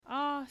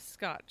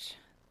Scotch,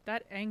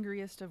 that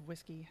angriest of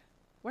whiskey.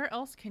 Where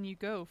else can you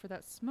go for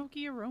that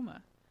smoky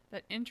aroma,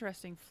 that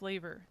interesting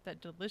flavor, that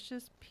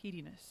delicious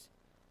peatiness?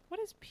 What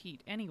is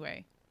peat,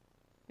 anyway?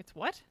 It's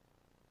what?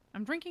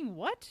 I'm drinking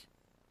what?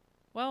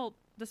 Well,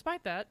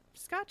 despite that,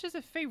 Scotch is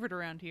a favorite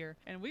around here,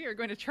 and we are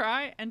going to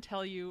try and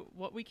tell you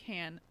what we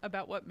can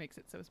about what makes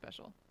it so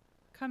special.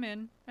 Come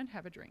in and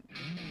have a drink.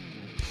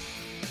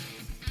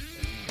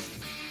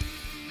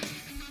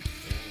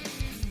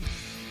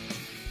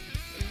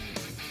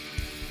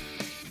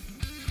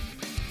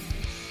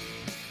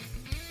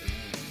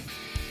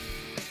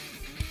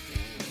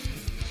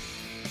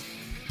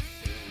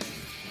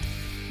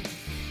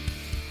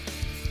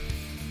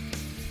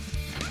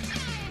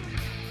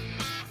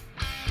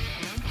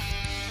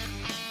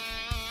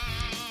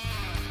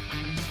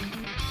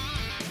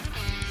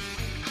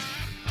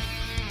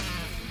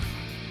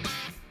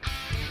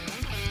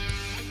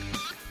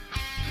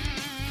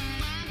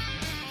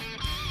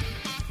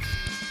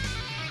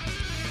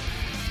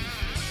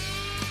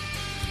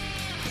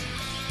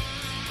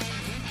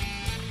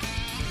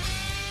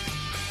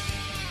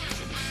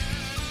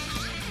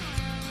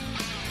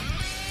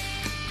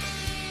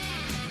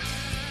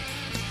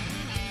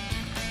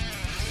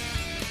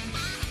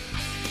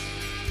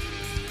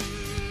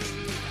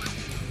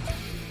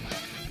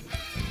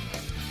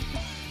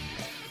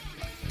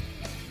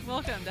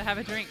 Welcome to Have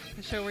a Drink,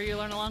 the show where you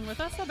learn along with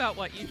us about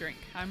what you drink.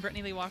 I'm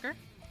Brittany Lee Walker.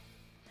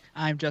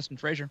 I'm Justin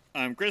Frazier.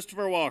 I'm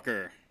Christopher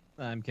Walker.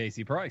 I'm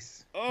Casey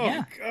Price. Oh,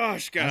 yeah.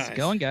 Gosh, guys. How's it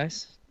going,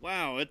 guys?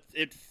 Wow,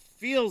 it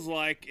feels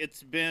like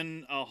it's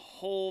been a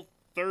whole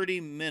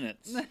 30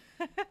 minutes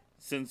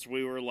since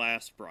we were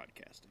last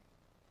broadcasting.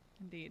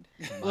 Indeed.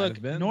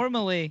 Look,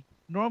 normally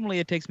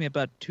it takes me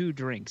about 2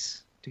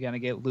 drinks to kind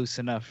of get loose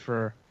enough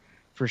for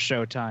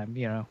showtime,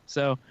 you know.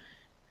 So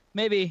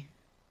maybe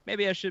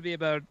I should be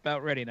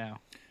about ready now.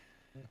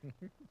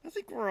 I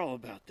think we're all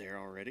about there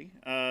already.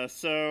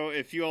 So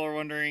if you all are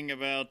wondering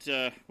about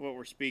what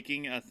we're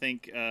speaking, I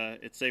think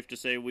it's safe to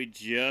say we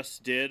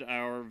just did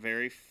our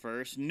very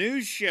first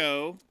news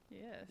show.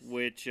 Yes.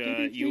 Which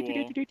you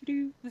all,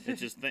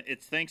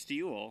 it's thanks to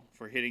you all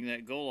for hitting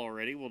that goal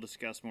already. We'll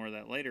discuss more of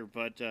that later.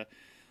 But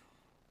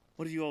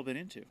what have you all been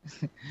into?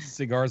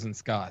 Cigars and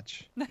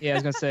scotch. Yeah, I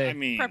was going to say, I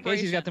mean,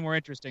 Casey's got the more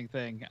interesting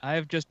thing.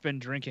 I've just been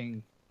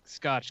drinking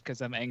scotch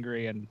because I'm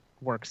angry and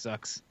work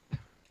sucks.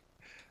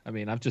 I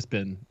mean, I've just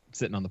been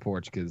sitting on the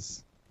porch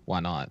because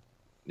why not?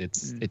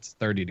 It's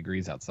 30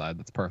 degrees outside.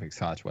 That's perfect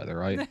scotch weather,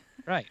 right?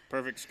 Right.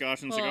 Perfect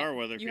scotch and cigar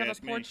weather, if you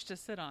ask me. You have a porch to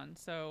sit on,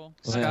 so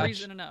Scotch. that's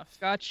reason enough.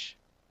 Scotch,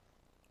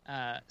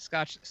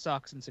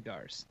 socks, and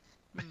cigars.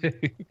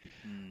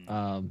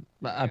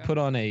 I put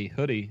on a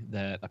hoodie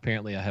that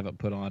apparently I haven't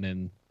put on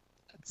in,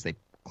 I'd say,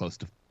 close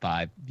to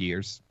 5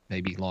 years,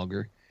 maybe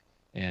longer,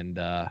 and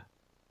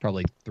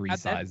probably 3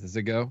 sizes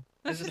ago.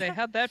 I was going to say,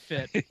 how'd that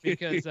fit?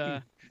 Because...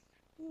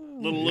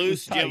 little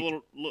loose, do you have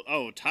a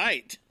little,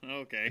 tight.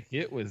 Okay.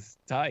 It was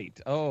tight.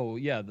 Oh,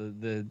 yeah,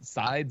 the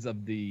sides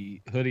of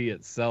the hoodie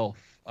itself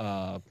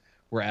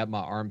were at my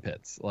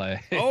armpits.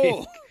 Like,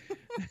 oh!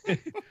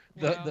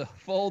 The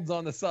folds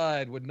on the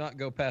side would not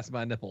go past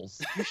my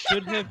nipples.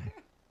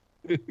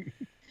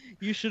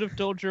 You should have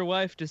told your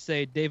wife to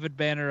say, David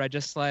Banner, I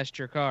just slashed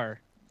your car.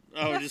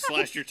 Oh, just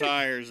slashed your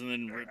tires and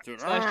then ripped through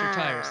it. Slashed your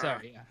tires,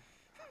 sorry,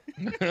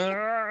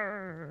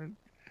 yeah.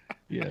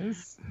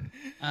 Yes.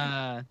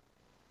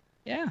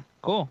 Yeah,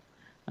 cool.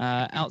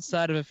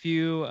 Outside of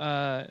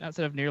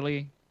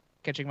nearly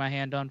catching my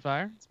hand on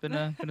fire, it's been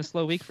a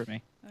slow week for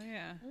me. Oh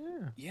yeah.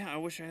 Yeah, I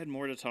wish I had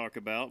more to talk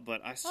about,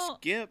 but I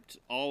skipped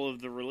all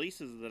of the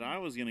releases that I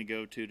was going to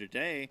go to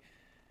today,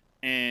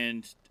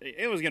 and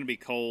it was going to be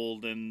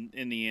cold. And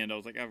in the end, I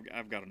was like,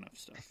 I've got enough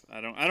stuff.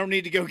 I don't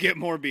need to go get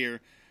more beer.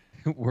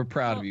 We're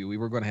proud of you. We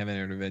were going to have an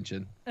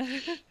intervention. Well,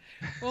 it's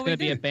going to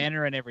be a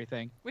banner and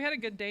everything. We had a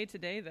good day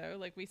today, though.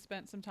 Like, we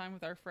spent some time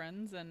with our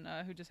friends and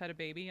who just had a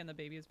baby, and the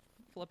baby is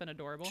flipping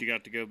adorable. She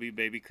got to go be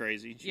baby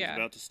crazy. She was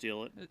about to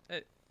steal it.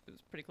 It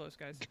was pretty close,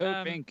 guys.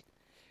 Go pink.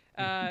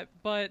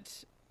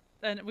 But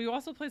and we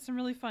also played some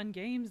really fun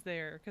games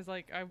there, because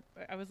like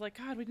I was like,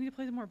 God, we need to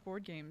play some more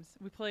board games.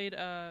 We played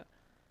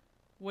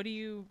what do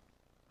you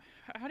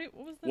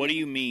meme? What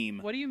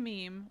do you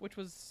meme? Which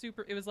was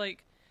super. It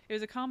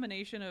was a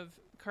combination of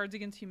Cards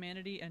Against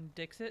Humanity and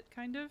Dixit,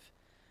 kind of,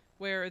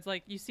 where it's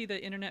like you see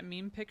the internet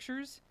meme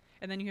pictures,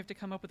 and then you have to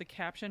come up with a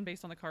caption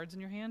based on the cards in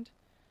your hand.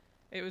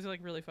 It was like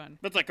really fun.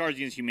 That's like Cards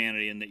Against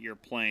Humanity, in that you're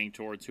playing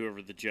towards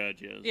whoever the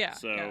judge is. Yeah.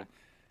 So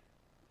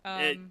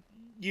yeah.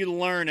 You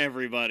learn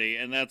everybody,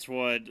 and that's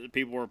what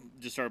people were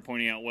just started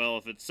pointing out. Well,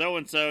 if it's so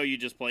and so, you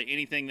just play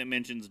anything that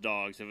mentions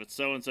dogs. If it's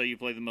so and so, you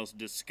play the most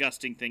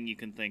disgusting thing you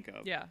can think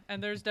of. Yeah,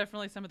 and there's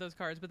definitely some of those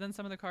cards, but then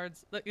some of the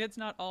cards, it's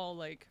not all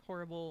like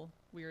horrible,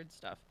 weird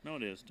stuff. No,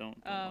 it is. Don't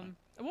lie.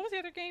 What was the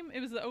other game? It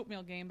was the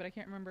oatmeal game, but I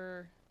can't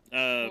remember.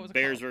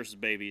 Bears versus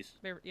babies.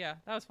 Yeah,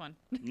 that was fun.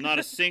 Not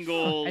a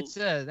single.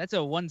 That's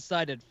a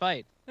one-sided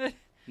fight.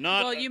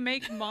 Well, you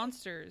make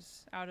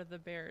monsters out of the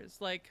bears.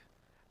 Like,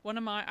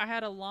 I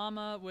had a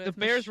llama with The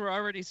bears were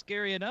already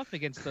scary enough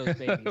against those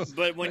babies.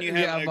 But when you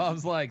have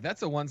Mom's like,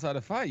 that's a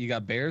one-sided fight. You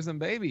got bears and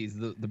babies.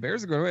 The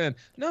bears are going to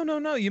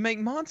win. No. You make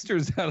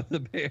monsters out of the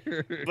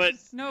bears. But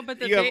no, but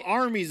you have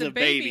armies of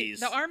babies.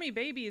 The army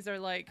babies are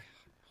like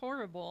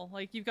horrible.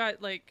 Like you've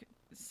got like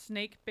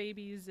snake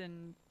babies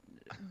and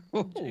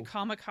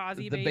kamikaze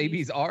babies. The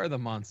babies are the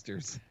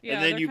monsters. Yeah,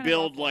 and then you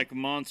build awful. like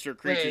monster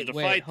creatures to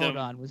fight them. Hold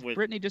on. Was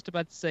Brittany just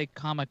about to say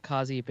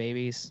kamikaze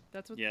babies?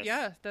 That's what. Yes.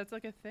 Yeah, that's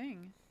like a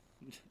thing.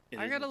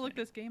 I gotta look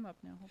this game up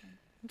now. Hold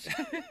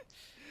on.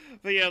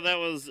 But yeah, that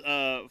was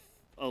a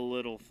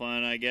little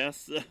fun, I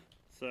guess.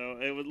 So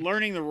it was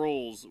learning the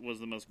rules was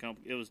the most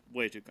It was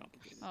way too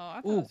complicated. Oh,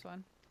 I thought it was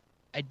fun.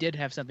 I did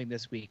have something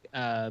this week.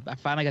 I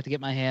finally got to get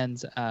my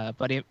hands.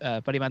 Buddy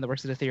of mine that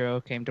works at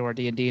Ethereum came to our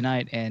D&D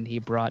night, and he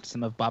brought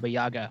some of Baba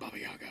Yaga. Baba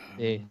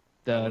Yaga.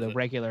 The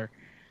regular.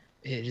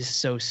 It is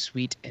so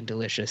sweet and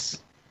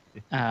delicious.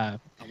 I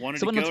wanted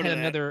someone to else go had to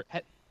another.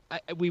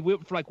 We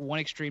went from like one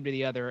extreme to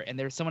the other,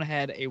 and someone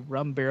had a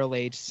rum barrel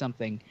aged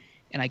something,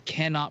 and I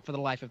cannot for the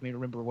life of me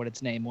remember what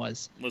its name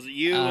was. Was it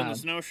you and the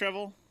snow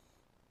shovel?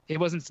 It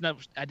wasn't snow.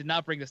 I did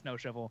not bring the snow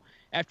shovel.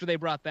 After they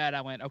brought that,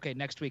 I went, okay,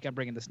 next week I'm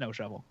bringing the snow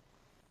shovel.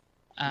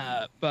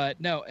 But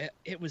no,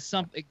 it was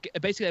something.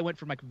 Basically, I went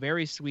from like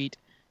very sweet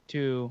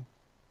to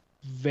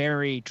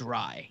very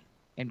dry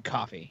and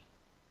coffee.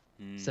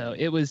 So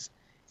it's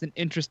an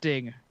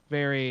interesting,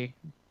 very,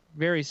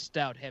 very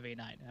stout, heavy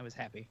night. I was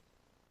happy.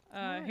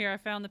 Here, I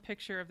found the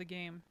picture of the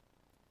game.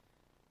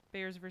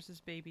 Bears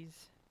vs.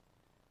 Babies.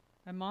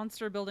 A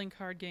monster building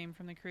card game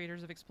from the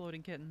creators of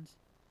Exploding Kittens.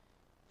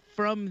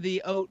 From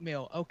the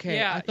oatmeal. Okay,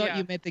 Yeah, I thought yeah.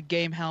 you meant the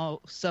game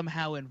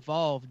somehow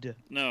involved.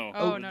 No.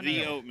 Oh, no.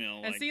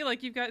 Oatmeal. And see,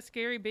 like, you've got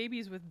scary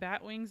babies with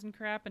bat wings and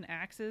crap and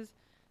axes.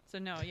 So,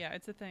 no, yeah,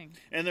 it's a thing.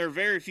 And there are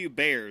very few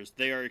bears.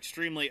 They are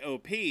extremely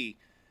OP,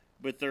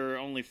 but there are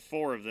only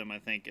 4 of them, I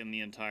think, in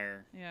the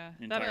entire... Yeah,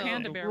 Entire that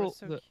panda game. bear was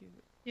so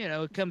cute. You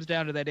know, it comes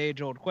down to that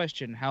age-old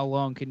question: how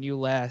long can you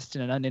last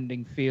in an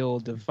unending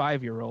field of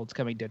 5-year-olds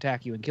coming to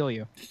attack you and kill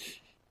you?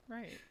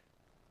 Right.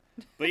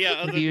 But yeah,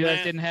 other You than guys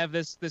that... didn't have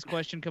this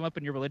question come up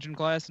in your religion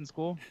class in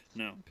school?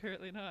 No.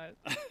 Apparently not.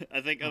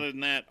 I think other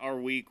than that, our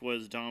week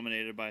was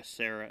dominated by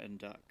Sarah and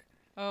Duck.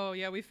 Oh,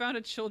 yeah, we found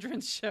a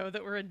children's show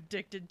that we're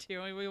addicted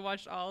to, and we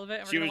watched all of it,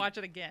 and we're She going to was- watch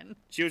it again.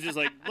 She was just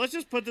like, let's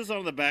just put this on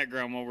in the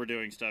background while we're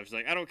doing stuff. She's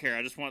like, I don't care.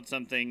 I just want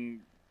something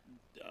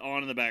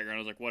on in the background. I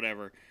was like,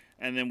 whatever.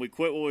 And then we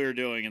quit what we were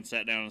doing and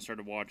sat down and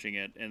started watching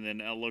it. And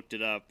then I looked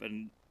it up,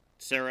 and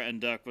Sarah and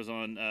Duck was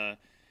on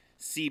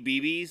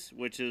CBeebies,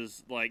 which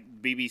is like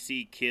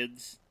BBC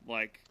Kids,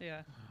 like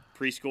Yeah.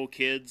 preschool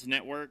kids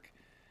network.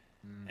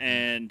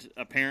 And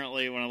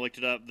apparently, when I looked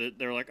it up,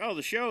 they're like, "Oh,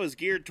 the show is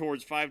geared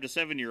towards 5 to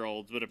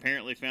 7-year-olds," but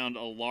apparently found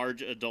a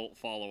large adult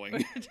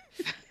following.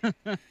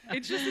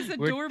 It's just this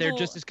adorable... They're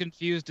just as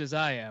confused as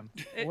I am.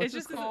 It's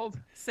just called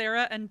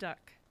Sarah and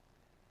Duck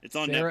It's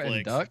on Sarah Netflix.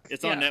 and Duck?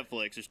 It's on Yeah.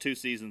 Netflix. There's 2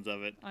 seasons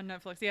of it. on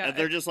Netflix. Yeah,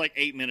 They're just like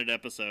 8-minute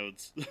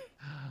episodes.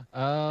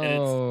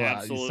 Oh,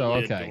 absolutely so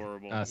okay.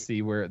 adorable. I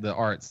see where the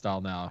art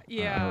style now.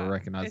 Yeah, I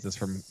recognize it's this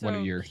from so one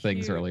of your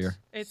things cute. earlier.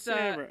 It's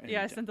Sarah and yeah,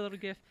 I Duck. sent a little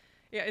gif.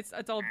 Yeah,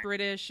 it's all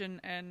British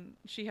and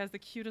she has the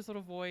cutest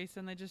little voice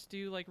and they just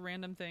do like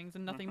random things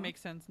and nothing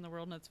makes sense in the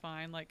world and it's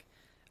fine. Like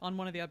on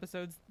one of the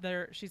episodes,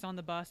 she's on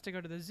the bus to go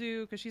to the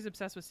zoo because she's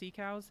obsessed with sea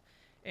cows,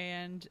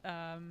 and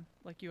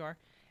like you are,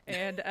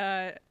 and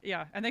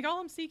yeah, and they call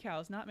them sea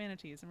cows, not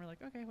manatees, and we're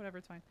like, okay, whatever,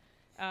 it's fine.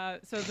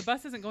 So the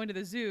bus isn't going to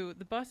the zoo.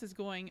 The bus is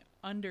going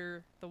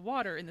under the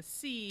water in the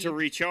sea to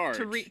recharge.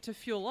 to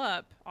fuel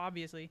up,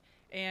 obviously.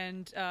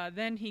 And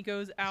then he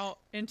goes out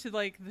into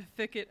like the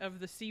thicket of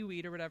the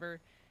seaweed or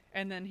whatever,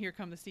 and then here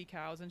come the sea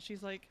cows, and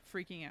she's like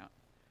freaking out.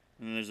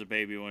 And then there's a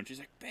baby one. She's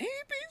like, baby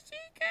sea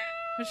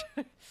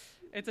cow.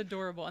 It's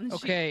adorable. And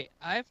Okay,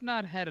 I've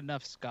not had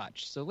enough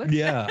scotch, so let's.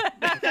 Yeah,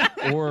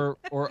 or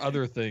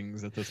other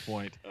things at this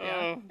point. Yeah,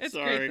 Oh, it's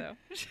sorry. great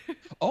though.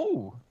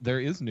 Oh, there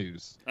is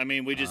news. I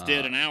mean, we just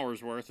did an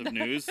hour's worth of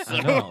news. So.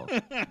 I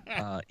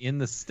know. In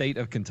the state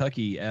of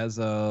Kentucky, as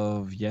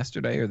of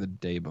yesterday or the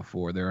day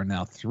before, there are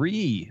now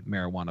 3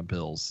 marijuana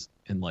bills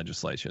in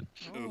legislation.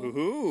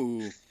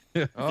 Ooh.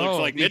 Oh,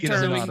 like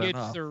because midterms. we Not can get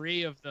enough.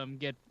 3 of them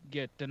get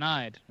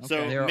denied. So-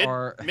 Okay. There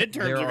are midterms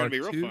there are gonna are be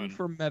real 2 fun.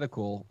 for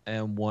medical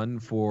and 1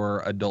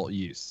 for adult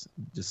use,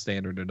 just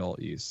standard adult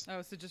use.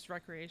 Oh, so just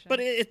recreation. But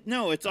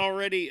it's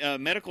already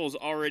medical is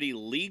already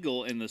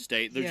legal in the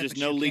state. There's Yeah, just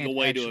but no you legal can't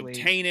way to actually-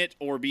 obtain it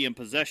or be in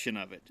possession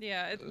of it.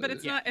 yeah, but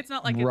it's yeah. not. It's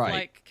not like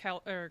Right. it's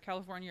like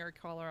California or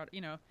Colorado. You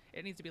know,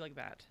 it needs to be like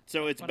that.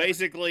 So it's Whatever.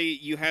 basically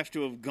you have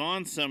to have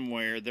gone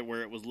somewhere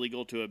where it was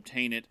legal to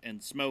obtain it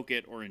and smoke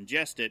it or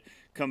ingest it,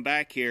 come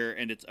back here,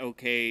 and it's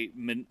okay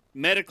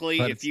medically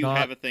But if it's you not-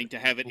 have a thing to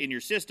have it in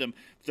your system.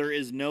 There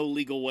is no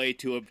legal way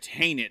to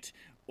obtain it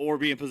or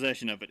be in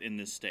possession of it in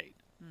this state.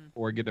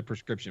 Or get a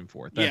prescription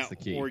for it. That's the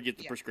key. Or get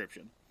the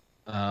prescription.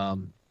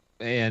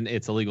 And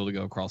it's illegal to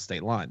go across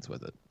state lines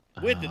with it.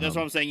 With it, that's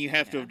what I'm saying. You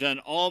have to have done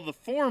all the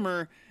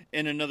former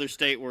in another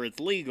state where it's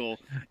legal,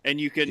 and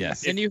you can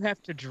Yes. And you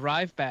have to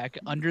drive back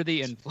under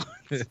the influence.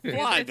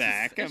 fly It's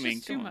back. Just, I mean,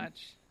 just too come on.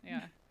 much.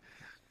 Yeah.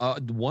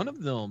 One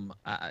of them,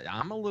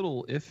 I'm a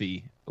little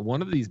iffy.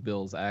 One of these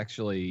bills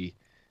actually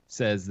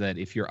says that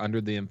if you're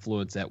under the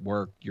influence at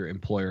work, your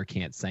employer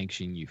can't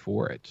sanction you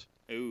for it.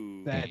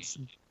 Ooh,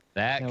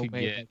 That No could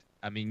way. get.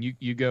 I mean,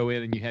 you go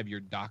in and you have your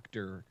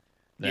doctor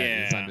that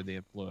is Yeah. under the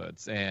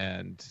influence,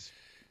 and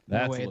No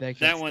that's way a- that that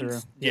gets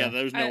one's through.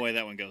 there's no way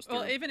that one goes through.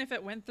 Well, even if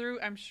it went through,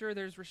 I'm sure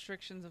there's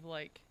restrictions of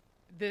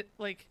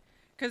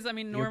because I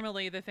mean,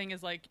 normally the thing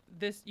is like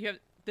this. You have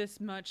this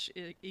much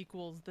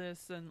equals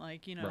this, and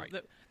like Right.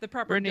 the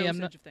proper Brittany, I'm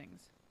dosage not- of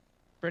things.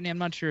 Brittany, I'm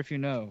not sure if you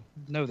know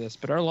this,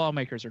 but our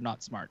lawmakers are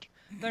not smart.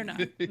 They're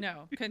not.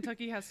 No,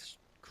 Kentucky has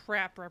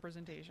crap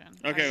representation.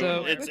 Okay,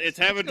 So- well, it's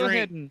have a let's go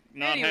ahead drink, and-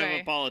 not have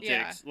Anyway, a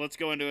politics. Let's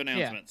go into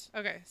announcements.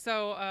 Okay,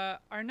 so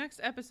our next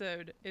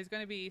episode is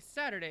going to be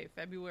Saturday,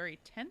 February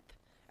 10th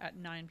at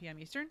 9 p.m.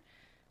 Eastern.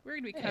 We're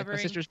going to be Hey, it's my covering.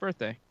 sister's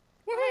birthday.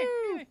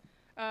 Yay!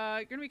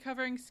 Going to be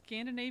covering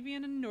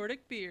Scandinavian and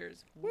Nordic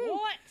beers.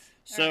 What?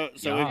 So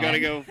Yeah. we've got to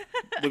go.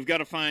 We've got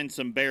to find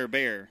some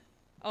bear.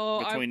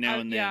 Oh, between now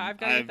and then. Yeah, I've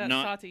got to get that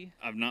not- sati.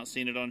 I've not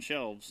seen it on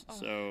shelves, Oh,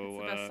 so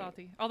it's the best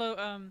sati.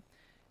 Although,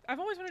 I've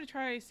always wanted to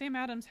try. Sam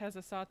Adams has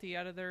a sati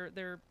out of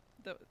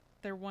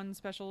their one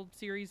special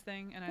series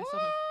thing, and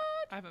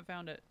I haven't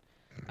found it.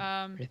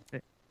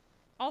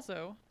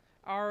 Also,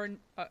 our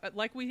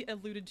like we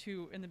alluded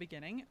to in the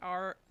beginning,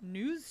 our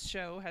news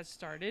show has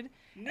started,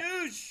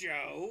 news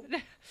show.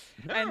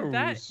 and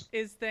that News.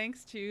 is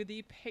thanks to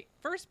the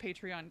first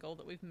Patreon goal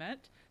that we've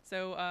met.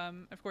 So,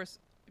 of course,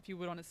 if you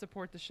would want to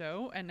support the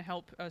show and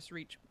help us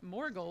reach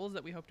more goals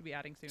that we hope to be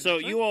adding soon. So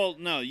actually.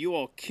 you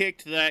all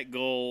kicked that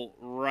goal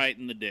right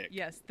in the dick.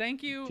 Yes,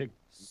 thank you Kick-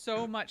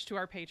 so much to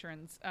our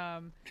patrons.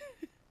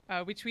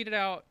 We tweeted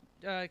out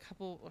a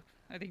couple,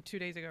 I think 2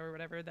 days ago or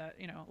whatever, that,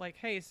 like,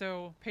 hey,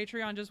 so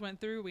Patreon just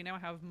went through. We now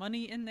have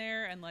money in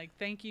there, and, like,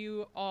 thank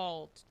you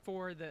all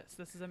for this.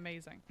 This is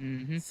amazing.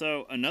 Mm-hmm.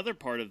 So another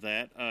part of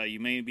that, you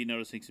may be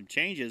noticing some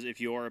changes if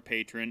you are a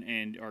patron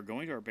and are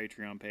going to our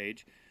Patreon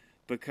page,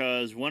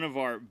 because one of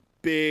our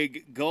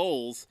big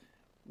goals,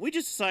 we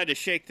just decided to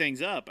shake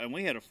things up, and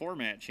we had a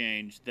format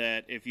change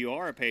that if you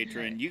are a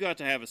patron, you got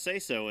to have a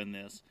say-so in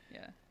this.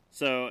 Yeah.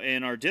 So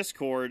in our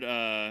Discord,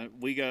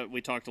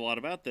 we talked a lot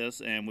about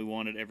this, and we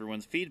wanted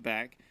everyone's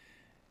feedback,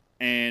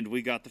 and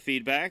we got the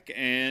feedback,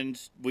 and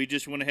we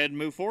just went ahead and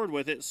moved forward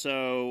with it.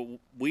 So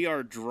we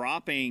are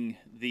dropping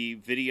the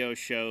video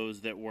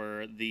shows that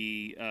were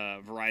the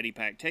variety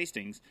pack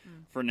tastings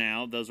for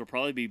now. Those will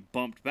probably be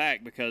bumped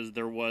back because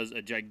there was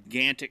a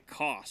gigantic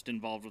cost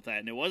involved with that,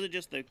 and it wasn't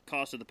just the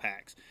cost of the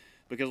packs.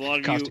 Because a lot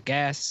of Cost of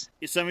gas.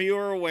 some of you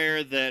are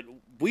aware that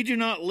we do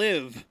not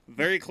live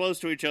very close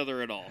to each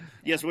other at all.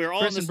 Yes, we're all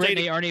Chris in the and state.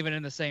 Brittany aren't even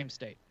in the same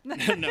state.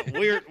 No,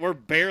 we're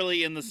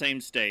barely in the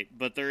same state,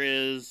 but there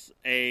is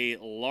a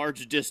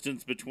large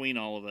distance between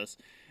all of us,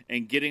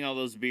 and getting all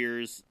those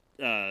beers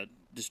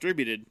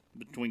distributed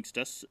betwixt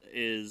us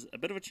is a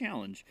bit of a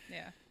challenge.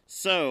 Yeah.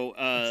 So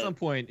At some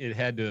point, it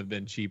had to have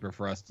been cheaper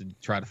for us to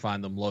try to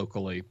find them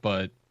locally,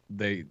 but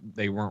they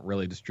weren't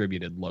really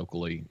distributed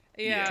locally.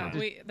 Yeah,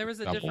 Yeah. there was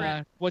a Couple.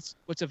 different... What's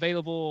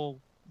available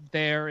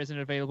there isn't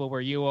available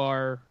where you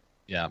are.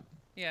 Yeah,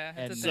 Yeah,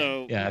 And it's a thing.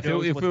 so yeah.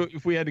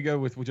 If we had to go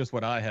with just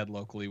what I had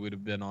locally, we'd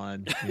have been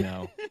on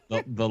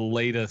the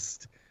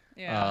latest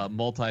Yeah.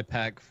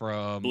 multi-pack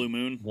from Blue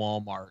Moon.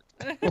 Walmart.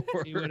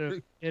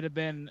 It'd have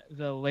been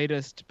the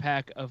latest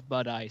pack of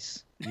Bud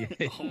Ice. Oh,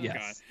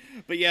 Yes.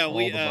 But yeah, All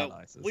we the Bud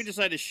Ices. we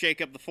decided to shake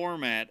up the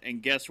format,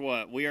 and guess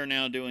what? We are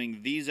now doing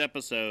these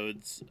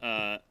episodes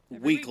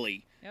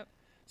weekly. Yep.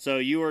 So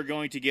you are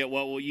going to get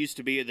what used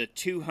to be at the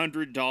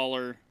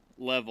 $200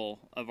 level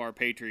of our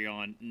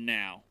Patreon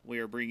now. We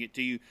are bringing it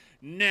to you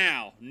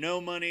now. No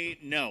money,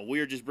 no. We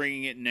are just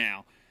bringing it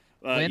now.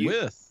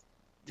 With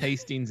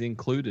tastings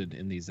included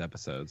in these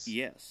episodes.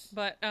 Yes.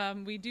 But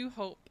we do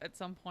hope at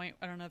some point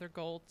on another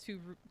goal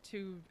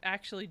to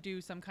actually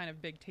do some kind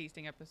of big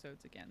tasting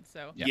episodes again.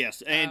 So Yeah.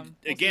 Yes, and we'll see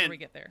where again, we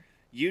get there.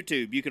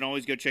 YouTube, you can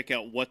always go check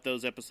out what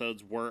those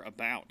episodes were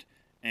about.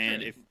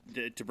 And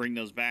Sure. to bring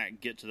those back,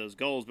 get to those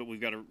goals, but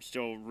we've got to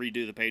still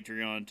redo the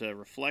Patreon to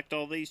reflect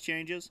all these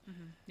changes.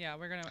 Yeah,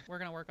 we're gonna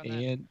work on that.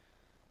 And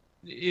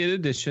in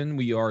addition,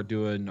 we are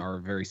doing our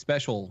very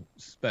special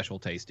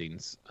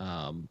tastings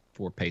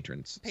for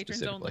patrons. Patrons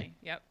specifically. only.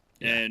 Yep.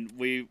 Yeah.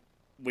 And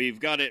we've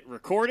got it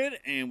recorded,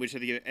 and we just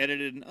have to get it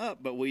edited and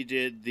up. But we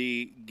did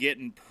the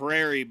Getting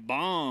Prairie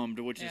Bombed,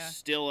 which is Yeah.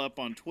 still up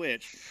on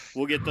Twitch.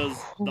 We'll get those.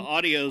 The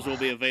audios will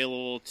be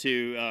available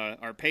to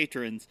our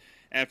patrons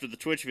after the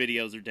Twitch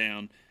videos are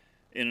down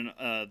in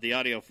the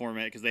audio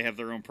format, because they have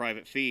their own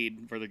private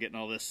feed where they're getting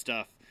all this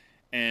stuff.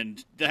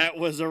 And that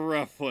was a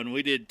rough one.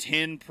 We did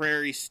 10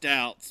 Prairie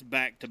Stouts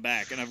back to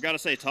back. And I've got to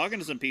say, talking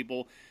to some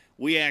people,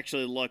 we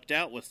actually lucked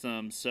out with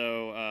some.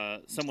 So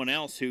someone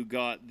else who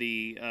got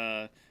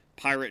the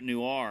Pirate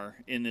Noir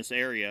in this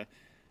area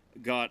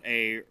got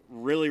a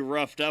really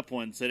roughed up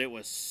one, said it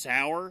was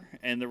sour,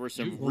 and there were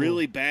some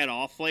really bad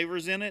off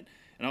flavors in it.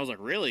 And I was like,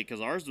 really?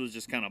 Because ours was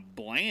just kind of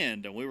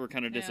bland, and we were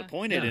kind of Yeah.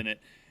 disappointed in it.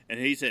 And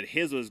he said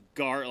his was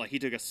like he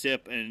took a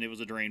sip and it was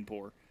a drain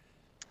pour.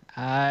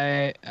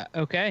 Okay.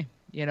 That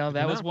was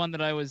enough. one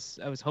that I was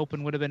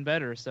hoping would have been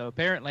better. So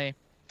apparently, It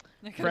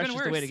could've fresh been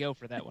is the way worse. to go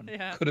for that one.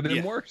 Yeah. Could have been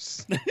Yeah.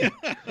 worse.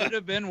 Could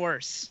have been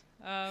worse.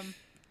 All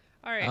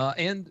right.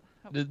 And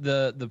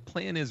the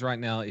plan is right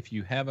now, if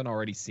you haven't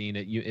already seen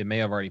it, it may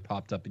have already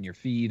popped up in your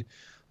feed.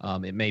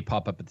 It may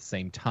pop up at the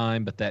same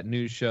time, but that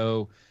news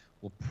show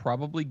will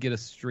probably get a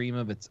stream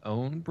of its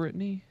own,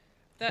 Brittany.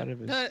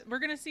 We're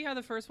gonna see how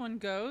the first one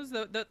goes.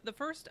 The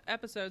first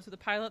episode, so the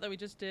pilot that we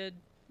just did,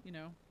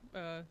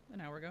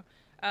 an hour ago,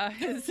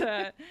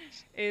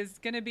 is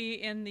gonna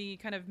be in the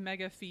kind of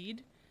mega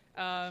feed.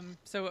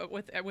 So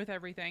with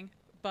everything,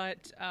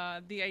 but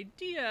the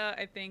idea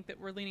I think that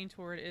we're leaning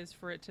toward is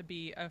for it to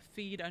be a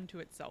feed unto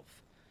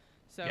itself.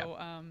 So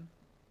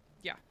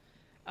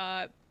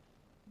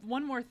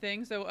one more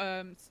thing.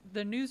 So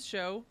the news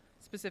show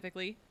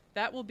specifically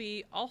that will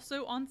be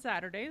also on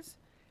Saturdays.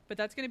 But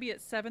that's going to be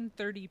at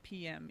 7:30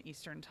 p.m.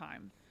 Eastern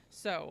time.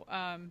 So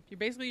you're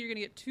going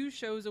to get 2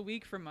 shows a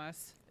week from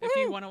us if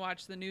you want to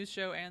watch the news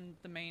show and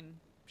the main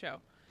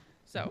show.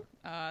 So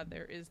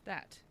there is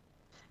that.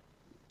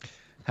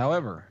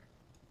 However,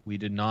 we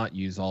did not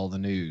use all the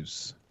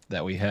news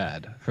that we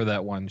had for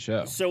that one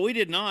show. So we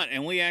did not,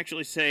 and we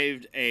actually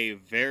saved a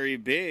very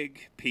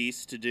big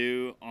piece to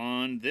do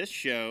on this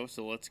show.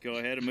 So let's go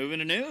ahead and move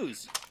into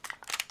news.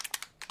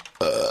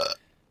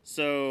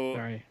 So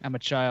Sorry, I'm a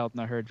child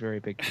and I heard very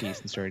big piece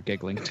and started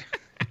giggling.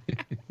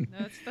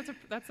 No,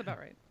 that's about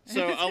right.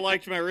 So I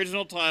liked my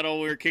original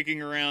title. We were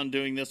kicking around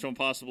doing this one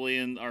possibly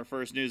in our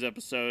first news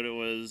episode. It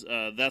was,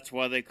 that's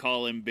why they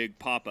call him Big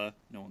Papa.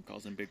 No one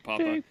calls him Big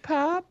Papa. Big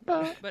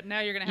Papa. But now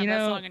you're going to have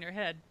that song in your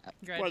head.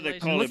 Why they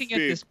Congratulations. call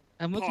it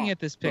I'm looking at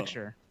this Papa.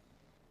 picture.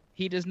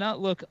 He does not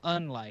look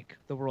unlike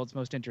the world's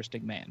most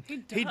interesting man.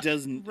 He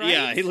doesn't. Right?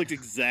 Yeah, he looks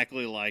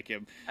exactly like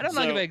him. I don't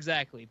know about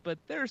exactly, but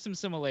there are some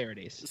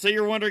similarities. So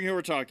you're wondering who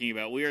we're talking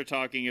about. We are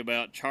talking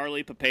about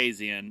Charlie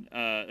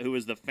Papazian, who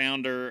was the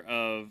founder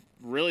of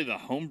really the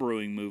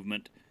homebrewing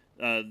movement,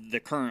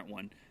 the current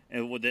one,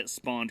 that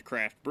spawned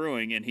craft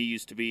brewing. And he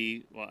used to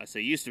be, well, I say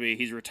used to be,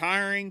 he's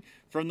retiring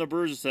from the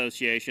Brewers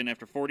Association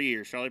after 40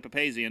 years. Charlie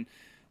Papazian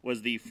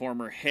was the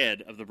former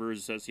head of the Brewers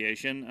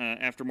Association.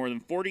 After more than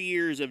 40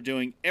 years of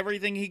doing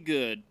everything he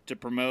could to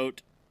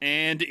promote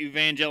and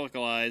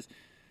evangelize,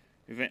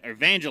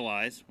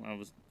 I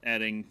was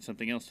adding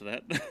something else to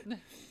that,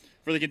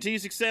 for the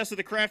continued success of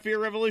the craft beer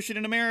revolution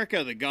in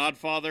America, the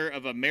godfather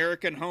of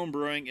American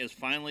homebrewing is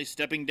finally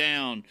stepping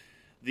down.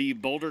 The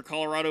Boulder,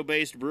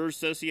 Colorado-based Brewers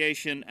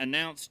Association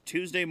announced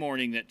Tuesday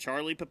morning that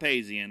Charlie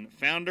Papazian,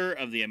 founder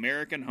of the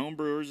American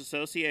Homebrewers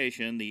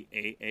Association, the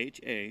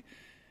AHA,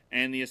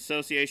 and the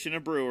Association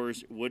of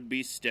Brewers, would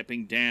be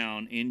stepping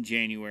down in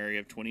January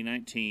of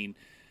 2019,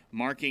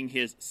 marking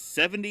his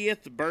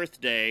 70th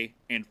birthday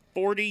and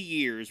 40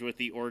 years with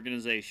the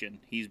organization.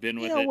 He's been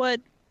with it. You know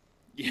what?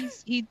 Yeah.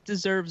 He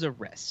deserves a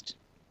rest.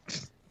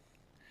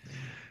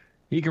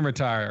 He can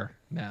retire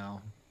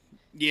now.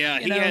 Yeah,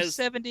 He he has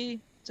 70.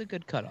 It's a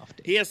good cutoff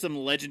date. He has some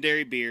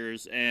legendary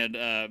beers, and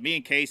me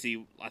and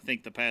Casey, I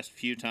think the past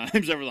few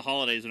times over the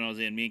holidays when I was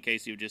in, me and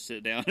Casey would just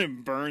sit down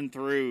and burn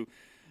through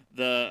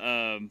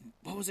the,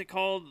 what was it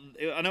called?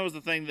 I know it was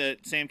the thing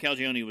that Sam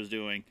Calagione was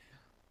doing.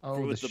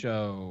 Oh, the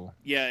show.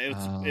 Yeah,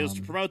 it was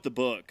to promote the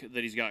book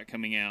that he's got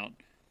coming out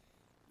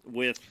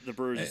with the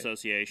Brewers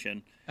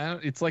Association.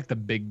 It's like the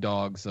big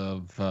dogs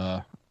of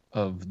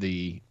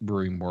the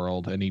brewing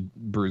world, and he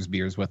brews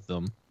beers with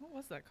them. What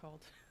was that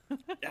called?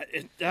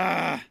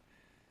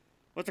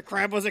 What the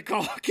crap was it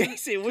called,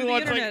 Casey? To the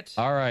internet.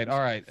 All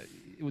right.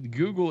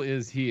 Google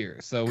is here,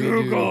 so we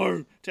Google,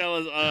 do tell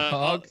us.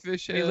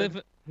 Hogfish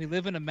Head. We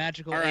live in a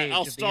magical All right, age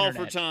I'll of the stall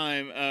for internet.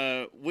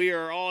 time. We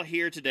are all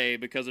here today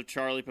because of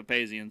Charlie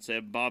Papazian,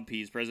 said Bob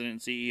Pease, president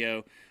and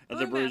CEO of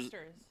the Brewers.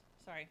 Brewmasters.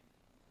 Sorry.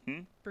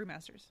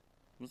 Brewmasters.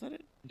 Was that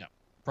it?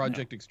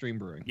 Project Extreme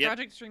Brewing. Yep.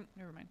 Project Stream.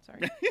 Never mind.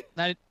 Sorry.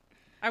 Not-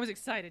 I was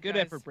excited. Good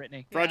guys. effort,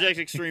 Brittany. Yeah. Project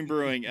Extreme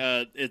Brewing.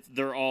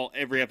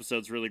 Every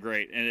episode's really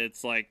great, and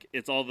it's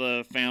all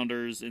the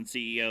founders and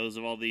CEOs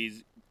of all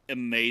these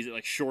amazing,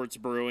 like Shorts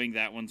Brewing.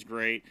 That one's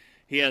great.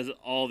 He has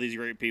all these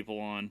great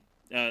people on.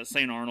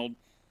 St. Arnold.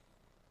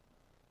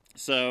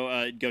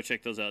 So go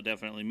check those out,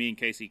 definitely. Me and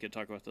Casey could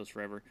talk about those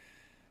forever.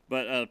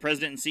 But the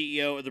president and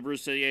CEO of the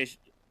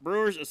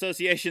Brewers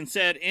Association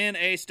said in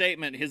a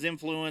statement, his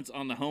influence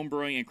on the home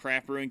brewing and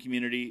craft brewing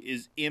community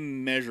is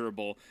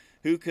immeasurable.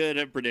 Who could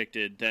have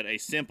predicted that a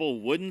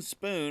simple wooden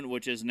spoon,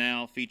 which is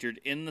now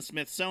featured in the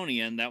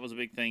Smithsonian, that was a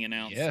big thing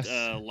announced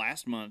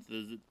last month,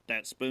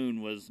 that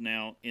spoon was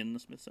now in the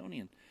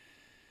Smithsonian.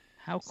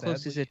 How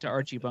close is it to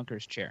Archie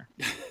Bunker's chair?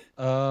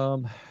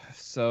 So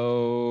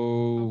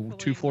Hopefully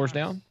 2 floors not.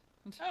 down.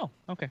 Oh,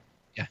 okay.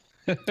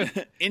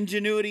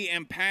 Ingenuity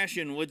and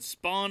passion would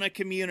spawn a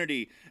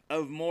community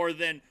of more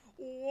than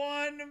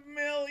 1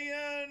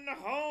 million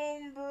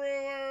home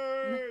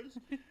brewers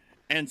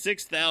and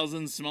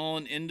 6,000 small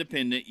and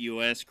independent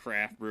U.S.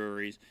 craft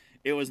breweries.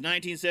 It was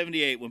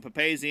 1978 when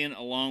Papazian,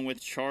 along with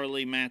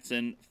Charlie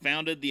Mattson,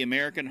 founded the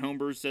American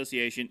Homebrew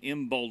Association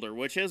in Boulder,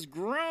 which has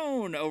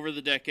grown over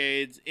the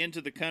decades into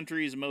the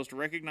country's most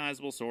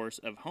recognizable source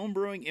of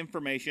homebrewing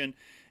information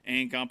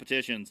and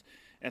competitions.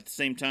 At the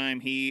same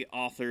time, he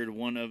authored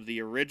one of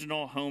the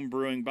original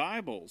homebrewing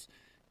Bibles.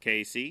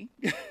 Casey,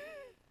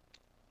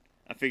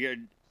 I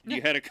figured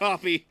you had a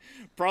copy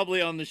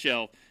probably on the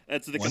shelf.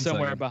 That's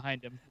somewhere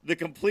behind him. The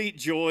Complete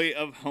Joy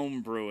of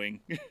Homebrewing.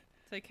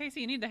 Say,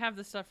 Casey, you need to have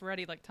this stuff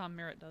ready like Tom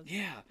Merritt does.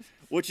 Yeah,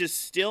 which is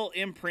still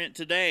in print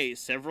today,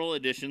 several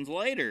editions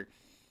later.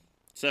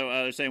 So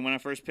they're saying when I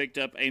first picked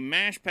up a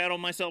mash paddle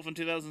myself in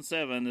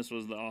 2007, this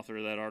was the author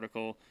of that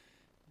article.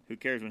 Who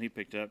cares when he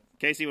picked up?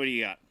 Casey, what do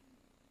you got?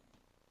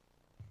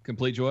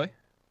 Complete Joy.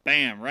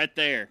 Bam, right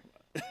there.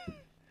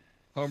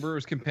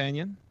 Homebrewer's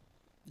Companion.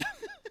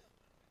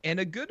 And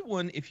a good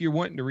one if you're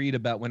wanting to read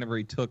about whenever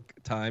he took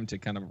time to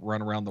kind of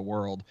run around the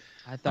world.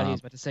 I thought he was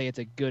about to say it's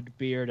a good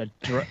beer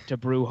to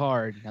brew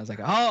hard. And I was like,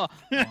 oh.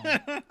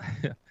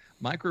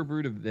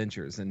 Microbrewed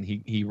Adventures, and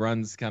he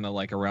runs kind of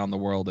like around the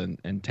world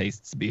and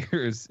tastes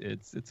beers.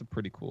 It's a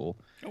pretty cool.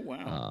 Oh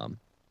wow.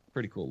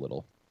 Pretty cool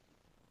little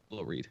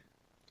read.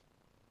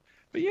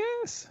 But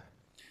yes.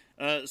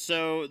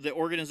 So the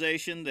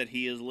organization that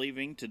he is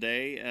leaving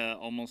today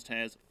almost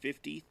has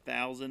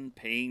 50,000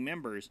 paying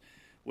members.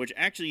 Which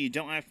actually, you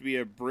don't have to be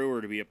a brewer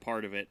to be a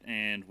part of it.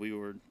 And we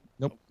were...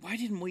 Nope. Why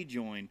didn't we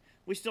join?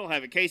 We still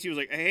have it. Casey was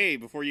like, hey,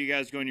 before you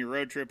guys go on your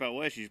road trip out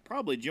west, you should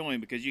probably join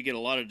because you get a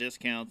lot of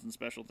discounts and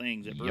special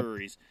things at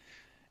breweries.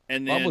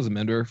 And then, Bob was a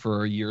member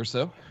for a year or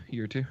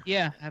two.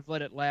 Yeah, I've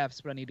let it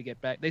lapse, but I need to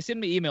get back. They send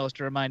me emails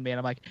to remind me, and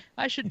I'm like,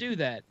 I should do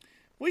that.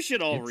 We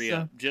should all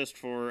re-up just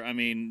for,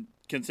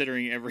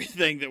 considering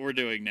everything that we're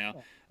doing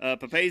now.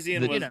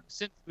 Papazian was...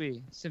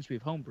 since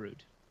we've homebrewed.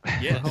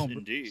 Yes,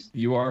 indeed.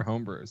 You are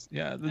homebrewers.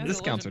 Yeah, the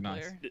discounts are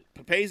nice.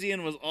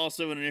 Papazian was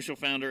also an initial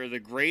founder of the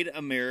Great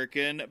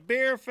American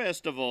Beer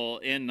Festival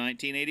in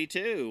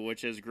 1982,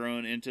 which has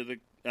grown into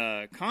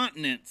the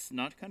continent's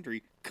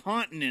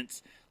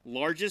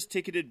largest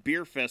ticketed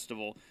beer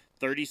festival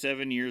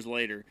 37 years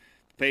later.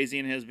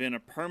 Papazian has been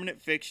a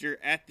permanent fixture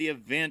at the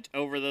event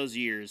over those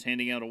years,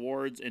 handing out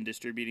awards and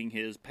distributing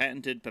his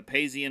patented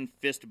Papazian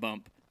fist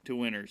bump to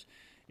winners.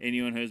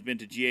 Anyone who has been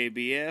to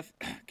GABF,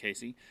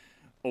 Casey,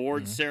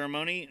 awards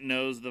ceremony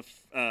knows that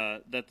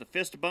the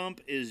fist bump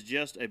is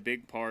just a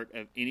big part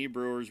of any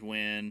brewer's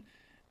win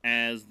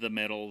as the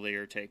medal they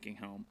are taking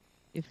home.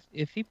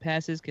 If he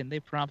passes, can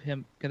they prompt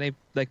him? Can they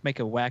make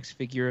a wax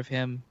figure of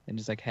him and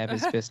just have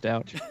his fist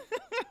out?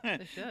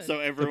 They should. So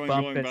everyone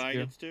going by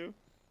gets to?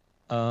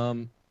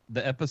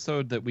 The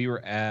episode that we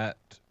were at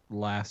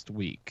last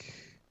week,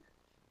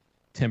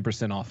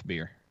 10% off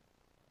beer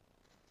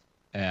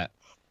at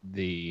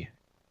the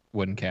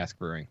Wooden Cask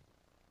Brewing.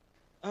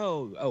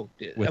 With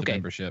okay.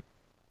 membership.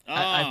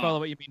 I follow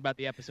what you mean about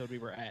the episode we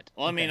were at.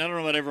 Well, I don't know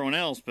about everyone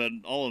else, but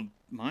all of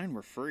mine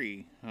were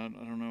free. I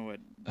don't know what.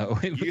 Oh,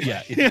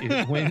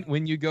 yeah.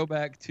 When you go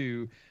back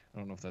to, I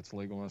don't know if that's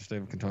legal in the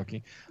state of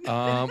Kentucky.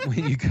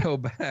 When you go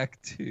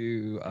back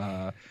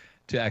to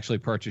actually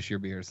purchase your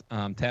beers,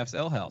 Taft's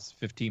Ale House,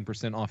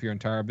 15% off your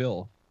entire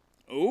bill.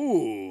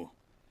 Ooh.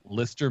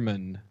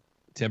 Listerman,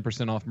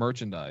 10% off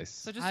merchandise.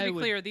 So just to be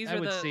clear, I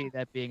would see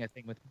that being a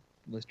thing with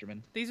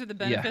Listerman. These are the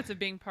benefits of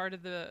being part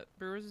of the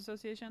Brewers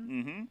Association?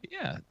 Mm-hmm.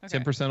 Yeah, okay.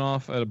 10%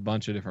 off at a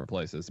bunch of different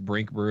places.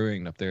 Brink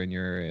Brewing up there in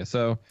your area.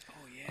 So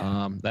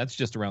that's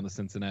just around the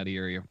Cincinnati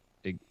area.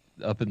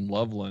 Up in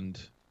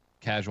Loveland,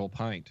 casual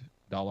pint,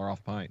 $1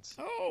 off pints.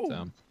 Oh.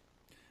 So.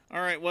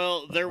 All right,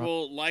 well, there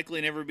will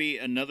likely never be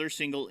another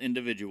single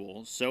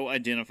individual so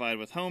identified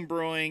with home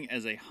brewing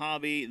as a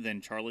hobby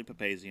than Charlie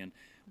Papazian.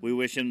 We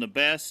wish him the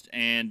best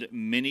and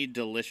many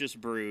delicious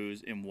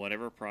brews in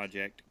whatever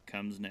project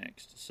comes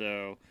next.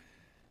 So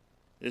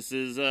this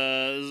is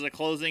a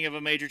closing of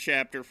a major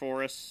chapter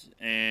for us,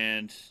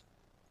 and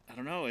I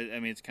don't know.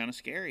 It's kind of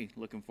scary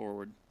looking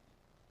forward.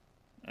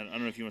 I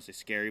don't know if you want to say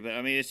scary, but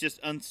it's just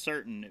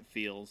uncertain. It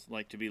feels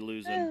like to be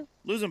losing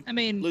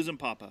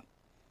Papa.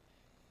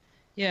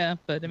 Yeah,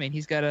 but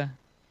he's got a.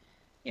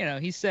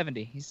 He's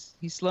 70.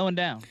 He's slowing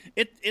down.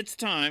 It's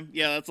time.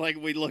 Yeah, that's like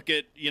we look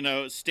at,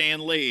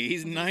 Stan Lee.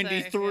 He's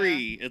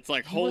 93. It's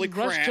like, holy crap.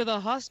 He was rushed to the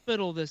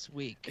hospital this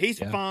week. He's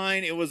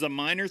fine. It was a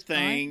minor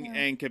thing,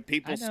 and could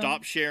people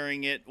stop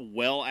sharing it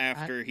well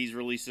after he's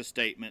released a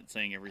statement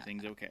saying everyth's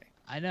okay?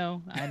 I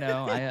know.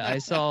 I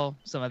saw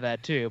some of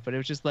that too, but it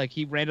was just like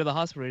he ran to the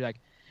hospital. You're like,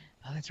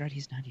 oh, that's right.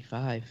 He's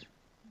 95.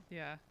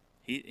 Yeah.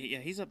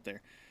 He's up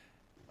there.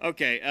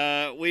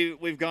 Okay,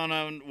 we've gone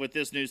on with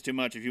this news too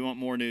much. If you want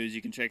more news,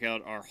 you can check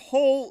out our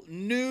whole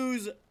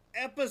news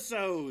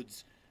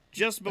episodes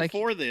just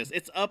before this.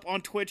 It's up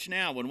on Twitch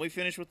now. When we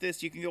finish with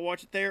this, you can go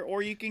watch it there,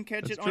 or you can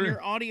catch it on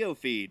your audio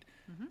feed.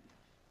 Mm-hmm.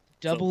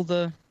 Double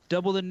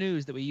the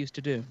news that we used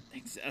to do.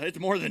 It's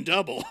more than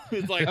double.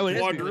 It's like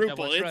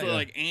quadruple. It's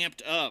like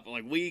amped up.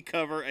 Like we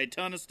cover a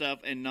ton of stuff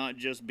and not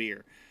just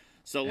beer.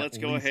 So let's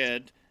go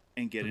ahead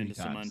and get into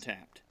some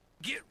Untapped.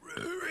 Get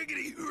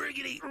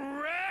riggedy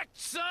wrecked,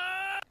 son!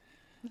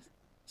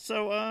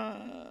 So,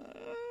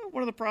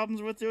 one of the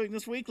problems with doing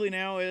this weekly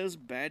now is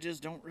badges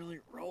don't really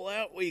roll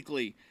out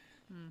weekly.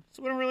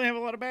 So we don't really have a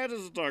lot of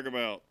badges to talk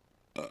about.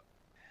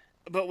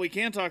 But we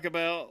can talk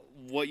about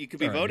what you could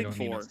be voting we don't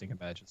need for. no stinking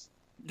badges.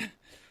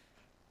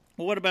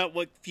 Well, what about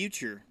what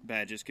future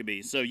badges could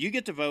be? So you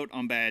get to vote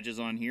on badges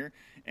on here,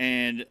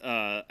 and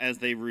as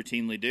they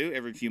routinely do,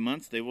 every few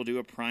months they will do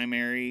a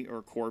primary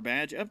or core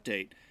badge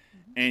update.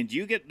 And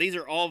you get, these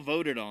are all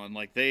voted on.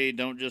 Like, they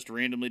don't just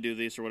randomly do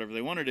this or whatever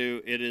they want to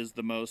do. It is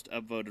the most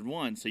upvoted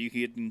one. So you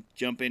can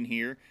jump in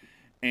here,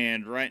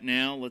 and right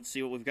now, let's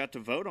see what we've got to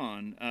vote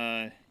on.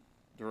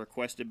 The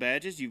requested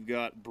badges, you've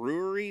got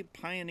Brewery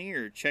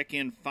Pioneer. Check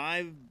in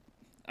 5,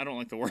 I don't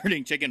like the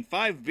wording, check in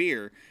 5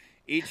 beer,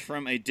 each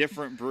from a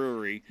different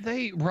brewery.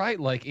 They write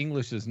like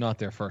English is not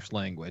their first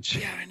language.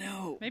 Yeah, I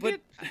know. Maybe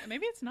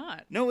it's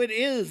not. No, it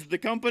is. The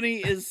company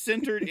is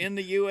centered in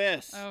the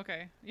U.S. Oh,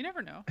 okay. You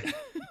never know.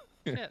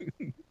 Shit.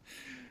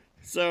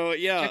 So,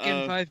 yeah. Check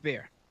in 5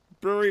 beer.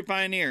 Brewery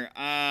Pioneer.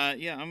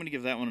 Yeah, I'm going to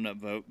give that one an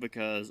upvote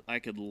because I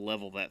could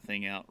level that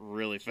thing out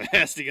really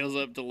fast. It goes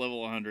up to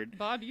level 100.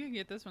 Bob, you can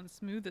get this one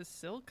smooth as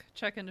silk.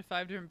 Check into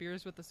 5 different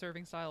beers with the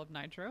serving style of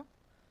nitro.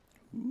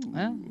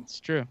 Well, it's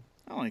true.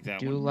 I like that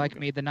Do one. like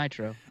me the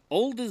nitro.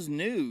 Old is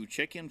new.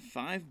 Check in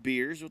 5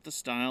 beers with the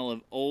style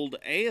of old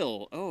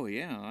ale. Oh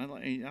yeah, I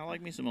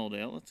like me some old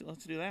ale.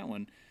 Let's do that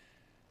one.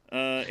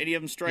 Any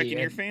of them striking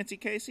your fancy,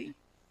 Casey?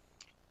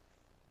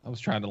 I was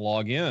trying to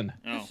log in.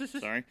 Oh,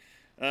 sorry.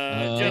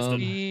 Justin.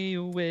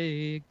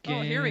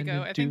 Oh, here we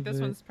go. I think this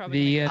one's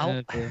probably.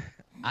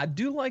 I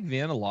do like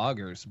Vienna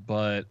lagers,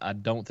 but I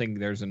don't think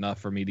there's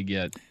enough for me to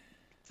get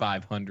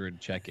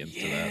 500 check-ins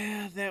to that.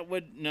 Yeah, that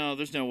would no.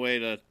 There's no way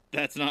to.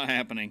 That's not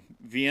happening.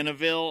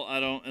 Viennaville, I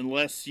don't.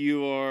 Unless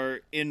you are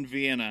in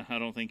Vienna, I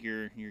don't think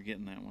you're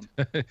getting that one.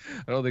 I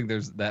don't think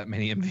there's that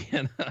many in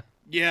Vienna.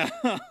 Yeah.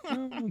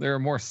 There are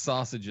more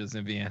sausages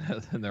in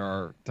Vienna than there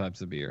are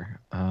types of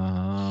beer.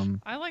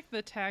 I like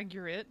the tag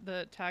you're it,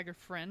 the tag a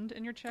friend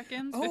in your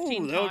check-ins.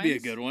 15 that would be a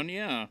times. good one.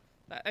 Yeah.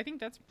 I think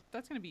that's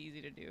going to be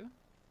easy to do.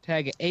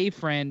 Tag a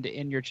friend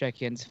in your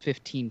check-ins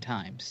 15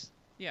 times.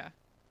 Yeah.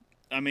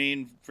 I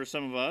mean, for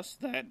some of us,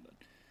 that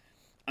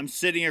I'm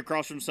sitting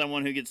across from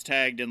someone who gets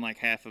tagged in like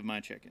half of my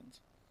check-ins.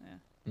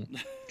 Yeah.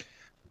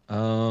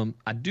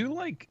 I do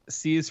like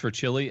C is for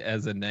Chile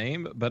as a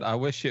name, but I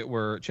wish it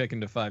were check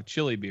into 5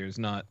 Chile beers,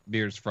 not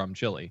beers from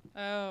Chile.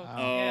 Oh,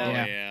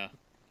 yeah. yeah.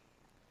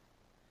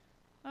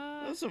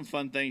 Those are some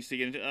fun things to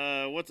get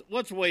into.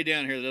 What's way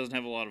down here that doesn't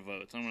have a lot of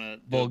votes? I'm gonna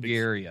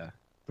Bulgaria.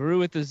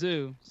 Brew at the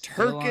zoo.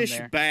 Still on Turkish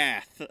there.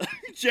 bath.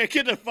 Check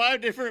into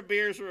 5 different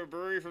beers from a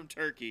brewery from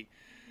Turkey.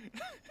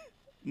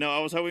 No, I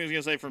was hoping he was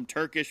gonna say from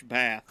Turkish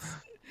baths.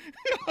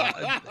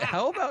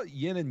 How about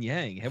yin and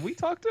yang? Have we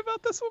talked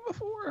about this one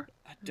before?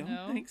 I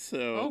don't think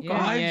so. Oh, Yin and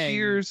 5 yang.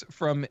 beers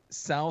from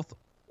South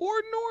or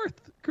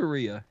North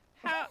Korea.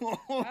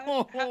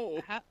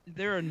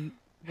 There are,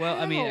 well,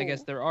 I mean, I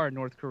guess there are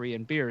North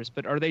Korean beers,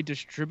 but are they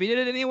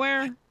distributed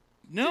anywhere?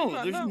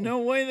 No, there's no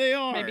way they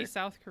are. Maybe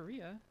South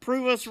Korea.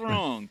 Prove us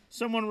wrong.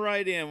 Someone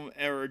write in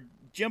or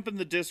jump in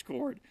the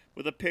Discord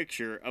with a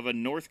picture of a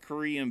North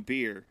Korean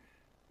beer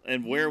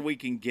and where we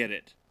can get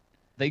it.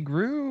 They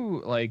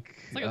grew like,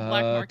 It's like a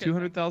black market thing.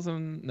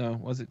 200,000. No,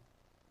 was it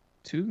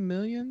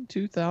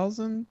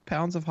 2,000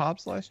 pounds of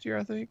hops last year?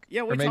 I think.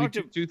 Yeah, we or maybe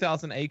talked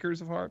 2,000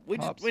 acres of hops. We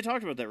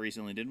talked about that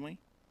recently, didn't we?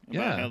 About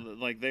Yeah. how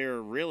like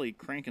they're really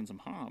cranking some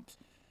hops.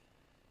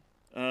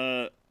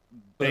 But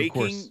Baking of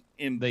course,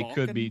 in they Balkan?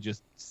 could be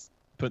just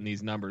putting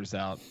these numbers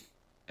out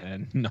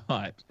and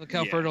not, Look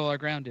how Yeah. fertile our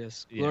ground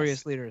is. Yes.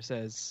 Glorious Leader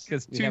says.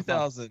 because we have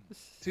lots.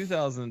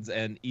 2000's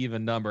an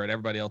even number, and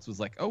everybody else was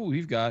like, "Oh,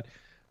 we've got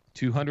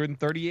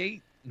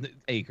 238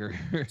 acres."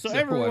 So or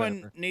everyone,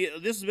 whatever.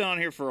 this has been on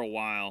here for a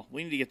while.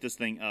 We need to get this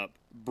thing up.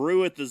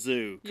 Brew at the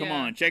zoo. Come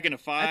Yeah. on, check into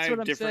That's 5 what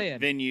I'm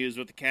different saying. venues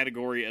with the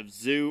category of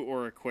zoo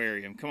or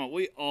aquarium. Come on,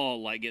 we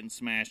all like getting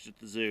smashed at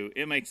the zoo.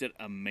 It makes it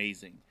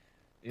amazing.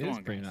 It Come is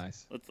on, pretty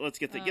guys. nice. Let's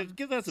get that.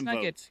 Give that some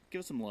not votes. Give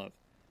us some love.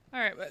 All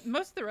right, but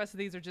most of the rest of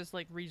these are just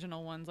like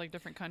regional ones, like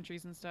different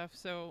countries and stuff.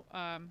 So,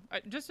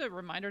 just a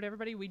reminder to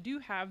everybody, we do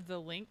have the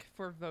link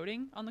for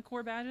voting on the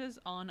core badges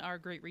on our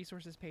great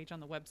resources page on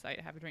the website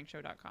at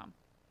haveadrinkshow.com.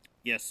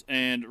 Yes,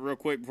 and real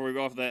quick before we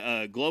go off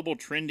that, global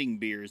trending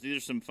beers. These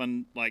are some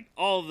fun, like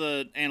all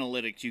the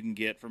analytics you can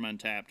get from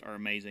Untapped are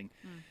amazing.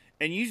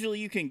 And usually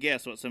you can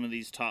guess what some of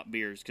these top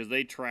beers, because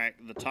they track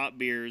the top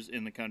beers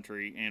in the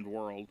country and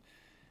world.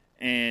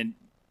 And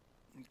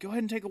go ahead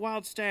and take a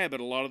wild stab at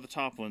a lot of the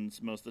top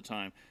ones most of the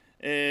time.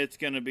 It's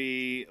going to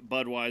be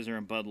Budweiser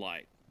and Bud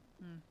Light.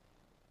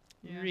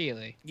 Yeah.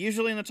 Really?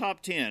 Usually in the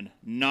top 10,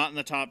 not in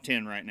the top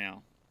 10 right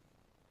now.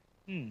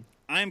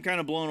 I am kind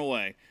of blown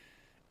away.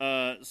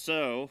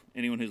 So,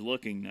 anyone who's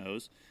looking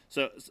knows.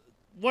 So,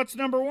 what's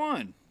number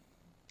 1?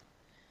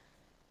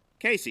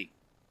 Casey.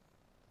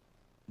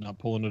 Not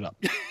pulling it up.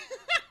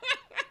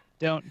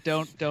 Don't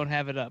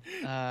have it up.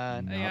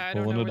 Not Yeah, I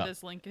don't pulling know it where up.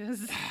 this link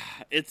is.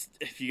 It's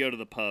if you go to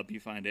the pub,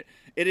 you find it.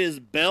 It is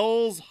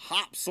Bell's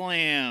Hop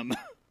Slam.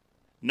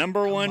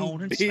 Number Come 1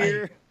 on and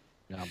beer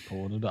I'm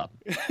pulling it up.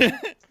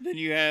 Then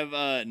you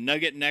have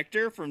Nugget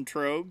Nectar from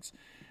Trogs,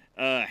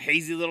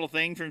 Hazy Little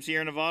Thing from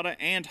Sierra Nevada,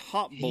 and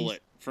Hop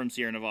Bullet from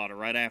Sierra Nevada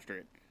right after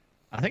it.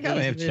 I think I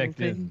may have checked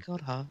in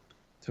Hop.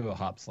 to a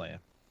hop slam.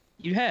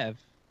 You have.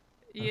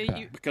 Yeah,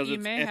 Okay. Because you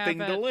it's may have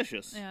effing it-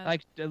 delicious. Yeah.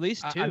 Like at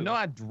least two. I know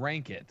I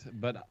drank it,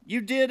 but You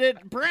did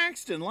it,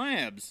 Braxton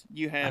Labs.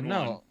 You had I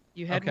know. one.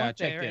 You had Okay, one I checked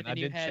there, in. and then I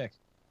you did had, check.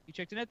 You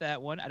checked in at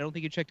that one. I don't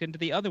think you checked into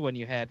the other one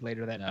you had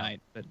later that No.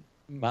 night. But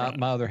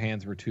My other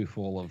hands were too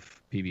full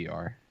of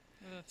PBR.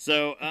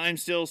 So I'm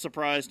still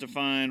surprised to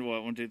find,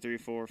 1, 2, 3,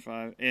 4,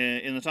 5,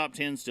 in the top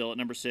 10 still at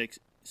number 6,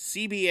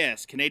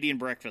 CBS, Canadian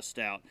Breakfast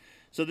Stout.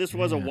 So this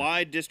was a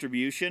wide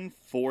distribution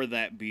for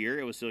that beer.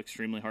 It was still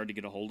extremely hard to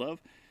get a hold of.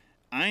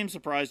 I am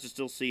surprised to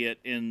still see it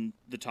in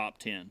the top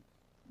 10,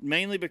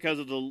 mainly because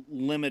of the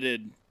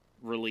limited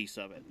release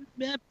of it.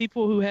 yeah,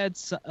 people who had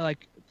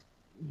like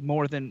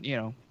more than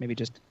maybe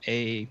just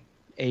a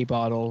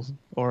bottle,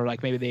 or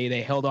like maybe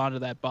they held on to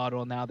that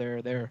bottle and now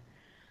they're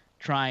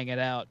trying it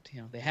out.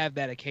 They have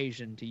that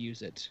occasion to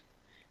use it.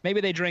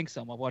 Maybe they drank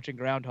some while watching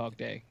Groundhog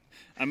Day.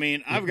 I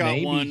mean, I've It got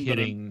may one, be but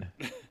hitting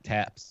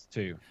taps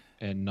too,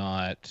 and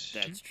not.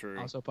 that's true.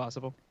 Also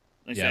possible.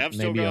 Like I say, Yeah, I've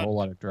still maybe a got. whole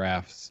lot of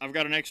drafts. I've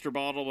got an extra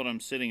bottle, but I'm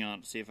sitting on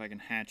it to see if I can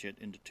hatch it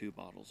into 2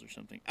 bottles or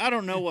something. I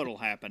don't know what'll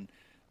happen.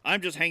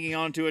 I'm just hanging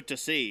on to it to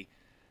see.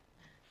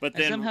 But I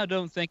then, somehow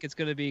don't think it's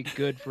going to be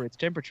good for its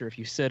temperature if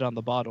you sit on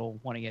the bottle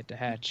wanting it to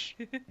hatch.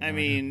 I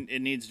mean,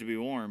 it needs to be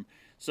warm.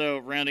 So,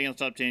 rounding out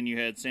the top 10, you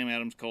had Sam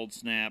Adams Cold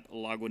Snap,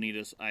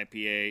 Lagunitas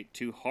IPA,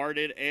 Two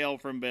Hearted Ale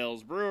from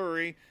Bell's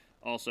Brewery,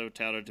 also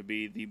touted to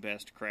be the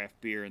best craft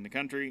beer in the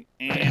country,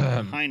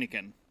 and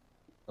Heineken.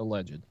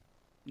 Alleged.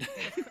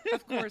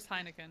 Of course,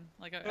 Heineken.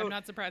 Like, I'm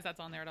not surprised that's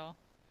on there at all.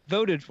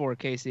 Voted for,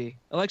 Casey.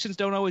 Elections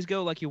don't always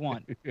go like you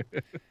want.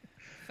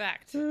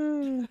 Fact.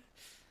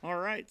 All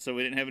right, so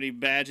we didn't have any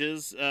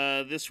badges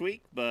this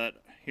week,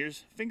 but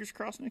here's fingers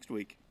crossed next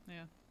week.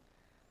 Yeah.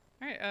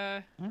 All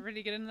right. Ready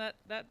to get into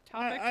that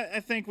topic? I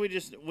think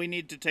we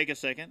need to take a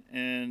second,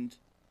 and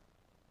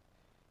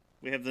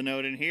we have the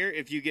note in here.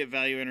 If you get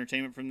value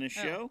entertainment from this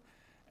show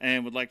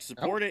and would like to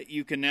support it,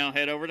 you can now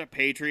head over to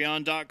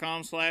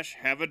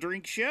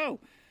patreon.com/haveadrinkshow,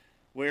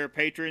 where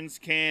patrons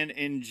can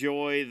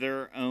enjoy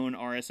their own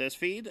RSS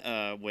feed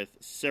with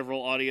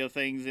several audio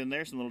things in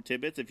there, some little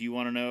tidbits. If you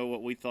want to know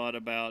what we thought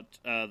about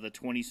the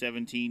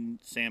 2017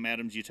 Sam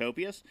Adams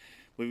Utopias,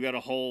 we've got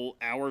a whole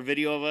hour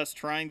video of us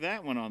trying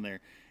that one on there.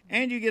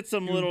 And you get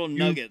some little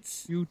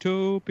nuggets.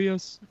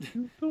 Utopias.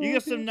 You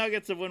get some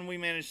nuggets of when we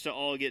manage to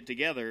all get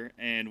together,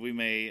 and we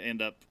may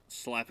end up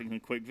slapping some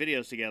quick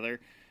videos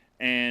together.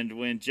 And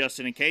when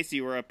Justin and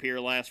Casey were up here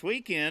last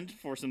weekend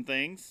for some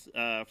things,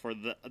 for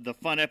the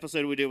fun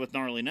episode we did with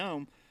Gnarly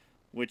Gnome,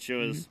 which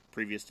was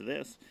previous to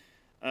this,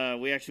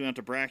 we actually went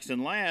to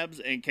Braxton Labs,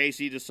 and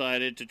Casey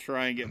decided to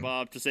try and get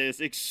Bob to say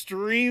this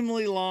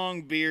extremely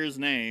long beer's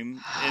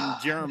name in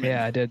German.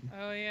 Yeah, I did.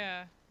 Oh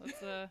yeah. Let's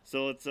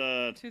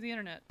to the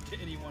internet. To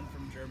anyone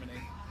from Germany.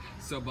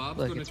 So Bob's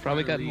Look, gonna it's try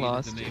probably to gotten read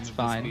lost. the name It's of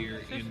fine. this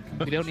beer in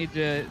We don't need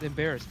to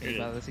embarrass me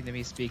by listening to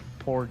me speak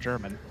poor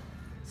German.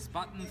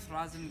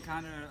 Spattenphrasen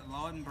keine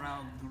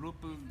Lauenbrau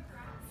Gruppe.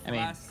 I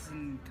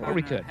mean, or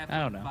we could. I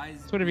don't know.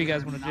 It's whatever you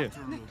guys want to do.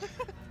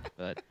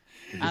 But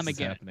I'm This is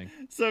again. happening.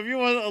 So if you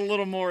want a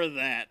little more of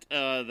that,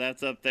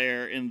 that's up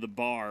there in the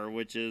bar,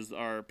 which is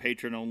our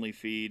patron-only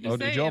feed. Oh,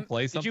 did y'all Say,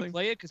 play Did something? you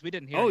play it? Because we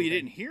didn't hear Oh, you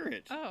anything. didn't hear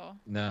it? Oh.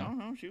 No.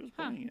 No, she was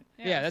playing it.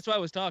 Yeah, that's why I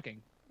was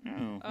talking.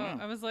 Oh, Oh, wow.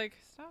 I was like,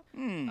 stop.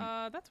 Hmm.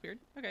 That's weird.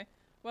 Okay.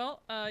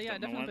 Well, yeah, Don't know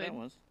definitely why played. that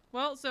was.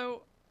 Well,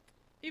 so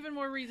even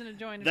more reason to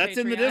join. That's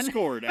in the Patreon.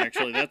 Discord,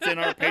 actually. That's in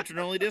our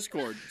patron-only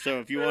Discord. So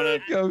if you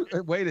want to...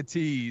 Go, way to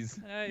tease.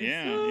 Nice.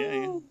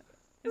 Yeah.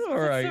 It's, All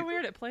it's right. so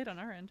weird. It played on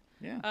our end.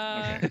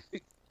 Yeah. Okay.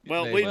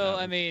 Well, They we, know. Well,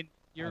 I mean, I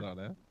you're don't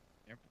know.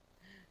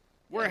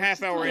 we're a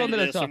half hour Well, into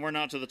then this, it's and we're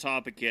not to the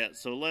topic yet.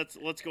 So let's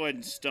go ahead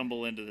and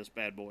stumble into this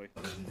bad boy.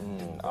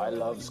 I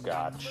love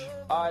Scotch.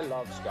 I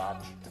love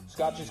Scotch.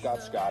 Scotchy's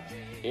got Scotch.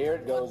 Here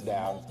it goes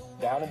down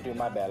into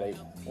my belly.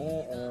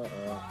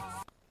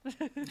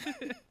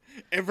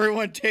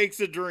 Everyone takes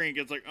a drink.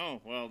 It's like,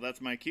 oh, well, that's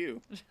my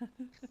cue.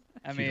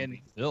 I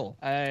mean, Still.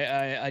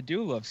 I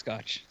do love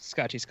Scotch.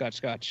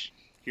 Scotch.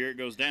 Here it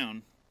goes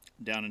down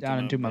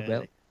Into my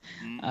belly.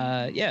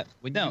 Yeah.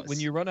 When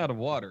you run out of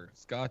water,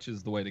 Scotch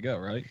is the way to go,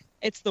 right?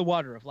 It's the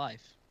water of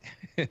life.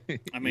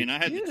 I mean, I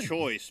had It the is.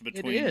 choice It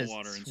between is.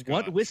 water and It's Scotch.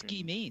 what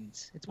whiskey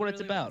means. It's what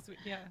it's Literally about. sweet-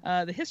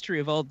 Yeah. The history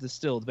of all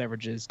distilled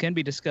beverages can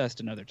be discussed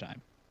another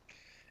time.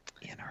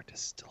 In our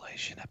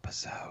distillation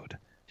episode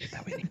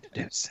that we need to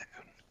do soon.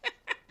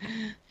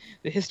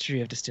 The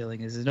history of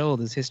distilling is as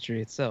old as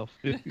history itself.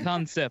 The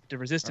concept of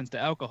resistance to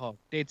alcohol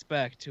dates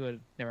back to a...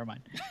 Never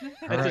mind.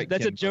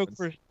 That's a joke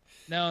for...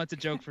 No, it's a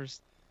joke for...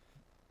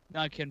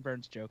 Not Ken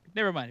Burns' joke.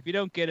 Never mind. If you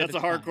don't get it, That's a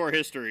it's fine. hardcore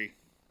history.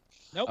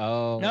 Nope.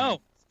 Oh. No,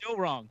 still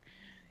wrong.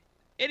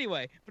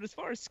 Anyway, but as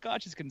far as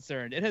Scotch is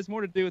concerned, it has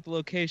more to do with the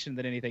location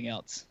than anything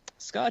else.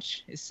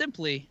 Scotch is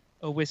simply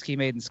a whiskey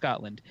made in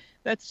Scotland.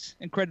 That's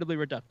incredibly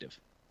reductive.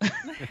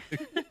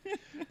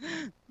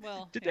 Well,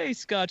 Well, Today's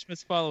Scotch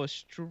must follow a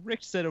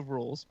strict set of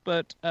rules,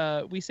 but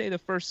we say the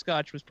first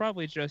Scotch was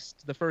probably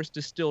just the first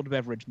distilled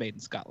beverage made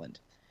in Scotland.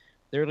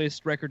 The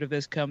earliest record of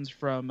this comes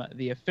from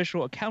the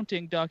official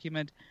accounting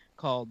document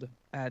called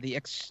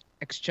the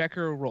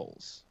Exchequer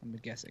Rolls, I'm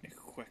guessing.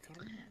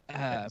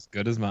 As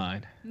good as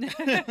mine.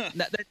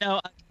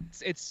 No,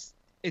 it's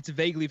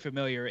vaguely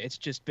familiar. It's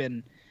just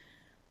been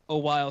a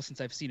while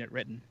since I've seen it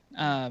written.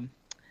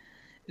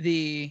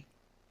 In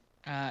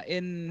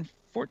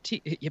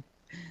 14... Yep.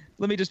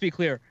 Let me just be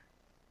clear.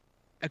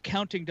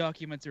 Accounting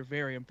documents are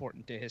very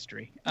important to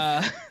history.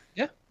 Yeah.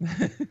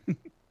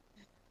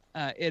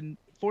 In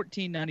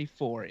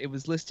 1494, it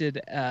was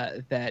listed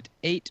that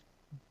 8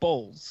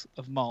 bowls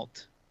of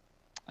malt,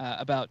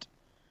 about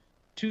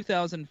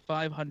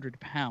 2,500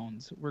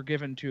 pounds, were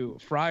given to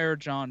Friar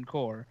John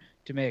Core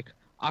to make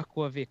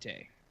aqua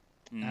vitae,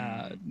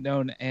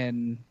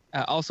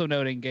 also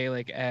known in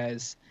Gaelic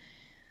as...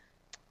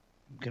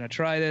 I'm gonna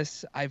try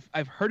this.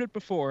 I've heard it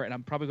before, and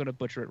I'm probably gonna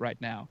butcher it right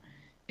now.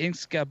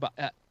 Ishkaba.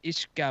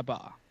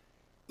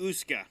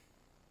 Uska.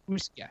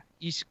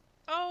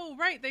 Oh,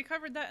 right. They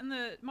covered that in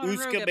the Modern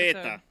Rogue Uska episode.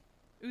 beta.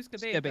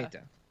 Uska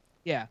beta.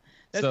 Yeah,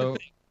 that's So, the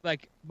thing.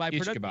 Like my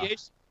Ishkaba.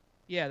 pronunciation.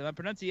 Yeah, my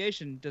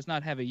pronunciation does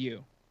not have a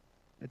U.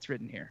 It's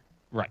written here.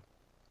 Right.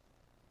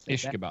 Say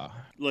that. Ishkaba.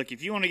 Look,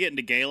 if you want to get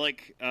into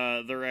Gaelic,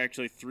 there are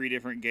actually 3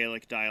 different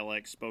Gaelic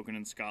dialects spoken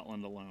in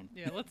Scotland alone.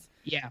 Yeah, let's.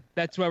 Yeah,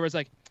 that's where I was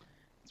like,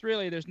 it's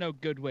really there's no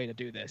good way to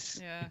do this.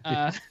 Yeah,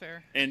 that's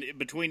fair. And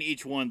between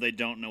each one, they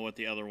don't know what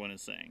the other one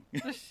is saying.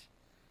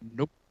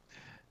 Nope.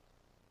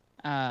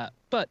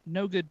 But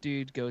no good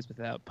deed goes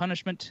without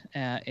punishment.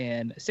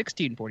 In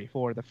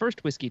 1644, the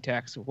first whiskey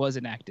tax was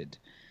enacted.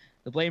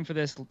 The blame for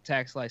this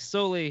tax lies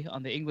solely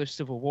on the English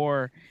Civil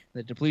War,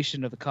 the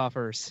depletion of the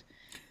coffers.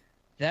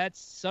 That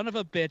son of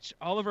a bitch,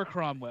 Oliver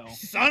Cromwell.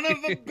 Son of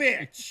a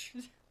bitch!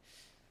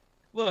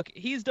 Look,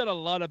 he's done a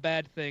lot of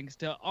bad things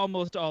to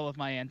almost all of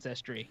my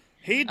ancestry.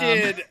 He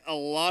did a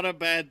lot of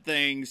bad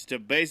things to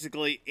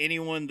basically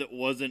anyone that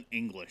wasn't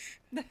English.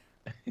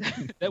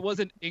 That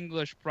wasn't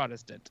English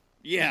Protestant.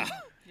 Yeah.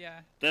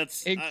 Yeah.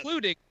 That's...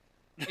 including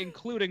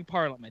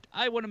Parliament.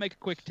 I want to make a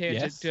quick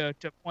tangent to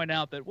point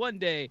out that one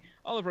day,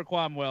 Oliver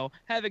Cromwell,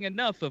 having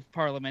enough of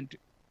Parliament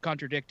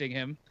contradicting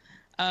him,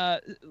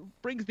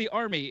 brings the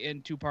army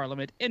into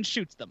Parliament and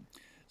shoots them.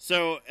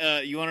 So,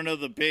 you want to know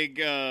the big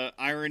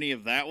irony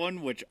of that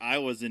one, which I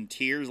was in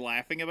tears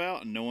laughing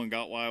about, and no one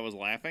got why I was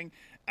laughing?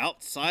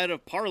 Outside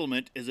of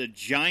Parliament is a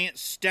giant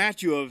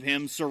statue of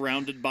him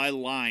surrounded by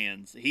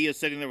lions. He is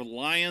sitting there with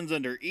lions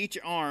under each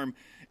arm.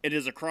 It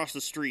is across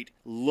the street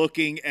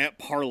looking at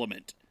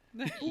Parliament.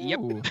 Yep.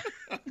 Ooh.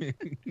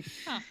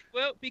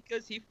 Well,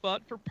 because he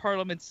fought for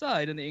Parliament's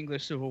side in the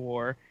English Civil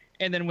War,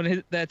 and then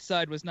when that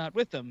side was not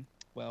with them,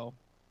 well,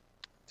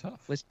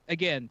 Tough.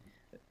 again,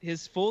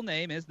 his full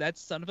name is that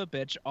son of a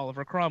bitch,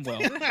 Oliver Cromwell.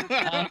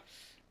 That's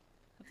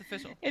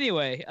official.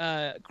 Anyway,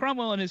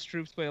 Cromwell and his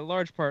troops play a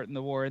large part in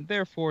the war, and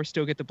therefore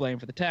still get the blame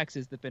for the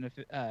taxes that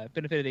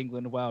benefited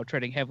England while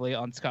treading heavily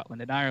on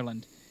Scotland and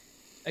Ireland.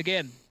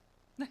 Again,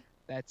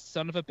 that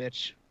son of a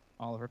bitch,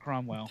 Oliver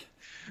Cromwell.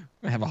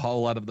 I have a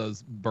whole lot of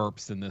those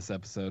burps in this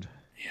episode.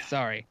 Yeah.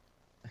 Sorry.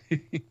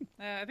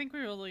 I think we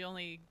really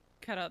only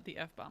cut out the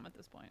F-bomb at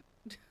this point.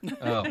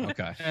 Oh,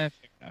 okay. Fair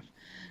enough.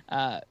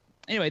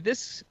 Anyway,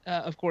 this,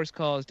 of course,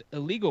 caused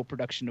illegal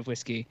production of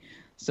whiskey,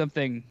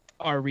 something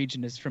our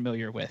region is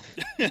familiar with.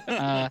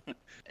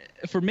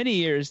 For many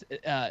years,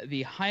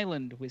 the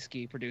Highland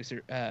whiskey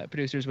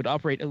producers would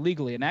operate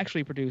illegally and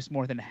actually produce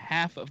more than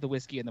half of the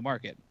whiskey in the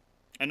market.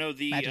 I know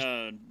the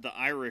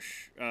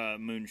Irish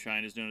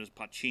moonshine is known as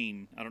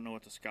Pachin. I don't know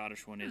what the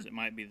Scottish one is. It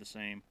might be the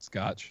same.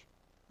 Scotch.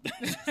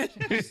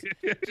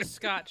 Just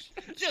Scotch.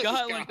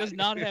 Scotland does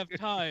not have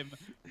time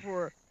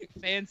for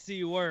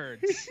fancy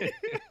words.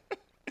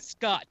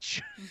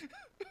 Scotch.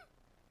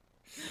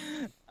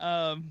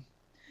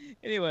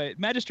 Anyway,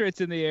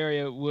 magistrates in the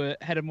area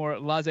had a more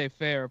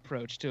laissez-faire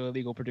approach to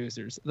illegal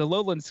producers. The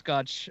Lowland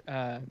Scotch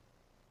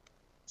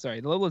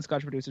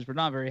producers were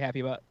not very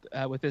happy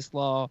with this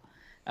law.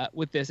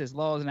 As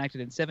laws enacted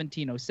in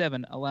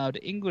 1707 allowed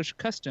English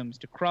customs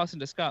to cross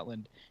into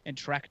Scotland and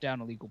track down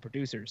illegal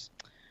producers.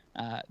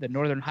 The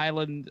Northern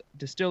Highland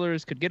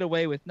distillers could get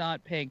away with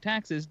not paying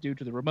taxes due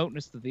to the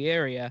remoteness of the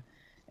area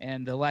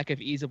and the lack of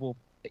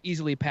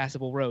easily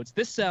passable roads.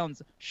 This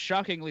sounds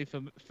shockingly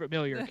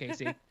familiar,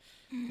 Casey.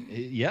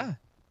 Yeah.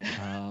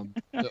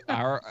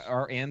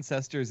 Our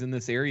ancestors in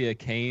this area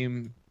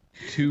came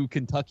to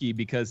Kentucky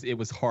because it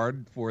was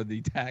hard for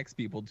the tax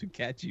people to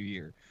catch you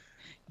here.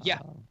 Yeah.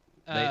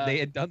 They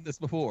had done this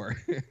before.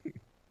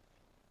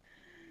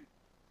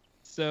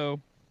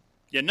 So...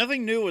 Yeah,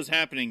 nothing new was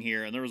happening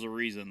here, and there was a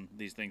reason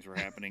these things were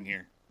happening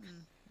here.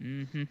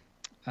 Mm-hmm.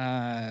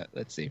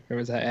 Let's see, where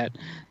was I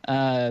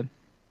at?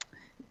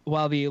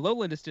 While the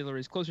lowland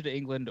distilleries closer to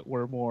England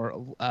were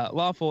more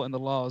lawful and the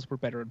laws were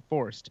better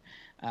enforced,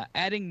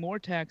 adding more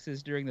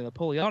taxes during the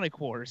Napoleonic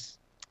Wars,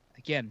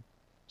 again,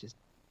 just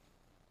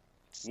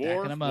stacking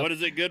War? them up. What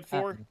is it good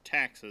for?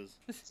 Taxes.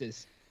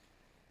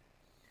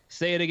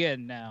 Say it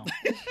again now.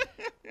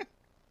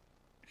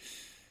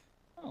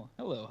 Oh,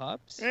 hello,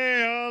 Hobbs.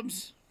 Hey,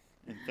 Hobbs.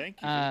 And thank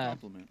you for the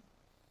compliment.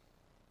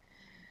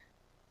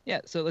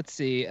 Yeah, so let's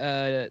see.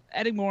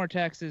 Adding more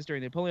taxes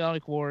during the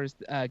Napoleonic Wars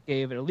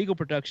gave illegal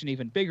production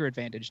even bigger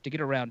advantage. To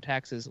get around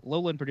taxes,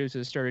 lowland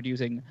producers started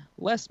using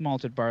less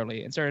malted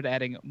barley and started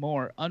adding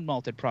more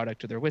unmalted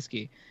product to their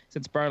whiskey,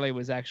 since barley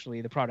was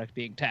actually the product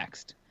being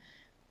taxed.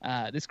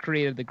 This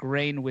created the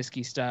grain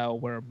whiskey style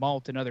where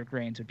malt and other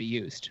grains would be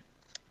used.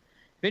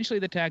 Eventually,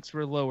 the taxes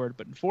were lowered,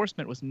 but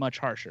enforcement was much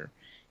harsher.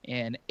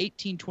 In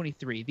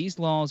 1823, these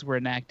laws were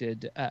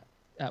enacted.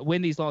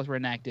 When these laws were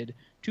enacted,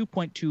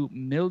 2.2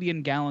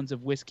 million gallons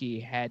of whiskey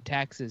had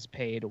taxes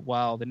paid,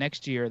 while the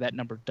next year that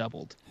number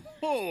doubled.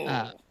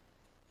 Oh.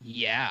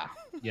 Yeah.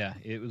 Yeah,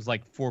 it was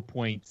like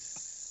 4.4,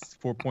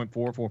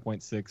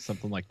 4.6,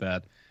 something like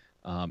that.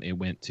 It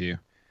went to.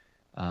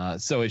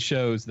 So it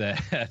shows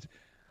that,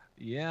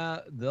 yeah,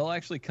 they'll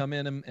actually come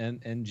in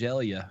and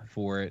jail you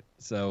for it.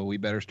 So we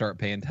better start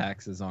paying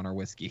taxes on our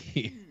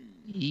whiskey.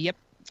 Yep.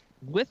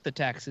 With the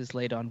taxes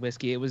laid on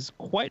whiskey, it was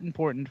quite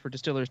important for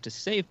distillers to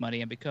save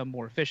money and become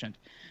more efficient.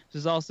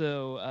 This is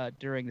also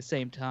during the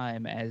same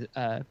time as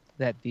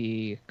that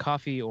the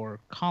coffee or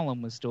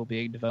column was still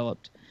being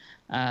developed.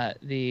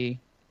 Did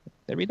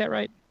I read that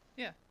right?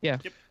 Yeah. Yeah.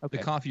 Yep. Okay.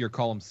 The coffee or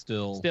column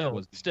still.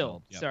 Was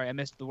Still. yep. Sorry, I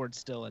missed the word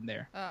 "still" in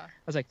there. Ah. I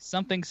was like,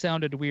 something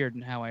sounded weird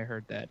in how I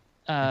heard that.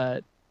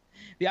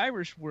 The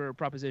Irish were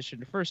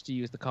propositioned first to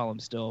use the column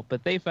still,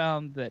 but they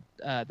found that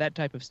that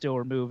type of still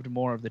removed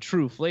more of the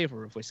true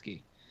flavor of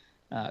whiskey.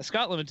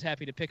 Scotland was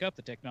happy to pick up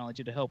the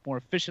technology to help more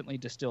efficiently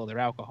distill their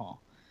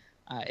alcohol.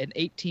 In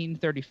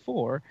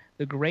 1834,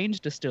 the Grange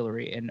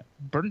Distillery in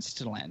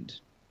Burnstland.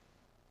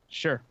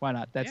 Sure, why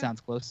not? That sounds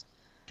close.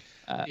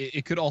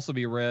 It could also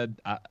be read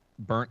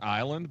Burnt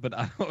Island, but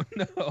I don't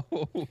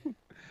know.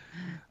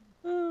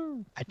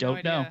 I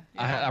don't know.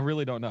 Yeah. I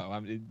really don't know.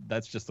 I mean,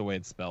 that's just the way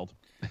it's spelled.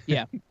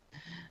 Yeah.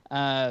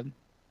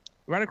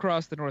 Right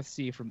across the North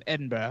Sea from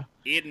Edinburgh.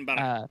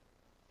 Edinburgh.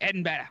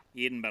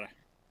 Edinburgh.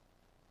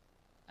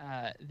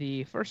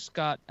 The first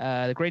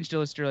the Grange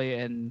Distillery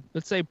in,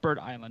 let's say, Burnt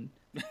Island,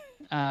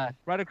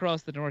 right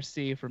across the North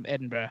Sea from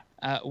Edinburgh,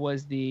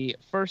 was the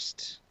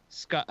first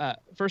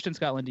in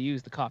Scotland to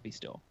use the coffee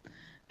still.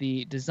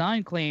 The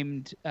design's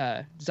claim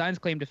to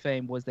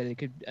fame was that it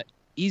could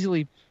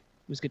easily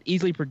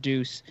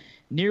produce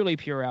nearly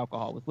pure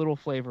alcohol with little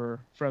flavor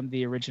from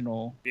the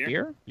original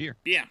beer.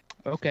 Yeah.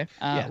 Okay.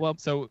 Well,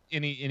 so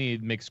any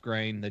mixed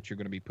grain that you're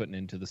going to be putting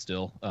into the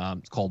still,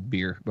 it's called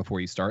beer before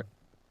you start.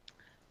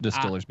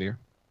 Distiller's beer.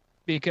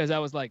 Because I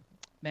was like,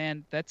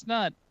 man, it's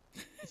not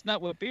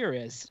what beer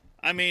is.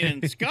 I mean,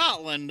 in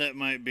Scotland, that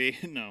might be.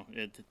 No.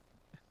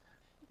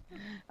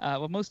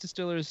 Well, most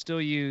distillers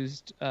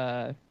use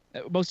the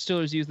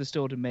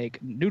still to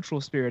make neutral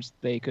spirits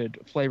they could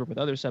flavor with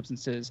other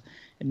substances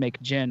and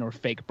make gin or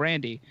fake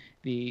brandy.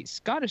 The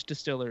Scottish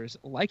distillers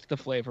liked the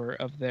flavor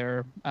of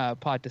their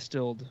pot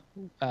distilled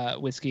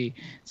whiskey,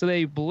 so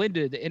they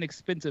blended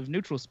inexpensive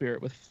neutral spirit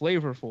with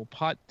flavorful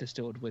pot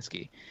distilled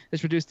whiskey.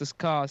 This reduced the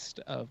cost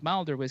of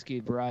milder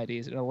whiskey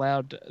varieties and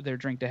allowed their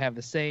drink to have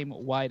the same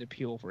wide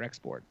appeal for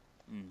export.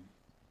 Mm.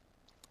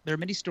 There are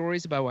many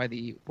stories about why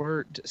the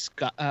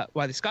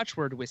Scotch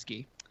word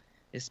whiskey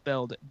is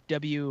spelled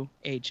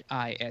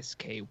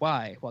Whisky,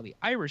 while the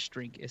Irish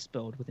drink is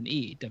spelled with an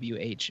E,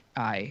 Whiskey.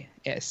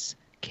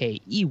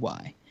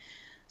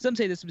 Some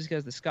say this was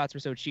because the Scots were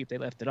so cheap they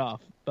left it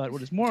off, but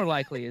what is more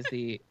likely is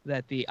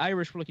that the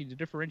Irish were looking to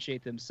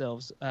differentiate their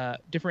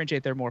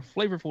more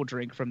flavorful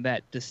drink from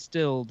that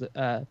distilled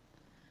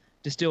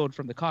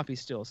from the coffee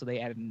still, so they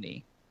added an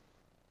E.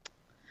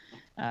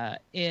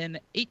 In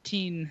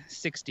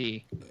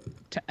 1860,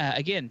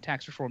 again,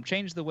 tax reform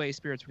changed the way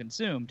spirits were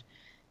consumed.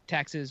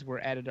 Taxes were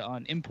added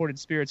on imported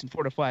spirits and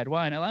fortified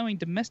wine, allowing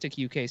domestic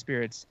UK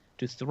spirits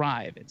to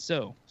thrive, and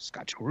so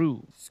Scotch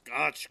grew.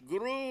 I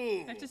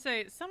have to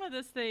say, some of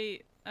this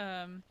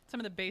some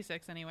of the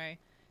basics anyway,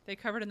 they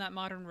covered in that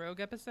Modern Rogue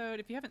episode.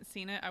 If you haven't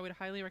seen it, I would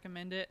highly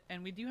recommend it.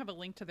 And we do have a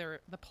link to the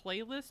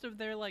playlist of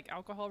their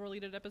alcohol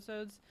related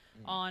episodes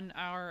on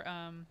our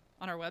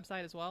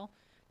website as well.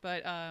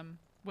 But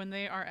when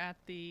they are at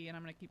and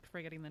I'm going to keep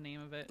forgetting the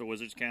name of it. The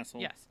Wizard's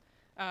Castle? Yes.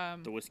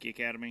 The Whiskey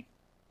Academy?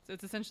 So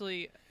it's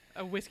essentially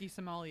a whiskey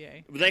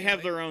sommelier. They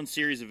have their own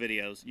series of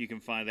videos you can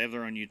find. They have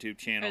their own YouTube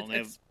channel.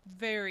 It's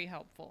very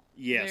helpful.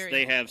 Yes,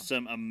 they have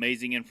some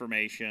amazing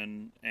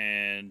information,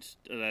 and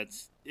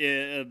that's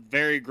a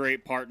very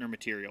great partner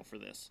material for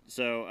this.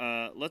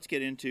 So let's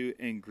get into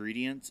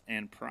ingredients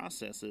and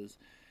processes.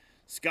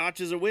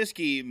 Scotch is a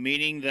whiskey,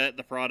 meaning that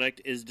the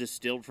product is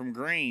distilled from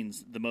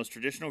grains. The most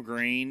traditional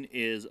grain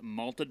is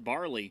malted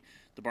barley.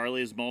 The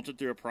barley is malted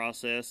through a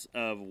process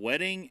of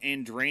wetting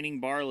and draining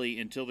barley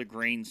until the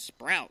grain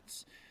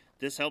sprouts.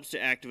 This helps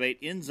to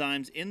activate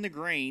enzymes in the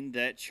grain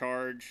that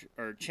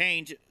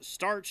change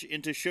starch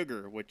into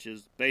sugar, which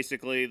is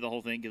basically the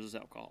whole thing gives us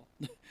alcohol.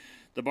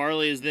 The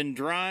barley is then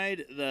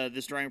dried.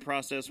 This drying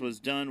process was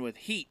done with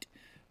heat.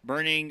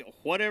 burning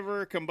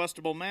whatever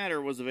combustible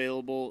matter was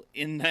available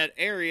in that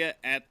area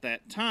at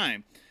that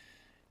time.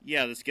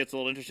 Yeah, this gets a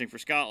little interesting for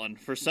Scotland.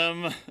 For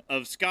some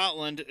of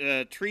Scotland,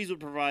 trees would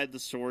provide the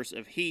source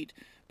of heat,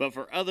 but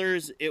for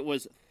others, it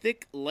was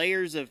thick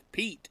layers of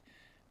peat.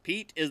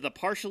 Peat is the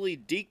partially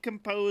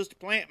decomposed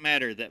plant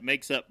matter that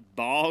makes up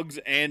bogs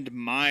and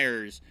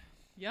mires.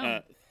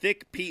 Yum.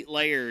 Thick peat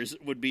layers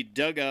would be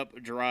dug up,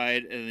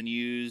 dried, and then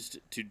used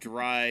to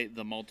dry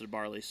the malted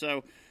barley.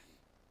 So,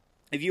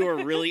 if you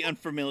are really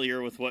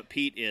unfamiliar with what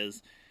peat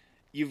is,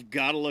 you've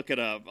got to look it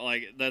up.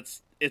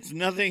 It's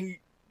nothing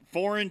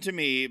foreign to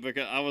me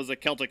because I was a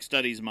Celtic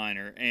studies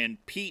minor,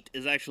 and peat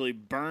is actually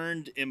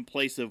burned in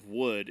place of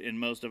wood in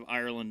most of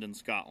Ireland and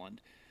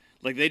Scotland.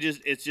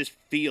 It's just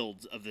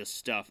fields of this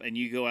stuff, and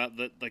you go out,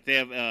 they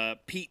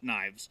have peat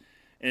knives,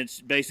 and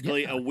it's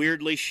basically a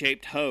weirdly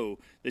shaped hoe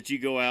that you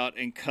go out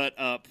and cut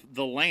up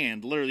the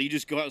land. Literally, you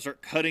just go out and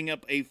start cutting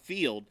up a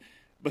field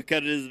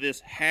because it is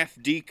this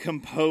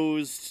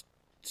half-decomposed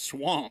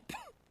swamp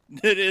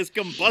that is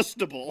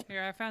combustible.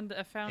 Here, I found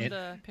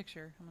a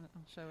picture.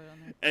 I'll show it on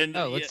there. And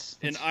let's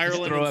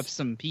Ireland, throw up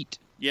some peat.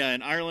 Yeah,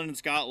 in Ireland and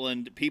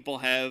Scotland, people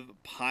have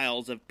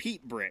piles of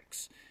peat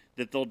bricks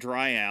that they'll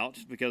dry out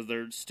because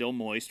they're still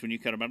moist when you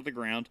cut them out of the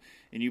ground,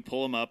 and you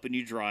pull them up and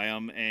you dry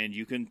them, and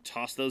you can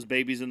toss those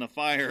babies in the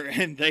fire,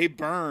 and they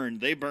burn.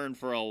 They burn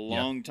for a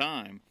long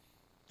time.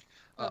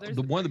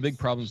 One of the big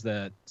problems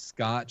that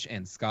Scotch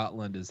and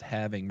Scotland is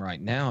having right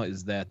now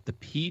is that the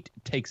peat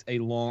takes a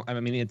long. I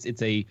mean,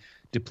 it's a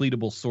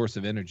depletable source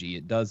of energy.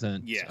 It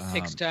doesn't. Yes. It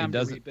takes time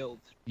to rebuild.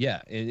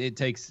 Yeah, it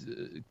takes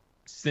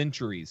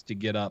centuries to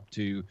get up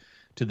to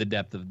the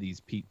depth of these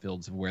peat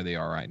fields of where they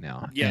are right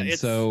now. Yeah, and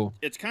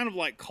it's kind of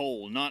like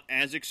coal, not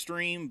as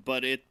extreme,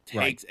 but it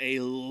takes a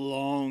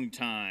long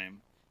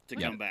time to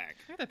come back.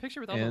 Look at that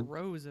picture with all the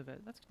rows of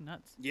it. That's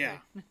nuts. Yeah.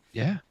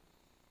 Yeah.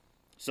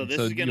 So this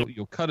is gonna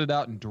you'll cut it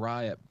out and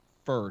dry it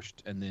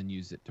first, and then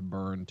use it to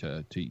burn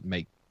to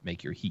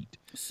make your heat.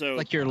 So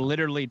Like you're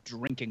literally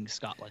drinking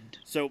Scotland.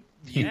 So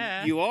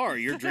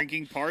you're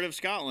drinking part of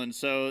Scotland.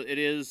 So it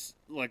is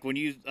like when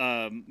you,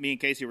 me and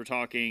Casey were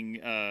talking,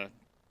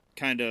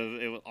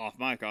 it was off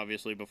mic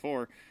obviously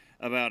before,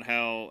 about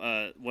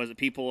how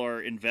people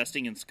are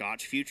investing in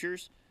Scotch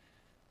futures.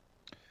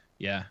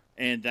 Yeah,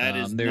 and that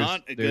is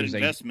not a good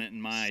investment in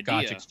my idea.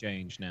 Scotch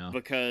exchange now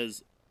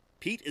because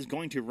peat is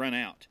going to run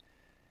out,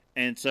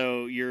 and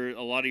so a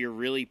lot of your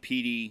really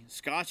peaty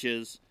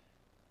scotches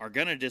are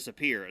going to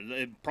disappear.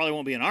 It probably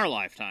won't be in our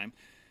lifetime,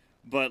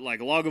 but like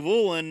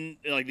Lagavulin,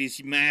 like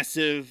these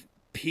massive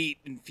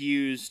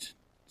peat-infused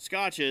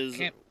scotches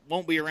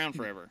won't be around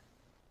forever.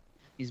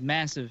 These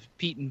massive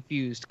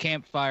peat-infused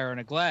campfire in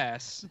a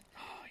glass.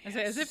 Oh, yes.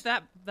 As if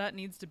that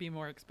needs to be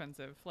more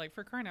expensive. Like,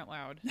 for crying out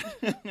loud.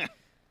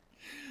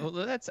 Well,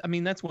 that's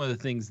one of the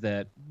things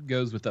that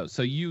goes with those.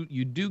 So you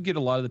do get a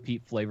lot of the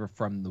peat flavor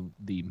from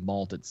the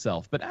malt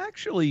itself, but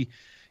actually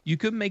you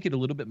could make it a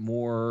little bit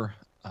more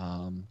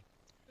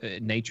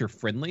nature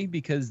friendly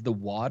because the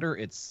water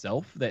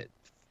itself that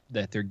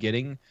they're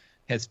getting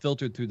has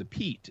filtered through the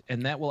peat,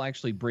 and that will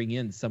actually bring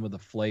in some of the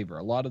flavor,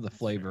 a lot of the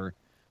flavor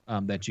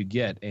that you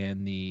get.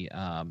 And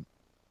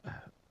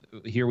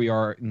here we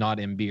are, not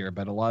in beer,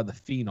 but a lot of the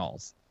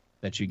phenols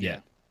that you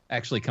get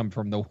actually come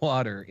from the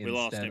water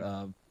instead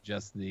of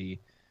just the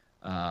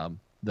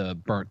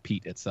burnt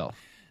peat itself.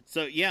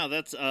 So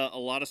that's a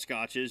lot of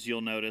scotches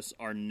you'll notice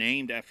are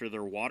named after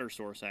their water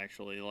source,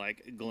 actually,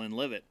 like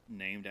Glenlivet,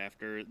 named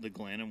after the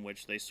glen in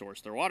which they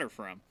source their water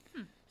from.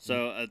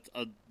 So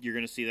you're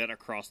going to see that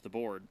across the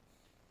board.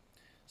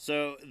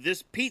 So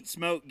this peat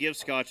smoke gives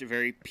Scotch a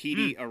very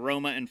peaty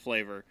aroma and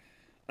flavor.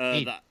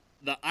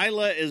 The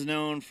Islay is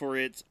known for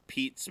its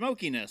peat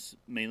smokiness,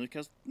 mainly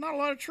because not a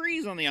lot of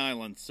trees on the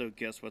island, so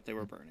guess what they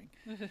were burning.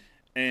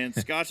 And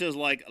Scotches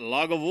like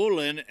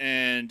Lagavulin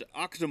and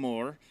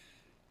Octomore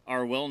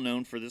are well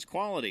known for this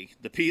quality.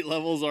 The peat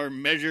levels are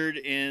measured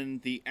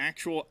in the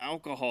actual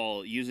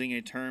alcohol using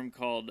a term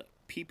called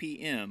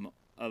ppm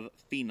of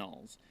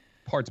phenols.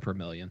 Parts per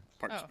million.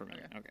 Parts per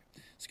million. Okay.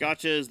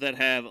 Scotches that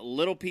have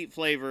little peat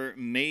flavor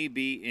may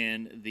be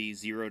in the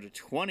 0 to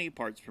 20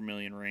 parts per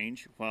million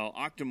range, while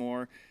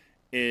Octomore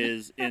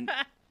is in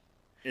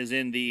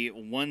the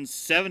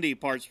 170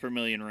 parts per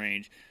million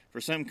range. For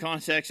some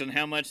context on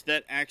how much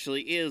that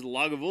actually is,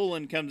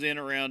 Lagavulin comes in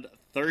around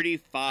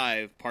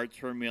 35 parts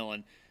per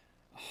million.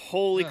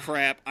 Holy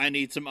crap, I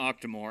need some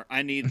Octomore.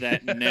 I need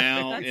that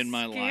now in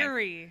my life. That's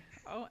scary.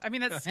 Oh, I mean,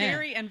 that's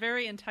scary and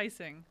very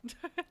enticing.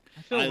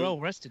 I feel well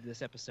rested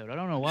this episode. I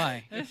don't know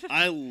why.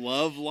 I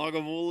love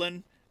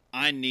Lagavulin.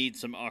 I need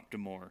some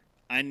Octomore.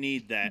 I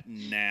need that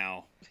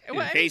now.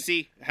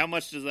 Casey, how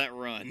much does that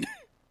run?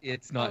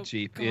 It's not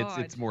cheap. God.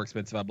 It's more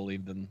expensive, I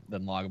believe, than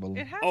Lagavulin.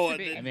 It has to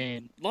be. I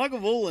mean,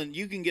 Lagavulin,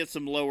 you can get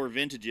some lower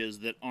vintages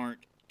that aren't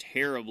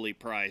terribly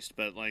priced,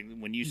 but like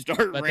when you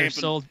start ramping,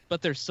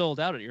 they're sold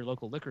out at your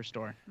local liquor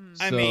store.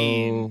 I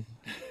mean,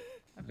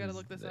 I've got to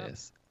look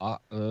this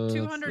up.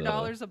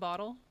 $200 a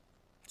bottle.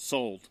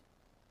 Sold.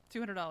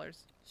 $200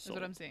 is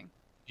what I'm seeing.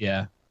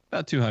 Yeah,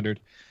 about 200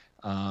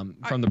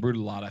 from the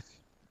Brutalata.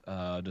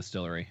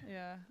 distillery.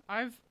 Yeah,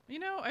 I've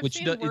Which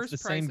seen it's worse the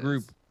prices. same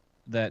group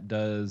that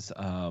does.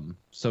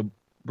 So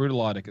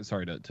Brutalotic.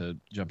 Sorry to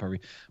jump over you,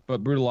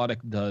 but Brutalotic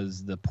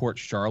does the Port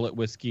Charlotte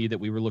whiskey that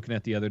we were looking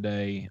at the other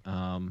day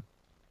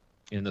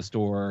in the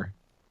store.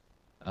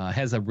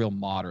 Has a real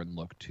modern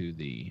look to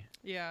the.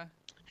 Yeah.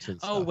 To the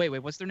Oh, stuff. wait.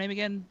 What's their name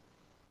again?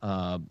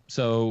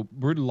 So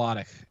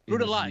Brutalotic.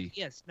 Brutalotic.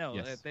 Yes. No,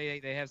 Yes. they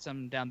have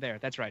some down there.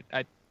 That's right.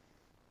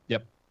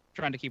 Yep.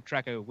 Trying to keep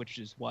track of which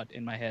is what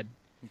in my head.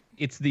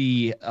 It's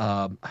the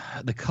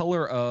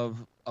color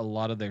of a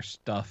lot of their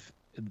stuff,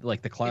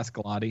 like the Class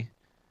Galati.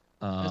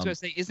 I was gonna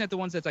say, isn't that the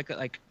ones that's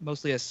like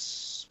mostly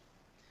it's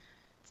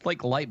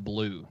like light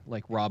blue,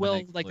 like Robin. well,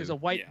 egg like blue. there's a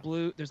white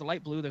blue, there's a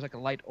light blue, there's like a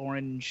light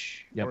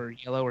orange Yep. or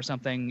yellow or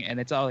something, and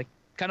it's all like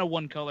kind of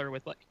one color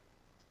with like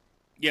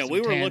Yeah, some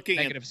we were tan, looking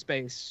negative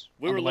space.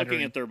 We on were the looking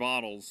lettering. at their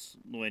bottles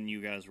when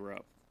you guys were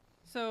up.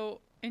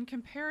 So in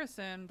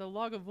comparison, the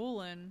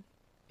Lagavulin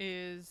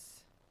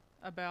is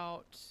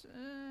about.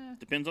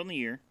 Depends on the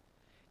year.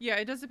 Yeah,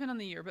 it does depend on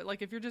the year, but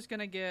like if you're just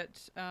gonna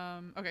get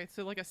okay,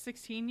 so like a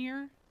 16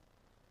 year,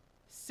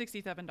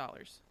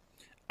 $67.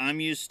 I'm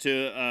used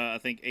to I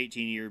think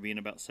 18 year being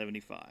about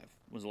 75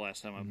 was the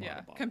last time I bought Yeah,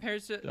 a bottle.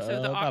 compared to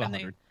about and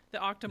 100. the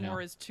Octomore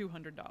Yeah. is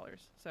 $200.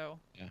 So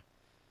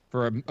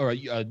for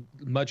a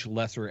much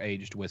lesser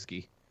aged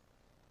whiskey,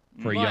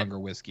 for a But- younger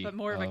whiskey, but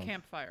more of a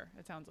campfire,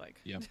 it sounds like.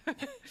 Yep.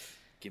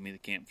 Give me the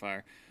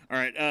campfire. All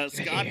right,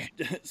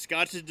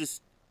 Scotch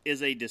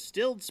is a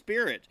distilled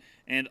spirit,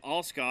 and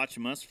all Scotch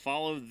must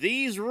follow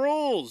these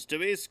rules to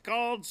be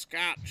called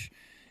Scotch.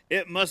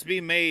 It must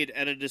be made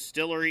at a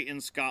distillery in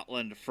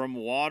Scotland from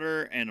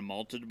water and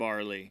malted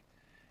barley.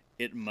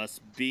 It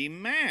must be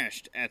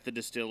mashed at the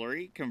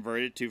distillery,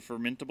 converted to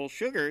fermentable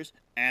sugars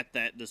at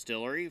that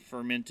distillery,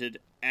 fermented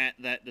at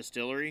that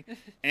distillery,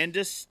 and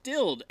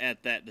distilled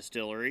at that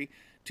distillery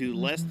to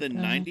less than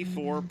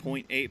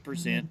 94.8%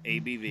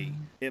 ABV.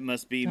 It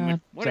must be...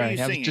 what Sorry, are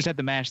you I singing? just had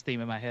the mash theme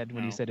in my head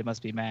when you Oh. said it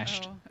must be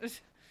mashed. Oh.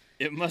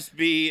 It must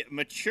be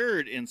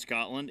matured in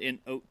Scotland in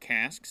oak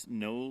casks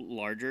no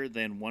larger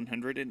than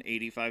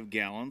 185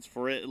 gallons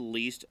for at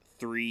least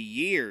 3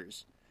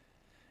 years.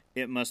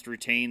 It must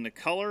retain the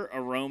color,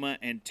 aroma,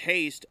 and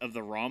taste of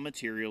the raw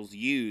materials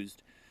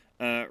used.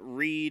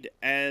 Read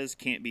as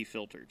can't be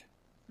filtered.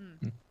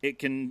 It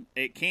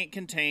can't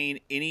contain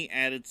any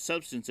added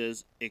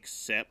substances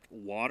except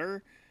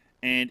water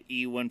and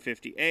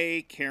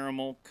E150A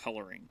caramel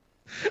coloring.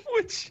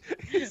 which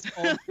is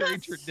all very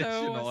So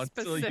traditional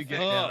until you specific. get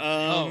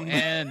Oh, down.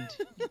 and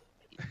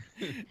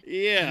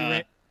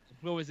Yeah.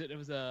 what was it? It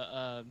was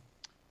as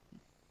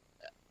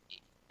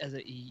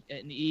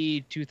an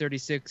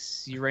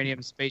E236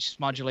 uranium space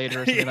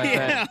modulator or something like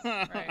that.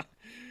 Right.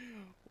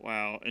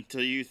 Wow.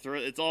 Until you throw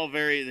it's all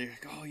very they're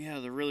like, oh yeah,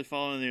 they're really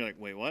following and you're like,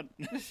 wait, what?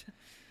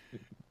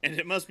 And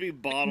it must be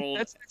bottled.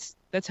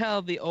 That's how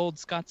the old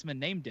Scotsman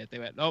named it. They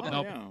went, nope, Oh,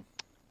 nope. yeah.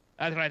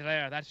 That's right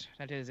there. That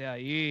is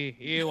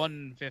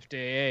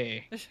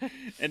E150A.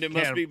 And it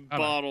must be Caramel.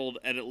 bottled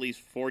at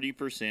least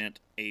 40%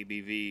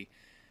 ABV.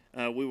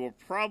 We will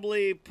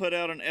probably put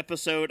out an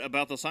episode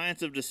about the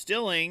science of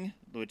distilling,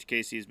 which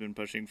Casey's been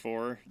pushing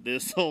for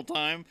this whole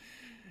time.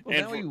 Well,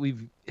 And now for-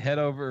 we've headed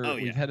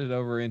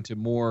over into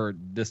more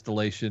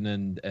distillation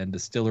and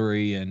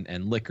distillery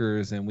and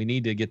liquors, and we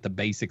need to get the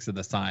basics of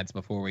the science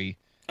before we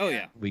Oh,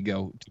 yeah.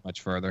 go too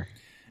much further.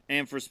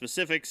 And for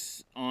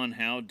specifics on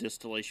how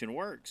distillation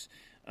works,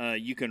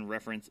 you can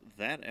reference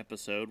that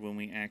episode when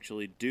we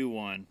actually do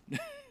one.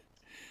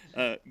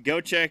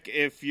 Go check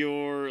if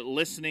you're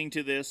listening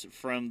to this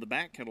from the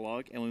back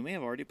catalog, and we may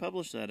have already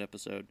published that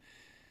episode.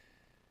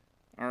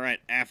 All right,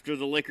 after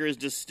the liquor is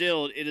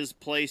distilled, it is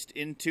placed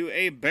into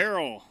a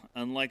barrel.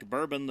 Unlike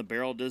bourbon, the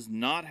barrel does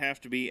not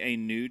have to be a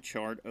new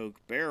charred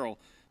oak barrel.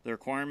 The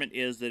requirement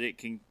is that it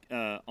can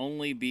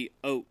only be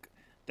oak.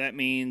 That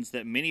means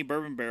that many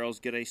bourbon barrels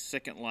get a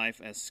second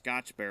life as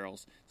Scotch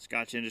barrels.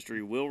 Scotch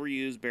industry will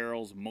reuse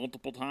barrels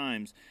multiple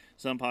times.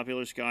 Some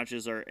popular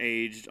Scotches are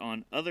aged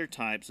on other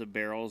types of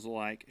barrels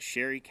like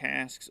sherry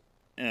casks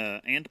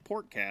and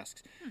port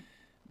casks.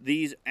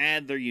 These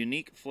add their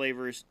unique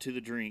flavors to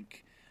the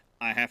drink.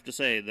 I have to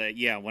say that,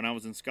 yeah, when I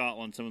was in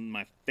Scotland, some of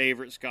my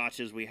favorite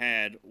Scotches we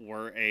had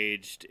were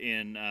aged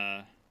in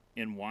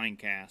wine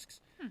casks.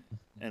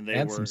 And they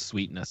Add were some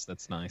sweetness.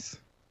 That's nice.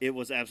 it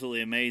was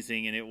absolutely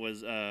amazing, and it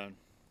was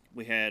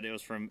it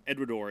was from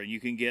Ecuador, and you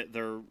can get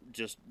their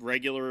just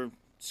regular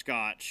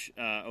Scotch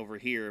over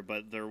here,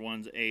 but their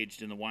ones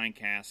aged in the wine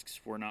casks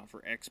were not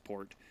for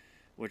export,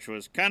 which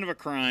was kind of a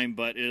crime.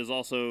 But it is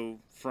also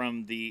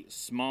from the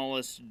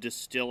smallest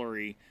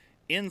distillery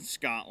in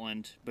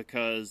Scotland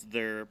because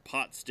their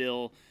pot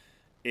still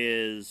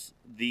is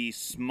the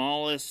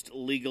smallest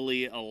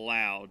legally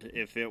allowed.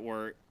 If it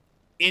were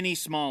any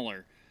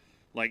smaller,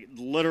 like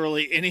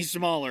literally any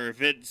smaller,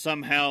 if it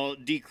somehow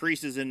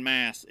decreases in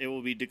mass, it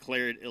will be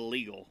declared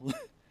illegal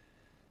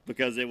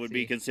because it would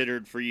be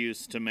considered for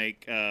use to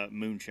make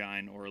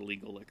moonshine or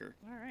illegal liquor.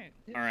 All right.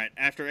 All right,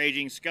 after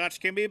aging, Scotch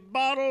can be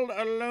bottled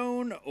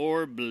alone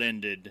or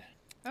blended.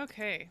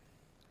 Okay.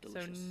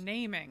 Delicious. So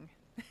naming,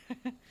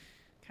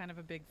 kind of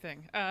a big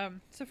thing.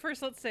 So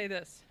first, let's say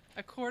this.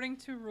 According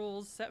to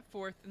rules set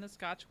forth in the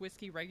Scotch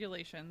whiskey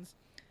regulations,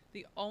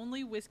 the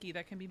only whiskey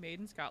that can be made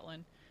in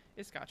Scotland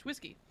is Scotch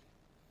whiskey.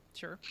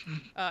 Sure.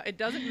 It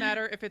doesn't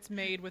matter if it's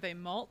made with a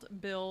malt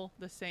bill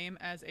the same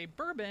as a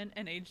bourbon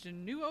and aged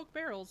in new oak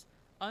barrels.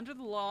 Under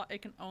the law,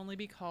 it can only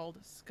be called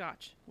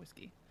Scotch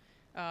whiskey.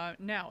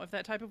 Now, if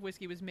that type of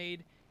whiskey was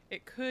made,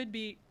 it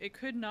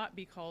could not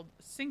be called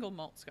single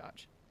malt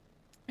Scotch.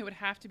 It would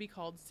have to be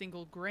called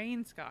single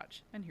grain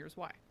Scotch, and here's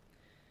why.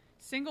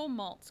 Single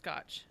malt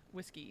Scotch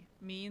whiskey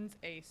means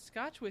a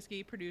Scotch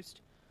whiskey produced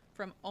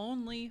from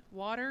only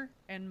water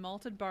and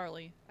malted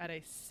barley at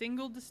a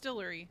single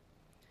distillery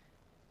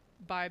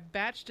by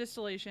batch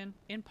distillation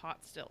in pot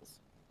stills.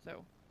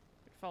 So,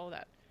 follow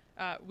that.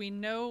 We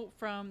know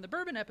from the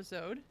bourbon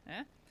episode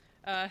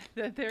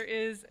that there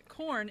is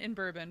corn in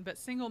bourbon, but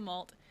single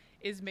malt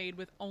is made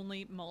with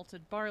only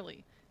malted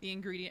barley, the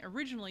ingredient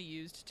originally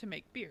used to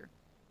make beer.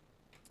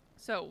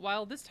 So,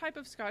 while this type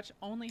of Scotch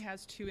only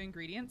has 2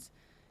 ingredients,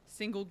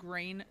 single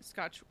grain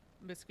Scotch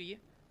whiskey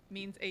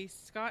means a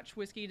Scotch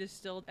whiskey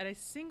distilled at a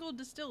single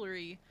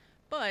distillery,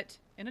 but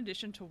in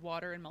addition to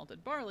water and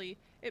malted barley,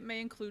 it may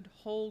include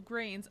whole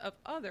grains of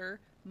other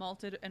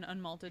malted and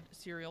unmalted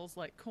cereals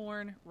like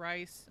corn,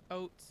 rice,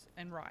 oats,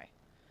 and rye.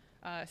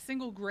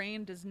 Single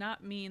grain does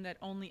not mean that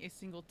only a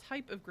single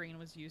type of grain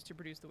was used to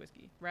produce the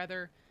whiskey.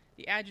 Rather,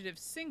 the adjective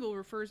single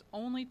refers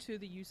only to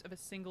the use of a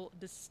single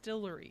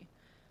distillery.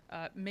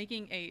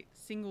 Making a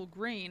single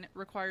grain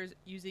requires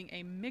using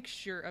a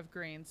mixture of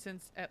grains,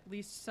 since at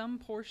least some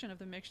portion of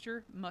the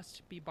mixture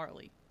must be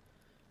barley.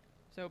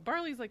 So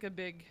barley is like a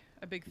big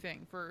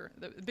thing for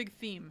the big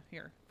theme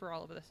here for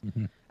all of this.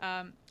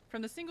 Mm-hmm.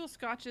 From the single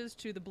Scotches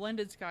to the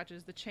blended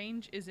Scotches, the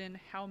change is in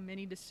how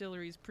many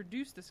distilleries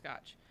produce the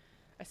Scotch.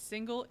 A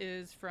single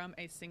is from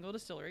a single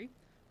distillery,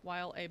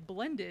 while a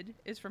blended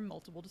is from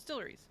multiple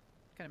distilleries.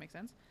 Kind of makes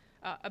sense.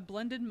 A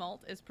blended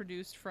malt is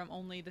produced from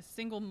only the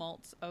single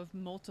malts of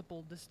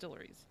multiple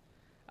distilleries.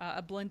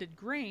 A blended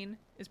grain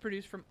is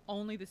produced from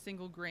only the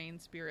single grain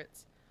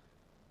spirits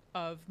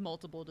of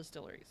multiple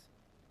distilleries.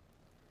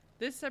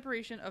 This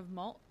separation of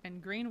malt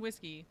and grain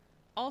whiskey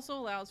also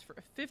allows for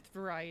a 5th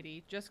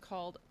variety just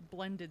called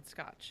blended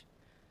Scotch.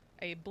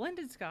 A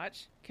blended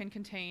Scotch can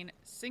contain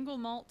single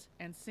malt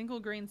and single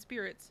grain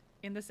spirits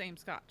in the same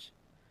Scotch.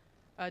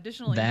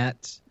 Additionally,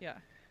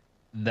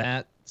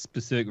 that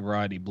specific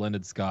variety,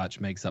 blended Scotch,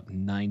 makes up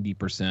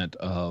 90%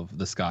 of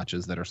the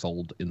Scotches that are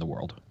sold in the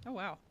world. Oh,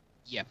 wow.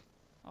 Yeah.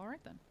 All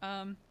right,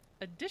 then.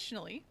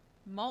 Additionally,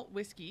 malt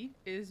whiskey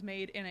is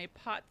made in a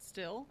pot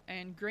still,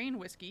 and grain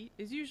whiskey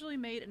is usually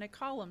made in a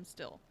column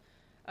still.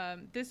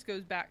 This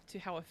goes back to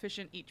how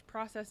efficient each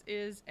process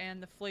is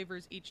and the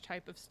flavors each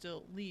type of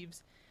still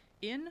leaves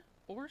in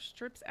or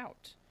strips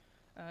out.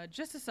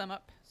 Just to sum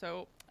up,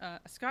 so a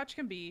Scotch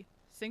can be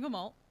single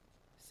malt,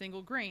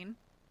 single grain,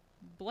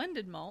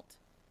 blended malt,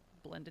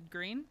 blended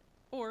grain,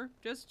 or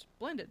just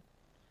blended.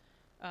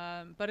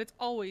 But it's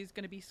always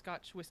going to be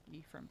Scotch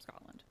whiskey from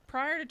Scotland.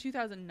 Prior to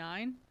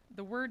 2009,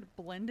 the word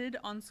blended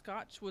on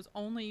Scotch was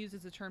only used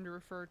as a term to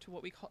refer to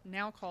what we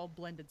now call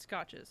blended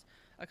Scotches,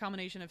 a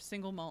combination of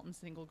single malt and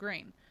single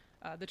grain.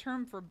 The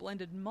term for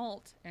blended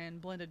malt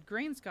and blended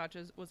grain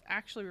Scotches was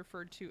actually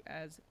referred to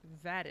as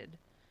vatted.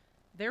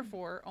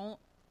 Therefore,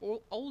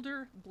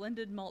 older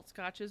blended malt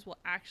Scotches will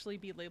actually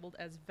be labeled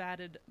as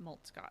vatted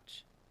malt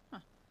Scotch.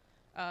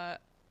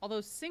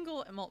 Although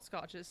single malt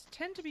Scotches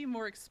tend to be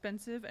more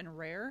expensive and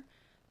rare,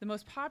 the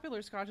most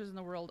popular Scotches in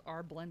the world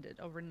are blended.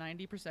 Over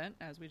 90%,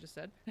 as we just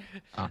said,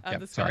 of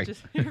the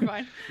Scotches, you're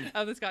fine,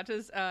 of the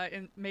Scotches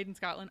made in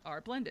Scotland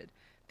are blended.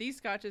 These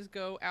Scotches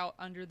go out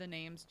under the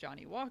names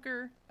Johnny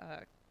Walker,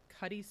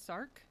 Cutty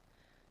Sark,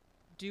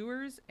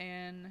 Dewars,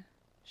 and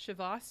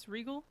Chivas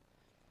Regal.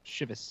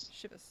 Chivas.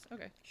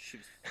 Okay.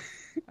 Chivas.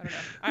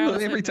 I don't know.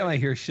 Every time I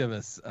hear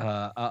Chivas,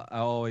 I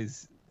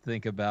always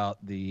think about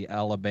the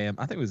Alabama,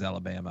 I think it was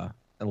Alabama,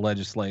 a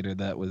legislator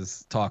that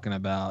was talking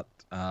about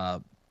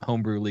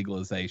homebrew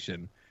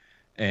legalization,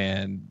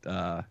 and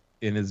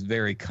in his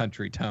very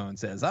country tone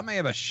says, I may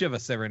have a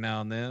Chivas every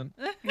now and then.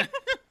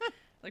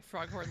 Like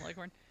Froghorn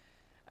Leghorn.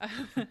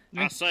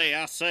 I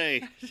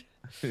say.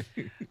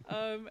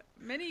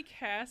 Many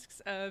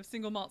casks of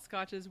single malt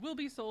Scotches will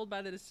be sold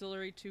by the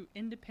distillery to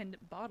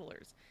independent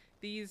bottlers.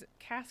 These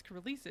cask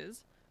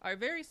releases are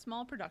very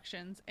small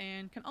productions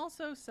and can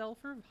also sell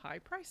for high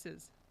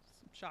prices.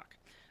 Shock.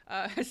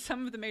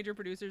 Some of the major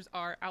producers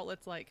are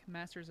outlets like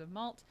Masters of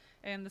Malt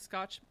and the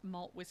Scotch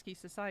Malt Whisky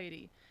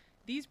Society.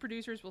 These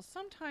producers will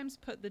sometimes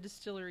put the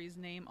distillery's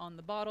name on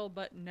the bottle,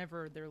 but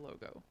never their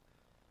logo.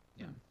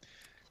 Yeah.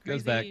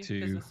 Goes back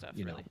to, stuff,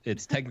 you know, really.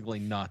 it's technically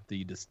not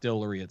the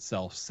distillery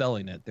itself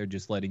selling it. They're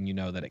just letting you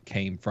know that it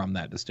came from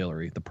that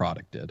distillery. The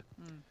product did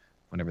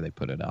whenever they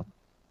put it out.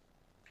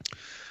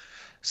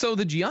 So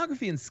the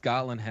geography in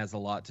Scotland has a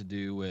lot to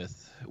do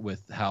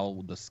with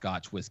how the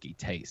Scotch whiskey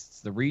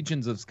tastes. The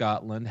regions of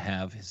Scotland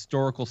have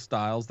historical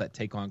styles that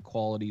take on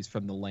qualities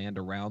from the land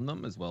around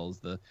them, as well as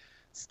the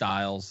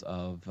styles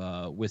of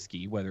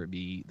whiskey, whether it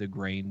be the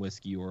grain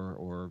whiskey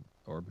or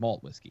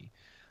malt whiskey.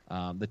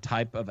 The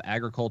type of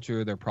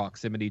agriculture, their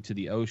proximity to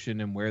the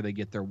ocean, and where they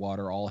get their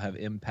water all have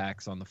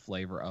impacts on the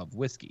flavor of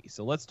whiskey.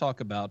 So let's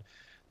talk about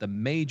the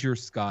major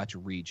Scotch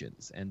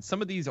regions. And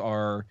some of these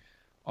are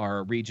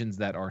regions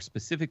that are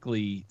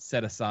specifically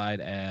set aside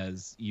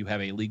as you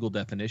have a legal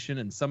definition,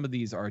 and some of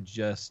these are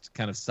just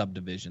kind of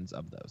subdivisions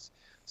of those.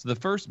 So the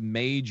first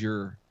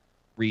major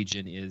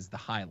region is the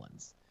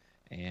Highlands.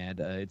 And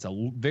it's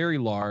a very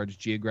large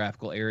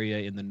geographical area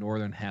in the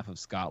northern half of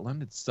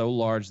Scotland. It's so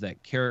large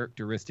that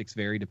characteristics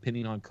vary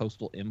depending on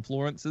coastal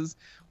influences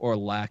or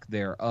lack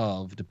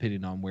thereof,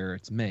 depending on where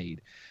it's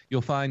made.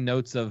 You'll find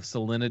notes of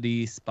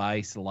salinity,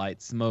 spice,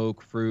 light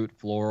smoke, fruit,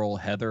 floral,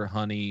 heather,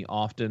 honey.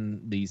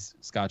 Often these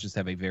scotches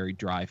have a very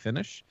dry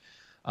finish.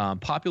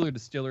 Popular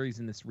distilleries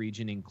in this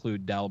region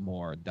include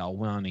Dalmore,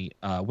 Dalwhinnie,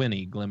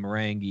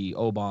 Glenmorangie,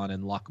 Oban,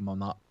 and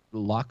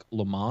Loch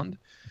Lomond.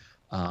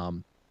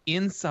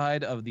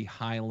 Inside of the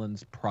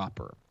Highlands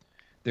proper,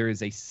 there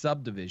is a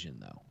subdivision,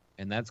 though,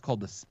 and that's called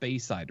the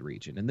Speyside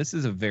region. And this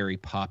is a very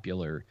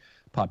popular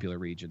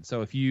region.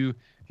 So if you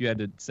had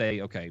to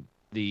say, okay,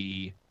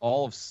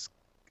 all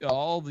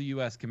of the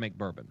U.S. can make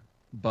bourbon,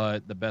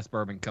 but the best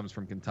bourbon comes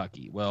from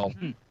Kentucky. Well,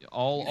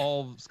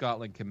 all of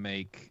Scotland can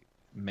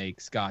make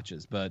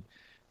scotches, but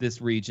this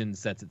region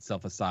sets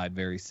itself aside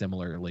very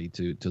similarly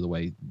to the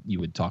way you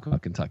would talk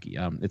about Kentucky.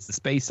 It's the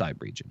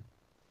Speyside region.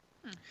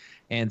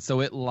 And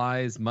so it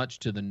lies much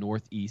to the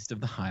northeast of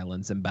the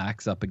Highlands and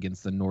backs up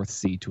against the North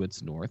Sea to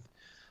its north.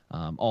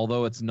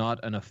 Although it's not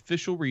an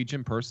official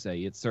region per se,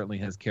 it certainly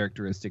has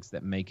characteristics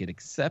that make it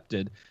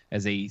accepted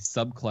as a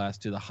subclass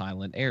to the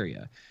Highland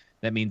area.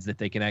 That means that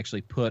they can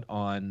actually put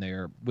on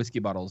their whiskey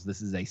bottles,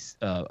 this is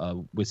a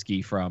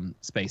whiskey from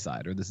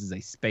Speyside, or this is a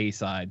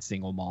Speyside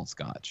single malt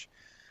Scotch.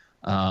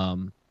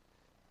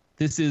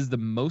 This is the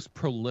most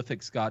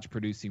prolific Scotch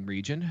producing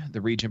region.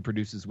 The region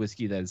produces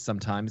whiskey that is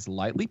sometimes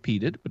lightly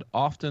peated, but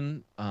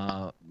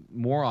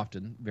more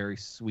often, very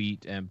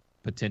sweet and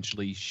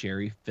potentially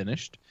sherry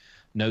finished.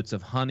 Notes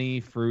of honey,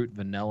 fruit,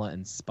 vanilla,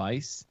 and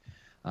spice.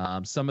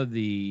 Some of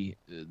the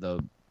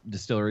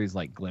distilleries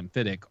like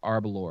Glenfiddich,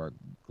 Arbelor,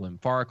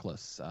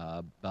 Glenfarclas,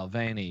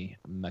 Balvenie,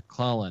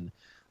 McClellan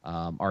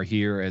are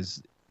here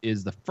as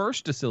is the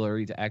first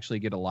distillery to actually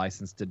get a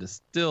license to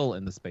distill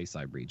in the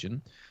Speyside region,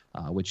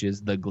 which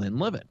is the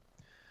Glenlivet.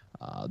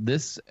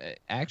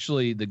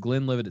 The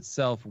Glenlivet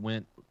itself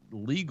went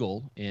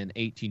legal in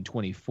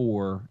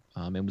 1824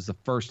 and was the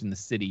first in the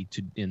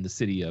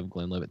city of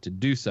Glenlivet to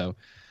do so.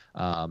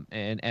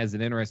 And as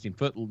an interesting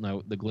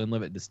footnote, the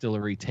Glenlivet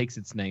distillery takes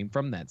its name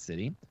from that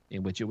city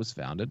in which it was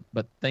founded.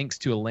 But thanks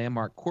to a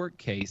landmark court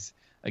case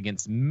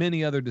against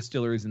many other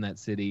distilleries in that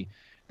city,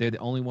 they're the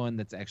only one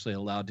that's actually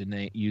allowed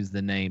to use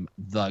the name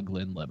The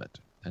Glenlivet.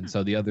 And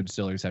so the other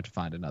distilleries have to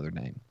find another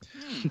name.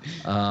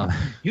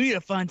 You need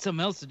to find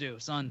something else to do,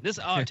 son. This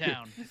is our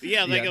town.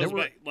 Yeah, that goes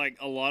back. Like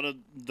a lot of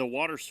the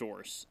water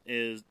source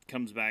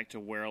comes back to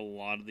where a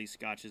lot of these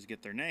scotches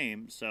get their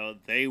name. So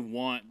they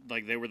were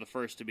the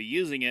first to be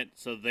using it.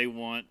 So they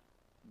wanted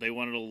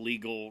a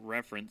legal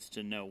reference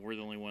to know we're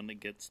the only one that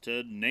gets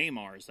to name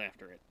ours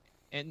after it.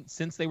 And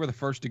since they were the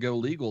first to go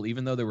legal,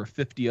 even though there were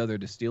 50 other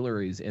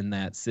distilleries in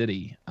that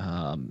city,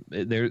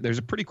 there's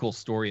a pretty cool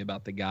story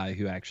about the guy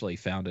who actually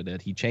founded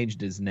it. He changed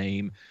his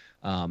name.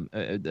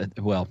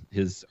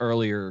 His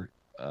earlier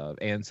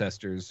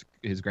ancestors,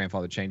 his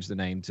grandfather changed the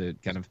name to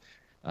kind of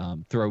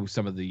throw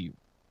some of the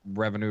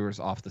revenuers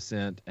off the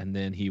scent, and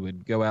then he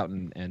would go out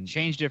and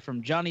changed it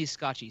from Johnny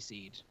Scotchy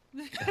Seed.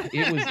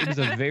 It was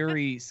a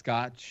very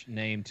Scotch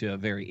name to a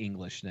very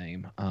English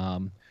name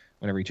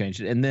whenever he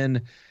changed it. And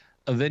then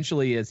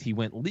eventually, as he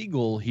went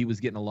legal, he was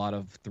getting a lot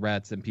of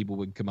threats, and people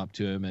would come up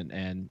to him,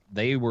 and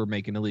they were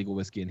making illegal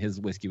whiskey, and his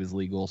whiskey was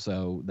legal,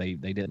 so they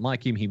didn't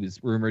like him. He was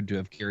rumored to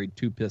have carried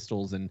 2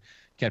 pistols and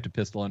kept a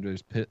pistol under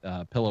his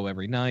pillow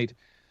every night.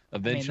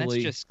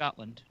 Eventually, that's just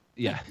Scotland.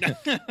 Yeah.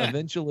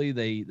 Eventually,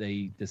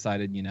 they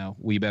decided,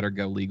 we better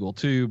go legal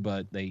too,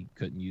 but they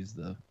couldn't use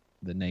the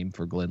name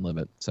for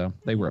Glenlivet, so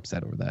they were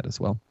upset over that as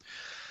well.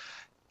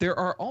 There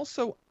are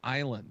also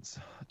islands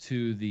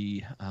to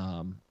the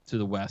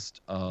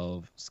west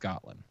of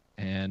Scotland,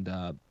 and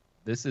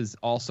this is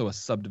also a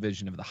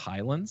subdivision of the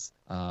Highlands.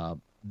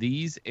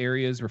 These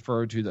areas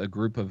refer to a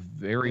group of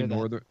very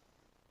northern.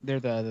 They're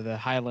the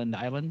Highland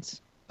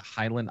Islands. The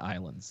Highland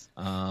Islands.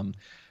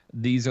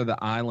 These are the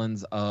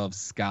islands of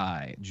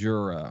Skye,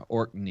 Jura,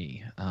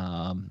 Orkney.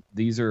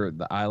 These are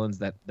the islands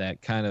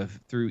that kind of,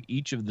 through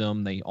each of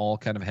them, they all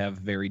kind of have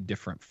very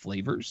different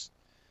flavors.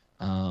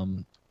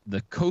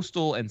 The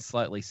coastal and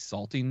slightly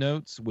salty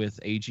notes with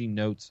aging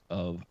notes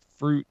of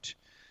fruit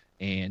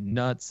and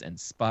nuts and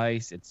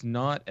spice. It's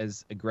not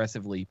as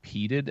aggressively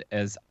peated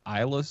as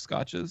Islay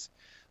scotches,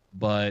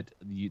 but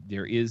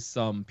there is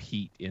some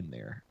peat in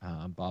there.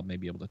 Bob may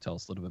be able to tell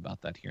us a little bit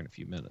about that here in a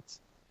few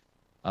minutes.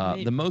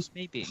 The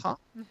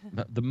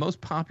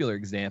most popular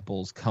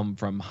examples come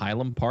from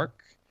Highland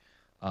Park,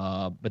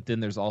 but then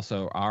there's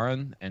also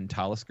Arran and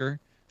Talisker.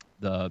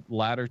 The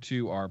latter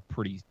two are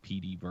pretty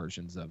peaty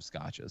versions of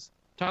scotches.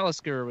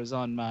 Talisker was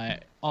on my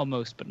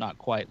almost but not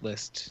quite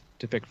list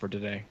to pick for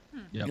today.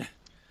 Yep.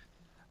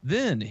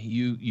 Then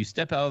you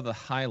step out of the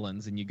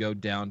Highlands and you go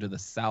down to the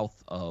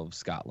south of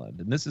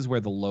Scotland. And this is where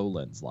the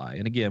lowlands lie.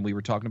 And again, we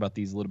were talking about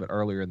these a little bit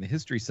earlier in the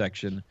history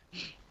section.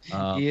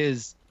 He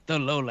is the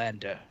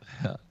Lowlander.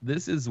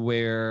 This is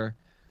where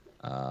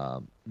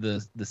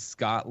the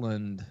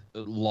Scotland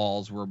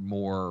laws were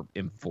more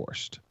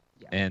enforced.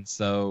 Yeah. And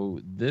so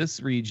this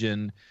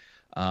region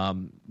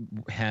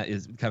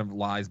is kind of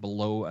lies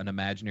below an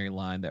imaginary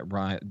line that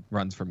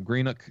runs from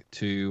Greenock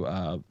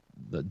to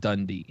the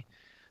Dundee.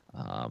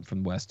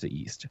 From west to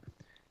east.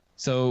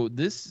 So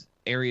this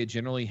area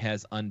generally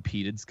has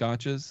unpeated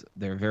scotches.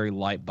 They're very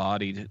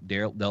light-bodied,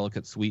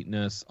 delicate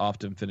sweetness,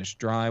 often finished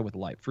dry with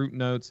light fruit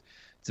notes.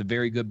 It's a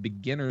very good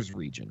beginner's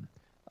region.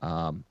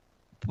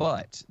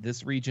 But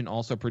this region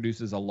also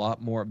produces a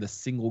lot more of the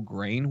single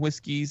grain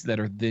whiskeys that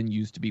are then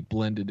used to be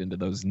blended into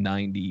those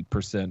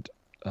 90%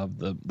 of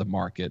the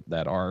market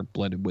that are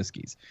blended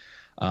whiskeys.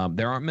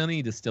 There aren't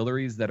many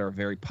distilleries that are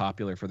very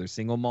popular for their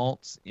single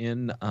malts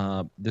in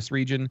this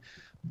region.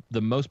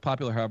 The most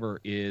popular, however,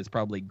 is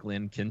probably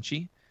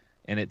Glenkinchie,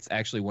 and it's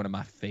actually one of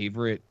my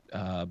favorite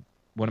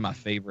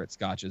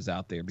scotches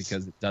out there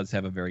because it does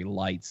have a very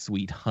light,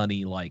 sweet,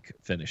 honey-like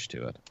finish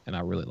to it, and I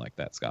really like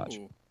that scotch.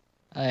 Ooh.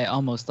 I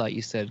almost thought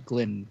you said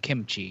Glen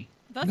Kimchi.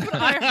 That's what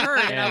I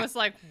heard, and I was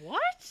like,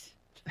 what?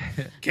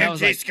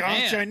 Kimchi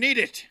scotch, I need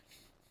it.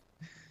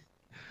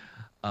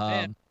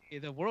 Man,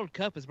 the World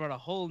Cup has brought a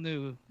whole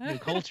new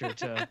culture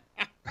to...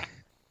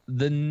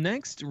 The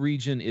next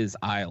region is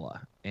Islay,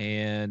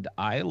 and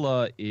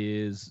Islay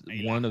is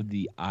one of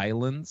the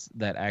islands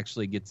that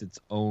actually gets its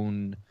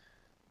own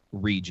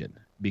region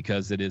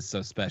because it is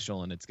so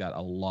special and it's got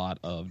a lot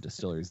of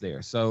distilleries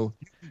there. So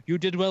you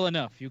did well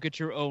enough. You get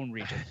your own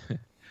region.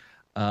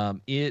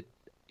 It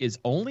is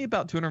only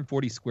about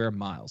 240 square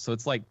miles, so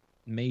it's like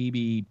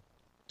maybe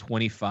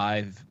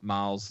 25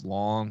 miles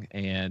long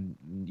and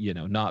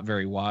not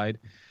very wide.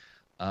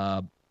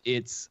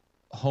 It's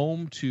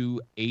home to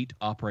 8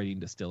 operating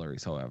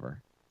distilleries,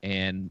 however,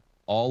 and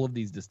all of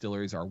these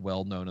distilleries are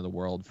well known in the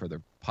world for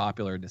their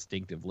popular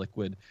distinctive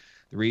liquid.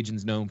 The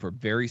region's known for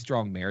very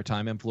strong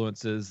maritime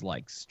influences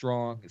like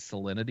strong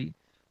salinity.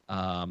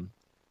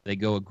 They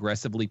go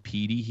aggressively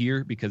peaty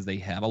here because they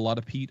have a lot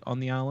of peat on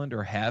the island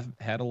or have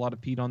had a lot of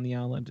peat on the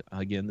island.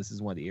 Again, this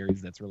is one of the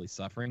areas that's really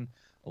suffering.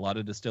 A lot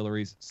of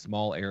distilleries,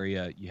 small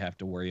area, you have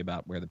to worry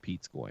about where the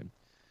peat's going.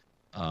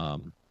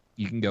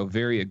 You can go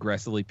very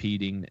aggressively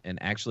peating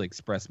and actually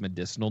express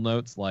medicinal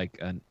notes like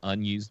an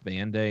unused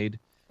Band-Aid,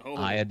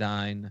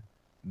 iodine,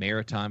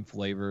 maritime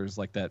flavors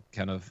like that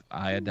kind of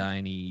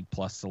iodine-y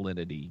plus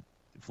salinity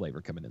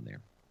flavor coming in there.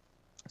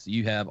 So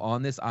you have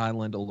on this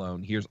island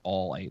alone, here's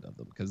all 8 of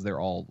them because they're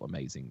all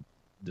amazing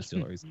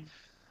distilleries.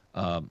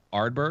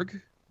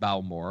 Ardbeg,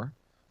 Balmore,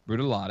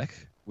 Brutalatic,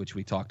 which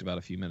we talked about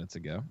a few minutes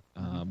ago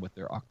with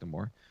their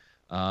Octomore,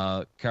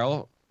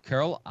 Carol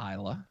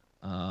Isla,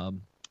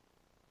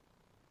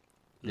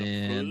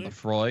 then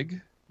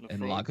Lafroig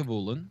and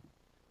Lagavulin.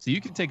 So you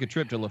can take a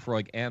trip to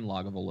Lafroig and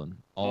Lagavulin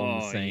all in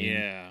the same.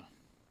 Yeah.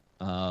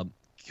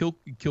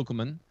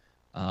 Kilkelman.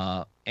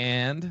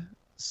 And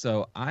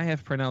so I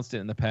have pronounced it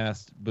in the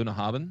past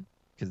Bunnahabhain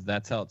because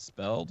that's how it's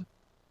spelled.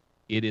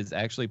 It is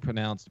actually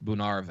pronounced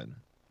Bunarvin.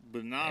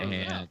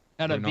 Bunarvin.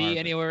 Not a B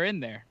anywhere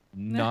in there.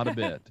 Not a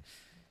bit.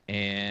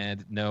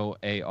 And no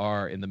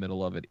AR in the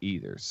middle of it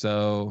either.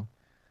 So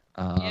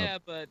yeah,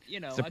 but I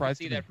can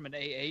see that from an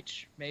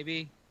AH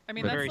maybe. I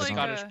mean, a that's very like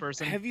Scottish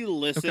person. Have you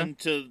listened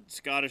to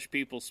Scottish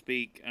people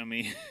speak? I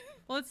mean,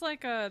 well, it's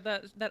like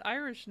that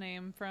Irish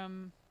name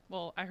from.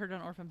 Well, I heard it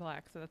on Orphan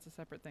Black, so that's a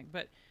separate thing.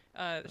 But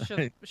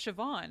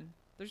Siobhan,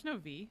 there's no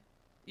V.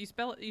 You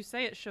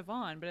say it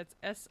Siobhan, but it's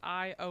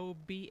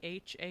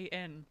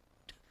Siobhan.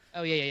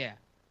 Oh yeah.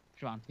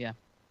 Siobhan, yeah.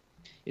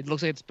 It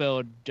looks like it's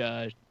spelled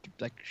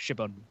like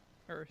Shibon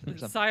or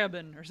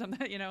Siobhan or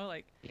something.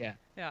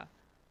 Yeah.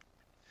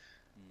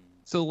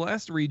 So the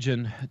last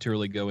region to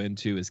really go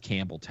into is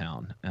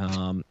Campbelltown,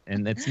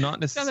 and it's not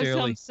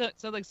necessarily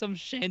sounds like some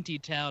shanty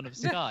town of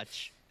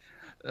Scotch.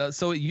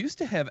 So it used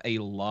to have a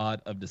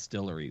lot of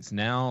distilleries.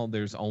 Now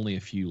there's only a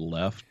few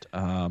left.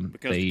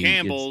 Because the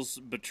Campbells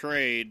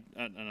betrayed.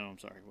 No, I'm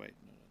sorry. Wait.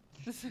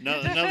 No,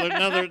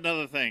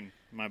 another thing.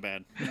 My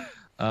bad.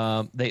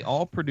 They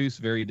all produce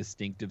very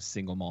distinctive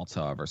single malts,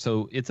 however.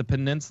 So it's a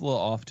peninsula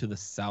off to the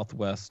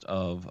southwest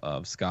of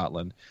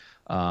Scotland.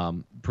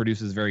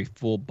 Produces very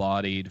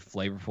full-bodied,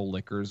 flavorful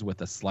liquors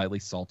with a slightly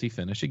salty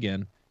finish.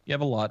 Again, you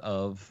have a lot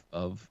of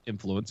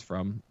influence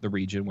from the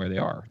region where they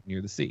are,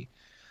 near the sea.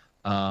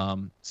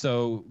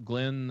 So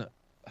Glen,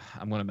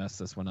 I'm going to mess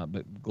this one up,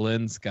 but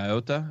Glen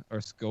Scotia or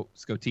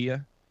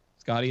Scotia?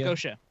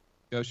 Scotia.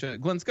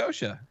 Glen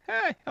Scotia.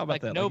 Hey, how about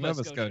like that? Nova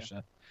Nova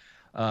Scotia.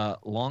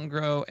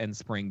 Longgrow and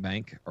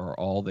Springbank are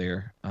all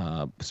there.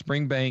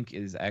 Springbank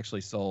is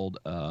actually sold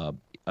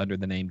under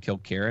the name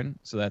Kilkerran,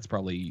 so that's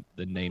probably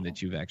the name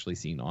that you've actually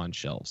seen on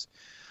shelves.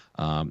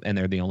 And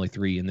they're the only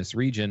 3 in this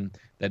region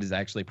that is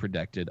actually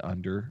protected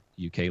under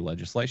UK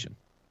legislation.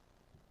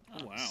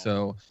 Oh, wow.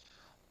 So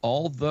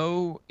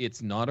although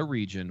it's not a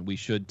region, we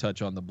should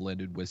touch on the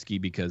blended whiskey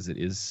because it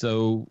is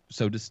so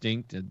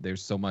distinct. And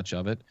there's so much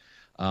of it.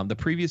 The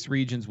previous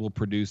regions will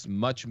produce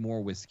much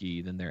more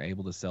whiskey than they're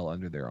able to sell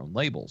under their own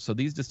label. So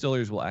these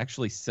distilleries will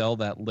actually sell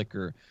that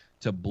liquor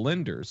to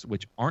blenders,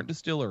 which aren't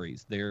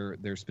distilleries.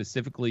 They're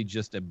specifically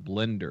just a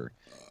blender,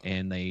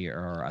 and they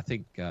are. I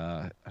think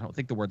I don't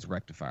think the word's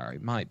rectifier.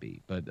 It might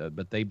be,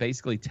 but they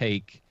basically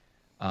take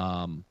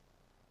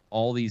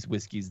all these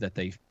whiskeys that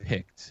they've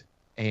picked,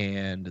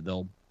 and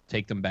they'll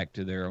take them back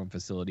to their own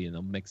facility, and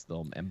they'll mix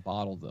them and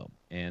bottle them.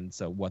 And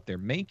so what they're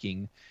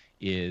making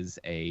is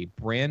a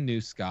brand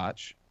new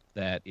Scotch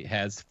that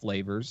has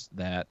flavors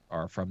that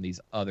are from these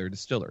other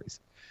distilleries.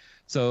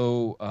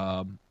 So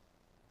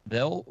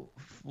they'll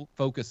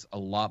focus a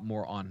lot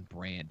more on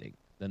branding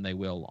than they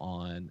will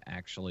on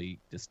actually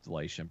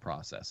distillation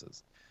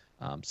processes.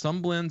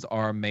 Some blends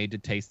are made to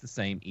taste the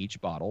same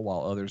each bottle,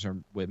 while others are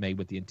made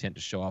with the intent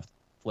to show off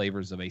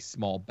flavors of a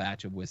small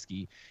batch of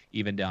whiskey,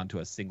 even down to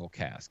a single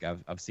cask.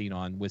 I've seen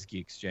on whiskey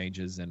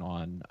exchanges and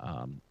on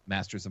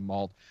Masters of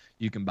Malt,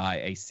 you can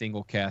buy a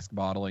single cask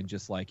bottling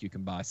just like you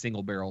can buy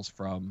single barrels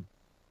from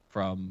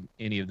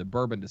any of the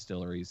bourbon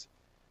distilleries.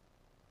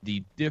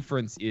 The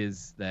difference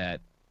is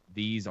that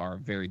these are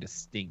very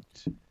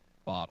distinct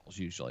bottles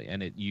usually,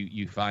 and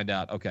you find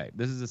out, okay,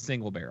 this is a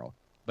single barrel,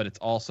 but it's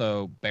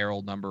also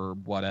barrel number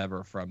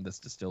whatever from this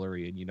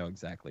distillery, and you know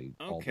exactly.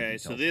 Okay,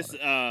 so this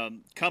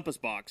Compass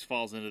Box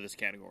falls into this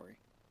category.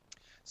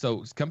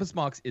 So Compass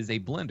Box is a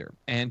blender,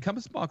 and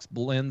Compass Box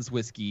blends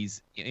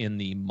whiskeys in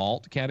the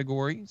malt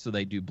category. So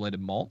they do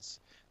blended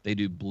malts, they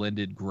do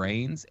blended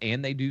grains,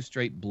 and they do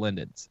straight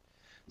blendeds.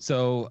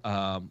 So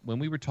when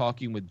we were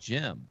talking with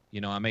Jim,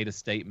 I made a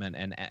statement,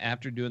 and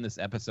after doing this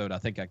episode, I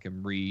think I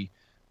can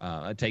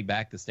take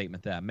back the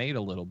statement that I made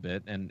a little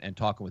bit and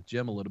talking with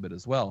Jim a little bit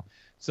as well.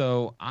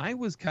 So I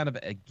was kind of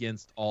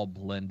against all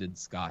blended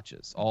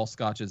scotches, all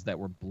scotches that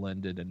were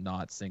blended and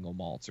not single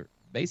malts, or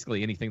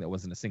basically anything that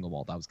wasn't a single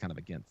malt. I was kind of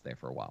against there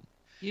for a while.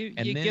 You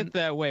get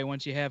that way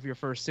once you have your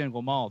first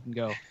single malt and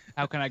go,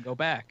 how can I go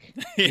back?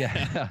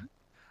 Yeah.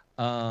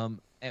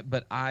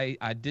 But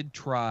I did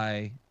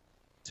try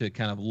to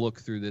kind of look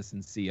through this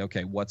and see,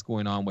 okay, what's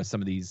going on with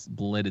some of these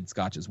blended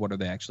scotches? What are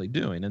they actually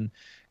doing?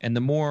 And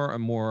the more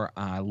and more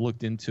I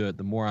looked into it,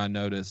 the more I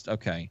noticed,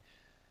 okay,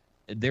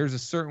 there's a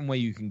certain way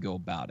you can go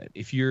about it.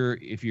 If you're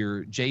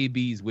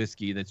JB's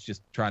whiskey that's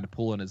just trying to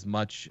pull in as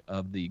much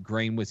of the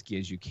grain whiskey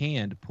as you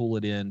can to pull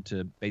it in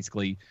to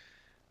basically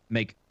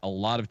make a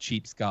lot of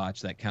cheap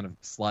scotch that kind of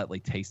slightly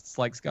tastes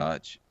like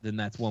scotch, then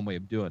that's one way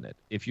of doing it.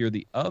 If you're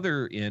the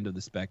other end of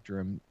the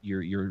spectrum,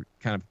 you're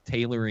kind of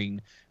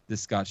tailoring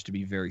this scotch to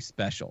be very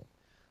special.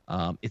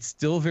 It's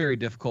still very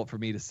difficult for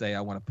me to say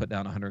I want to put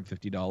down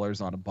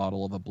 $150 on a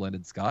bottle of a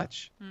blended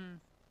scotch,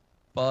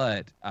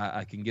 but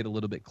I can get a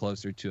little bit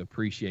closer to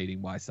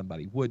appreciating why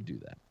somebody would do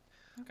that.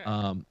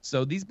 Okay.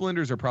 So these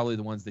blenders are probably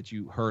the ones that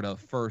you heard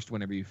of first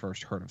whenever you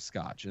first heard of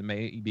scotch. It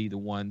may be the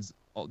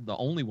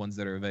only ones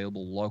that are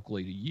available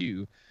locally to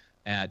you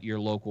at your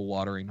local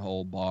watering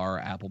hole,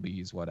 bar,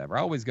 Applebee's, whatever.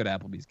 I always go to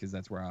Applebee's because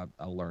that's where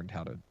I learned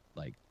how to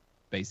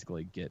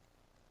basically get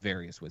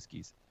various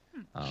whiskeys.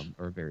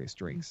 Or various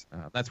drinks.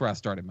 That's where I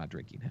started my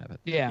drinking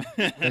habit. Yeah,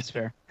 that's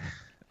fair.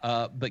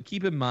 But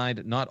keep in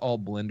mind, not all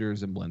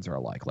blenders and blends are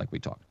alike, like we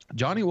talked.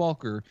 Johnny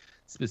Walker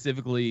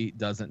specifically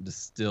doesn't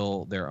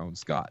distill their own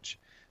scotch.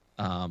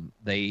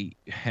 They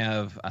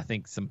have, I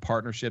think, some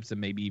partnerships and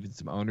maybe even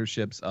some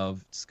ownerships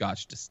of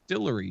scotch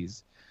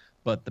distilleries,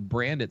 but the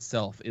brand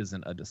itself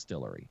isn't a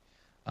distillery.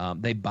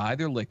 They buy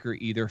their liquor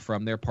either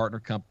from their partner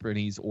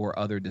companies or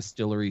other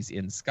distilleries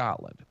in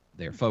Scotland.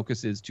 Their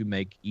focus is to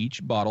make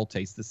each bottle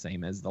taste the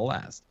same as the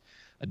last.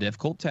 A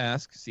difficult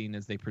task, seeing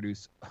as they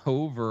produce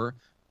over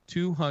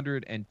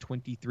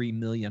 223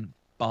 million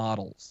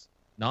bottles.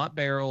 Not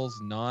barrels,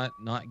 not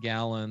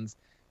gallons,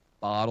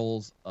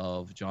 bottles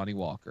of Johnny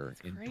Walker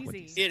in crazy.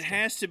 2016. It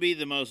has to be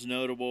the most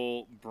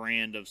notable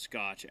brand of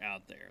scotch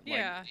out there.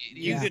 Yeah.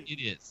 It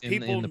is.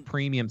 In the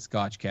premium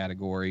scotch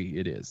category,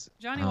 it is.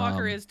 Johnny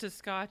Walker is to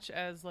scotch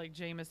as like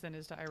Jameson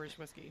is to Irish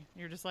whiskey.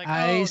 You're just like,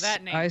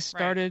 that name.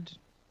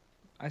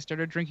 I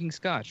started drinking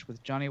scotch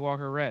with Johnny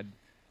Walker Red.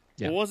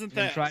 Yeah. Well, wasn't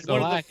that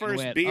one of the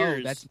first beers?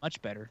 Oh, that's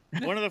much better.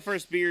 One of the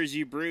first beers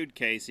you brewed,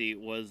 Casey,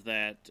 was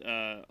that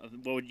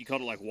what would you call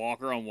it, like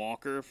Walker on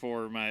Walker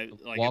for my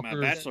at my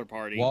bachelor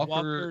party.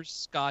 Walker's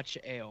Scotch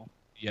Ale.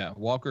 Yeah,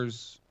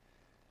 Walker's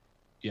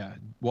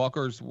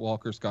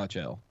Scotch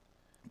Ale.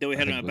 That we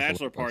had at my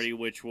bachelor party,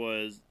 which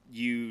was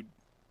you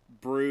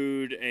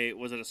brewed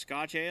was it a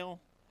Scotch Ale?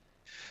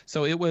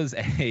 So it was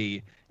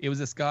a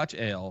Scotch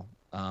Ale.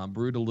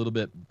 Brewed a little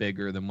bit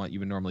bigger than what you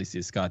would normally see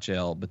a Scotch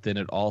ale, but then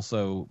it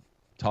also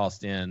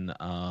tossed in,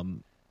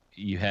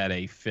 you had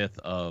a fifth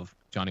of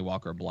Johnny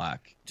Walker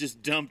Black.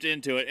 Just dumped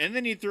into it, and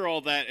then you threw all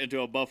that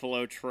into a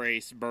Buffalo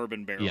Trace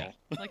bourbon barrel. Yeah.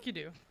 Like you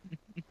do.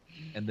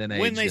 And then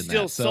when they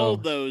still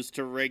sold those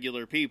to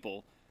regular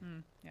people.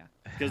 Yeah.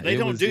 because they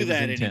don't do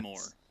that intense.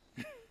 anymore.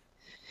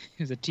 It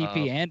was a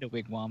TP and a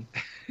wigwam.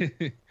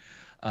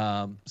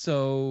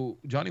 So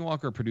Johnny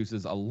Walker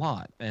produces a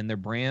lot, and their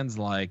brands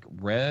like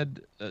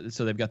red.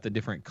 So they've got the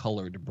different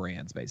colored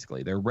brands.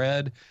 Basically, they're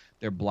red,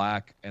 they're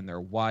black, and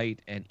they're white,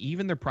 and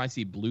even their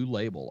pricey blue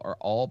label are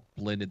all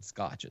blended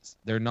scotches.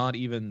 They're not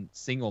even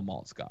single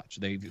malt scotch.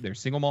 They're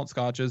single malt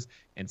scotches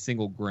and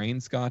single grain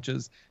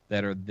scotches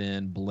that are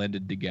then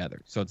blended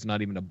together. So it's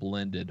not even a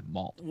blended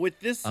malt. With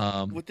this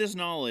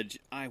knowledge,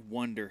 I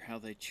wonder how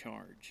they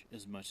charge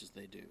as much as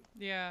they do.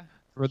 Yeah.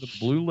 For the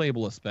blue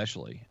label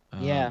especially.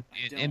 Yeah.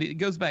 And it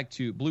goes back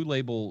to Blue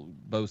Label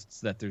boasts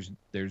that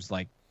there's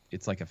like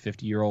it's like a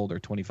 50-year-old or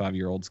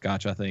 25-year-old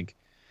scotch, I think.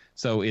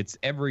 So it's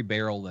every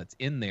barrel that's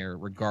in there,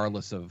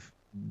 regardless of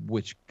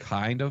which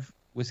kind of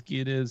whiskey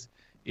it is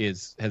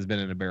has been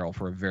in a barrel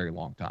for a very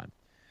long time.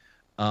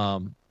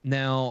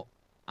 Now,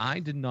 I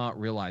did not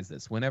realize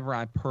this. Whenever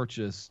I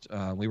purchased,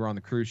 we were on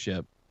the cruise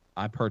ship,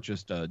 I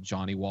purchased a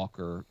Johnny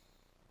Walker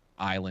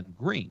Island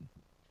Green,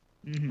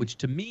 which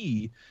to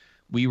me,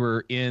 we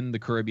were in the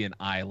Caribbean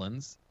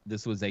islands.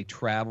 This was a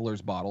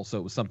traveler's bottle, so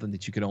it was something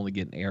that you could only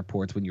get in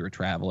airports when you were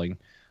traveling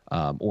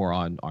or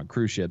on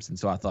cruise ships. And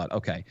so I thought,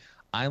 okay,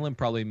 island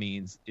probably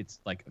means it's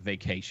like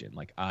vacation,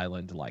 like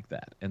island like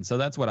that. And so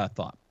that's what I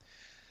thought.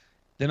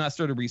 Then I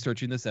started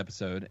researching this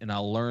episode, and I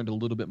learned a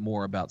little bit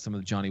more about some of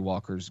the Johnny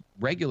Walker's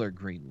regular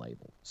green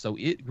label. So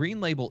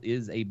green label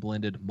is a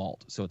blended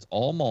malt. So it's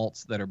all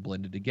malts that are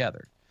blended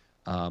together.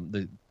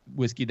 The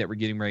whiskey that we're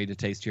getting ready to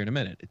taste here in a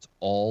minute, it's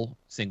all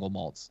single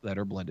malts that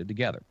are blended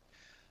together.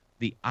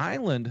 The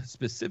island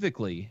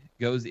specifically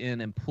goes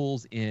in and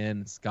pulls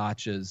in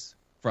scotches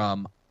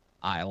from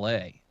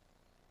Islay.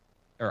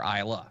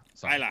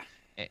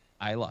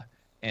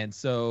 And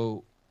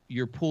so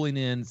you're pulling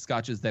in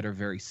scotches that are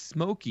very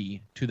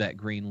smoky to that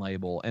green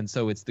label. And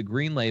so it's the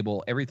green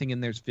label. Everything in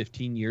there's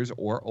 15 years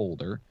or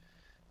older,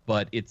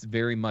 but it's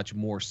very much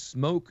more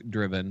smoke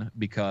driven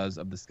because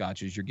of the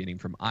scotches you're getting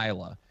from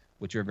Islay,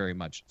 which are very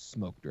much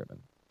smoke driven.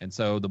 And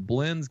so the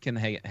blends can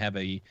have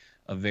a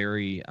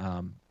very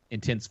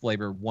intense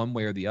flavor one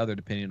way or the other,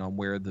 depending on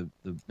where the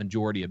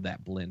majority of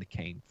that blend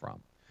came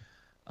from.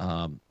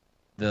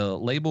 The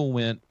label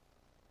went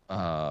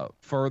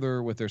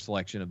further with their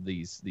selection of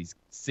these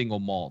single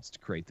malts to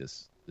create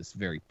this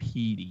very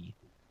peaty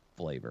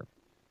flavor.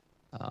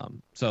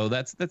 So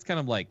that's kind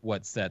of like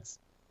what sets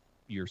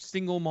your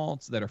single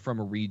malts that are from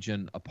a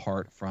region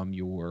apart from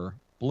your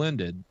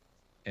blended,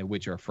 and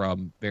which are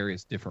from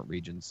various different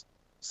regions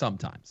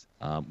sometimes.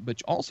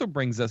 Which also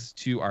brings us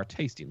to our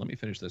tasting. Let me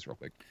finish this real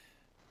quick.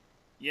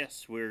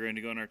 Yes, we're going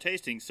to go on our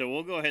tasting. So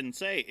we'll go ahead and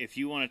say, if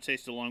you want to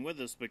taste along with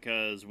us,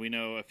 because we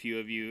know a few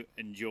of you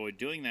enjoyed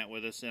doing that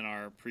with us in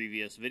our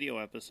previous video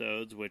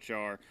episodes, which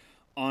are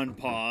on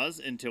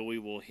pause until we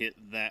will hit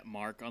that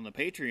mark on the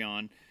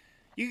Patreon,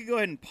 you can go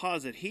ahead and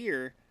pause it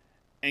here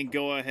and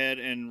go ahead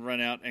and run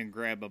out and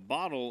grab a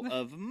bottle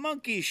of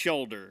Monkey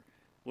Shoulder,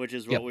 which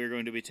is what we're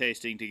going to be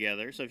tasting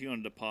together. So if you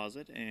want to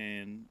deposit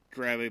and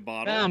grab a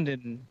bottle. Found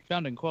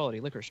in quality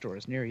liquor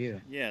stores near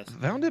you. Yes.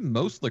 Found in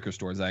most liquor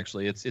stores,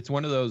 actually. It's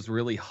one of those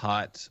really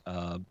hot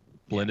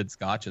blended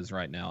scotches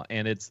right now.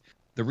 And it's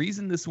the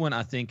reason this one,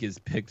 I think, is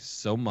picked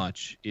so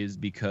much is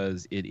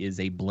because it is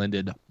a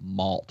blended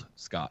malt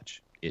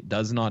scotch. It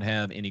does not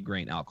have any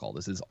grain alcohol.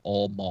 This is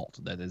all malt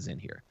that is in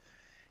here.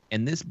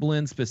 And this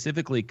blend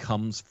specifically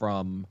comes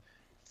from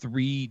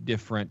 3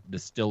 different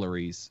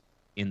distilleries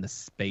in the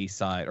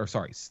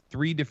Speyside,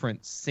 3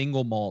 different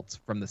single malts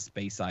from the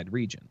Speyside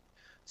region.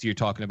 So you're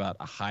talking about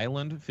a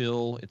Highland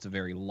fill. It's a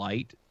very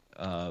light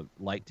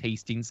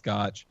tasting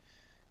scotch,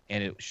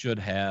 and it should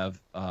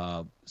have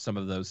some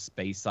of those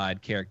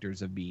Speyside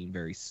characters of being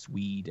very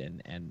sweet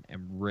and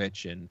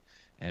rich and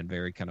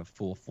very kind of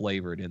full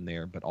flavored in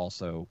there, but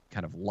also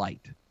kind of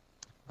light.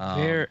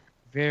 Very,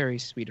 very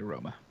sweet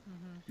aroma.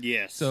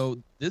 Yes.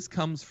 So this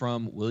comes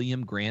from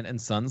William Grant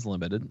and Sons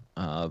Limited.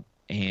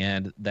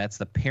 And that's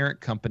the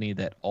parent company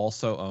that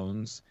also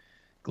owns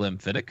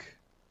Glenfiddich,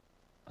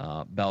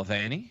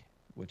 Balvenie,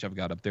 which I've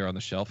got up there on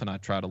the shelf, and I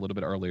tried a little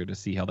bit earlier to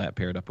see how that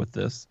paired up with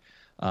this.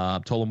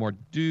 Tullamore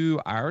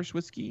Dew Irish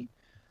whiskey.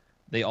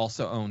 They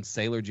also own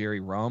Sailor Jerry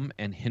Rum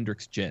and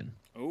Hendrick's Gin.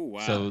 Oh, wow.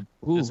 So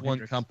this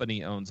one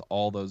company owns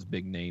all those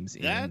big names.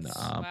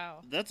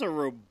 That's a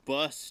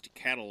robust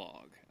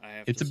catalog, I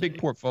have to say. It's a big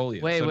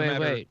portfolio.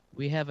 Wait.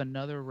 We have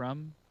another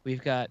rum.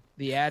 We've got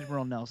the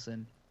Admiral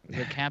Nelson,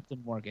 the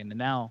Captain Morgan, and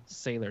now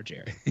Sailor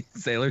Jerry.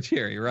 Sailor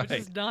Jerry, right. Which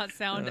does not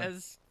sound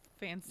as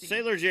fancy.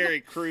 Sailor Jerry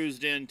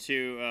cruised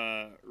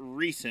into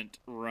recent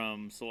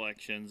rum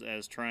selections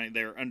as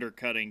they're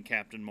undercutting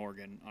Captain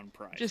Morgan on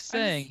price. Just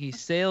saying, he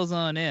sails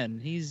on in.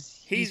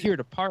 He's here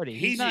to party.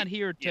 He's not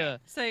here to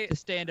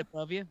stand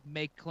above you,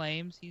 make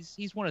claims.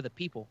 He's one of the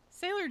people.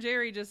 Sailor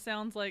Jerry just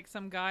sounds like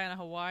some guy in a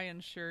Hawaiian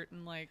shirt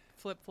and like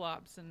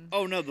flip-flops and.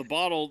 Oh no,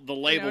 the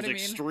label's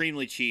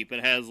extremely cheap.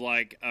 It has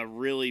like a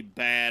really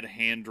bad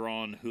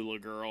hand-drawn hula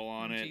girl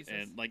on it, Jesus.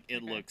 And like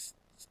it looks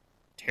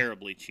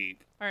terribly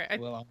cheap. All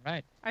right. All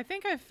right. I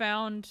think I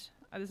found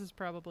This is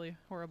probably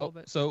horrible,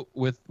 but So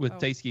with Oh.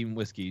 tasting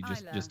whiskey,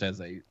 just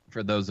as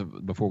for those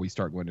of before we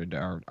start going into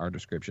our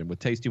description, with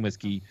tasting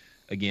whiskey,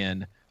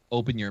 again,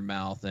 open your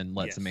mouth and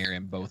let some air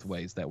in both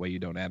ways. That way you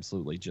don't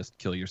absolutely just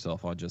kill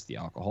yourself on just the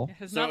alcohol.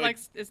 it's So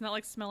not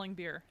like smelling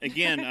beer.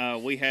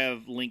 Again, we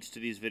have links to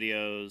these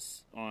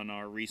videos on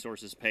our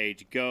resources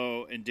page.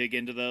 Go and dig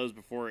into those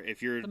before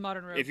if you're The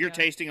Modern Rogue, if you're yeah.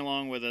 tasting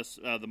along with us.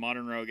 The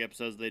Modern Rogue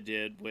episodes they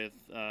did with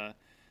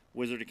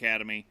Wizard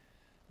Academy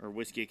or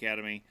Whiskey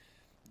Academy.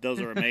 Those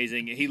are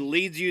amazing. He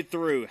leads you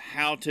through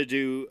how to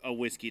do a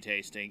whiskey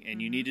tasting, and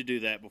you need to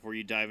do that before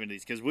you dive into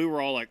these. Because we were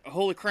all like,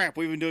 holy crap,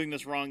 we've been doing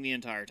this wrong the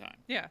entire time.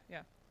 Yeah.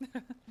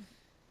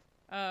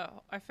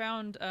 I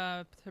found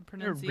the There's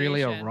pronunciation.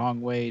 really a wrong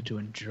way to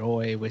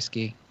enjoy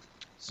whiskey.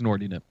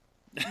 Snorting it.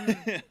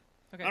 Okay,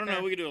 I don't know.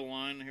 fair. We could do a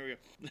line. Here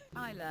we go.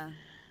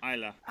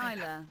 Isla.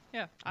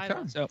 Yeah, I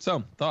Okay.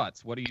 So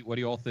thoughts? What do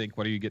you all think?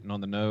 What are you getting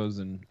on the nose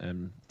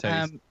and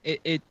taste?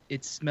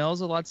 It smells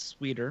a lot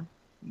sweeter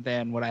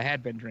than what I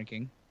had been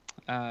drinking.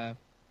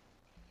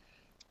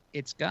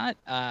 It's got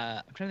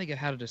I'm trying to think of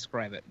how to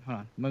describe it. Hold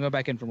on, I'm gonna go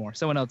back in for more.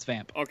 Someone else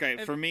vamp. Okay,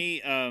 for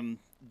me,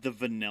 the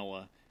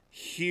vanilla,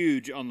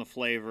 huge on the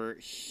flavor,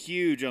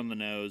 huge on the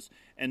nose,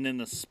 and then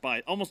the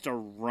spice, almost a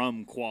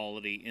rum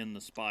quality in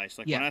the spice.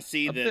 Like when I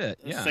see that bit,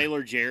 yeah.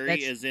 Sailor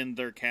Jerry is in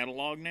their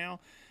catalog now,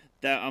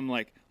 that I'm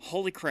like,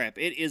 holy crap,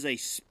 it is a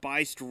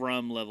spiced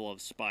rum level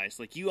of spice.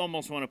 Like you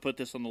almost want to put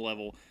this on the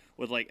level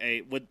with like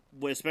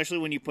especially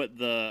when you put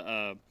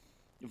the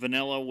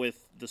vanilla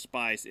with the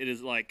spice, it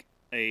is like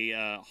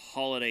a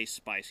holiday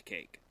spice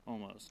cake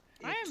almost.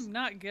 I am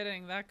not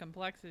getting that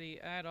complexity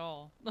at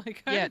all.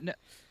 Like, Yeah, no,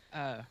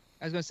 I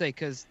was gonna say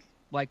because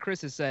like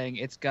Chris is saying,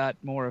 it's got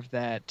more of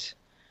that,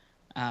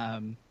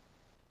 it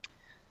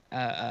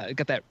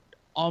got that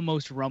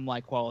almost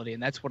rum-like quality,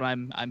 and that's what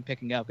I'm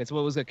picking up. It's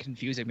what was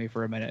confusing me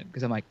for a minute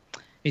because I'm like,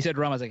 he said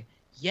rum, I was like,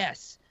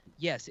 yes,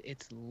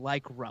 it's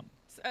like rum.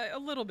 a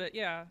little bit,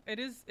 yeah. It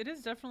is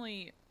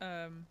definitely.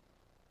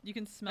 You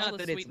can smell Not the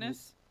that it's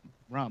sweetness.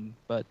 Rum,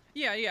 but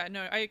Yeah.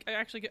 No, I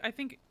actually I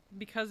think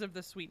because of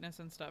the sweetness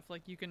and stuff,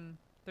 like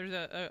there's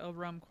a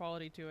rum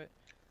quality to it.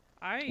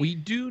 We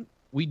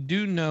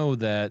do know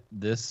that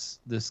this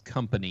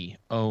company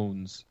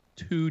owns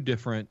 2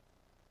 different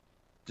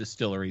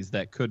distilleries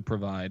that could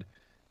provide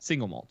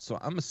single malt. So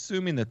I'm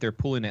assuming that they're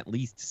pulling at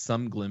least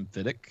some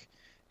Glenfiddich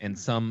and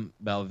some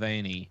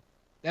Balvenie.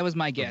 that was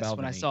my guess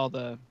when I Balvenie saw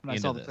the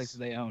into this. places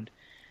they owned.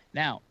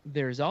 Now,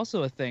 there's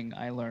also a thing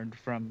I learned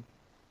from.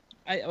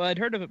 I'd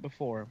heard of it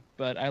before,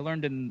 but I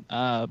learned in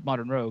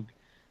Modern Rogue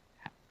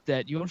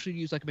that you actually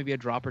use like maybe a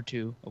drop or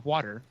 2 of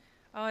water.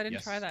 Oh, I didn't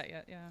Yes. try that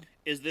yet. Yeah,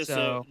 Is this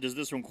So- does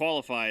this one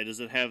qualify? Does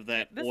it have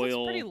that this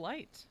oil? is pretty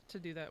light to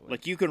do that with.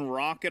 Like you can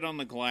rock it on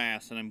the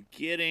glass, and I'm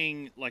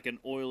getting like an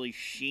oily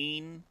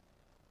sheen.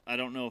 I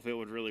don't know if it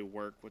would really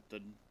work with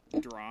the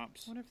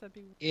drops. I wonder if that'd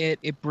be.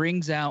 It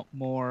brings out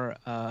more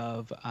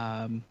of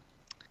I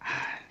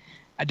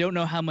don't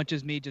know how much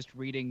is me just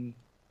reading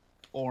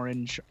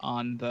orange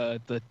on the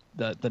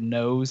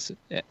nose.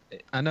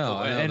 I know.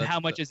 And how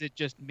much is it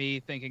just me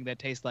thinking that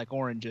tastes like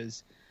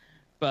oranges?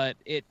 But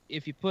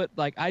if you put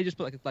I just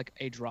put like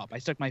a drop. I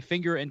stuck my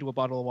finger into a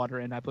bottle of water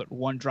and I put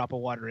 1 drop of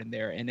water in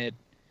there, and it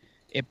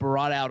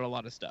brought out a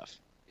lot of stuff.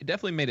 It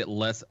definitely made it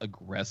less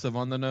aggressive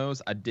on the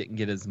nose. I didn't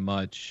get as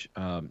much,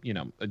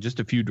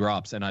 just a few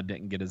drops, and I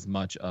didn't get as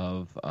much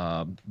of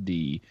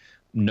the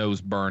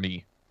nose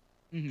burny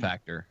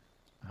factor.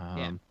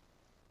 Yeah.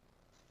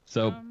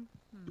 So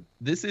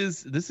this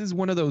is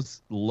one of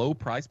those low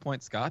price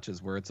point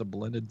scotches where it's a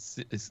blended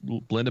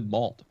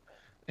malt,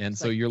 and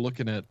so you're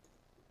looking at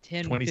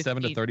 10,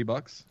 27 to 15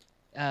 $30.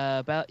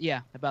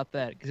 About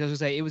that. Because I was gonna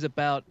say it was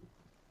about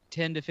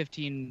 $10 to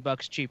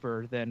 $15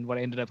 cheaper than what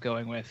I ended up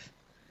going with.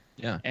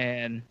 Yeah.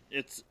 And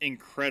It's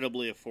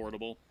incredibly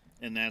affordable,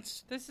 and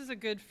This is a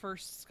good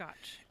first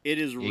Scotch. it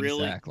is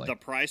really Exactly. the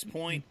price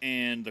point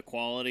and the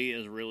quality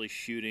is really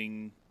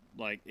shooting.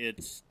 Like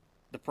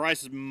the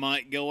prices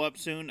might go up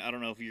soon. I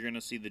don't know if you're going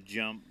to see the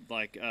jump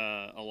like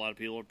a lot of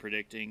people are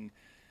predicting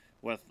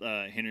with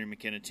Henry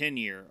McKenna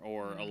 10-year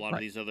or a lot of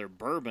these other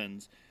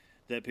bourbons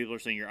that people are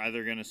saying you're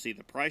either going to see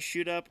the price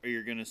shoot up or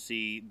you're going to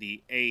see the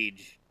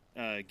age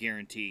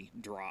guarantee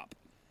drop.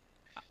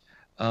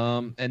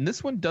 And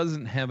this one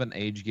doesn't have an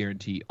age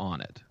guarantee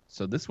on it.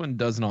 So this one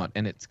does not.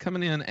 And it's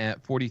coming in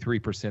at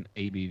 43%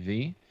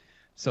 ABV.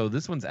 So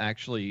this one's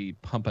actually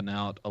pumping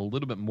out a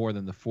little bit more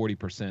than the 40%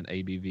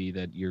 ABV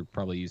that you're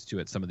probably used to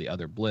at some of the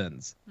other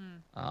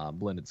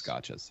blended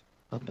scotches.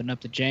 pumping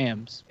up the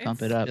jams.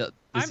 Pump it up.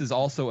 This is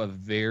also a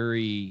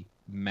very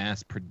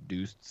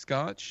mass-produced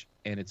scotch,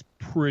 and it's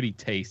pretty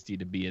tasty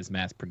to be as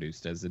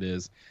mass-produced as it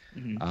is.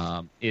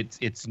 Mhm.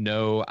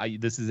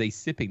 This is a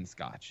sipping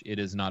scotch. It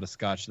is not a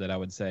scotch that I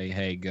would say,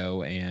 hey,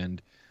 go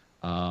and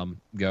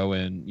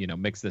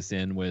mix this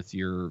in with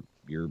your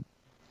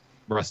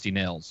rusty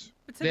nails.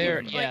 But to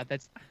me,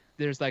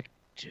 There's like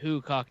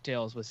 2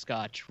 cocktails with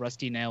Scotch.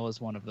 Rusty Nail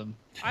is one of them.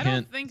 I don't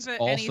Hence, think that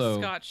also-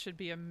 any Scotch should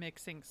be a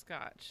mixing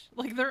Scotch.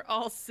 Like, they're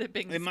all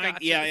sipping In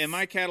Scotches. in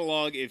my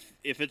catalog, if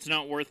it's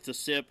not worth to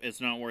sip,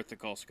 it's not worth to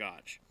call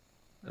Scotch.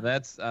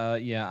 That's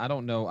I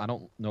don't know. I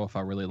don't know if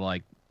I really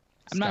like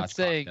I'm not Scotch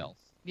saying- cocktails.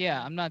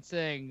 Yeah, I'm not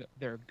saying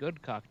they're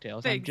good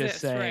cocktails. They I'm just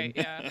exist, saying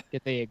right? Yeah.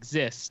 that they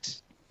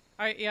exist.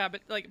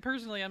 But like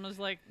personally, I'm just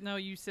like, no,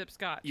 you sip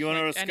Scotch. You want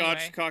to know what a anyway,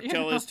 Scotch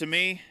cocktail you know? is to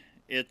me?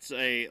 It's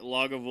a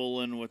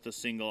Lagavulin with a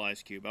single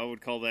ice cube. I would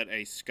call that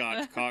a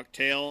Scotch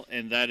cocktail,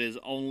 and that is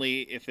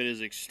only if it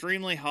is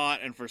extremely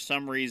hot and for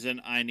some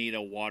reason I need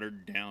a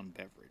watered down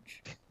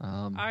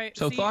beverage.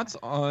 Thoughts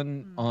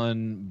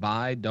on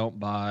buy, don't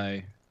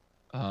buy,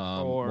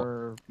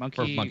 Or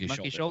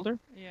monkey shoulder?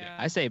 Yeah.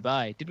 I say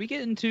buy. Did we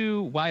get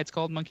into why it's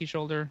called monkey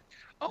shoulder?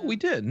 Oh, we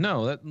did.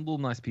 No, that little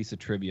nice piece of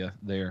trivia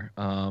there.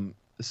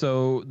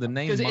 So the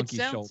name 'Cause it Monkey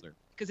sounds- Shoulder.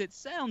 Because it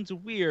sounds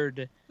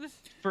weird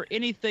for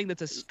anything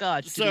that's a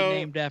Scotch to So- be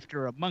named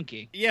after a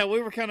monkey. Yeah,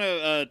 we were kind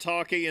of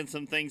talking and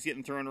some things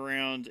getting thrown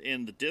around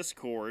in the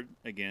Discord.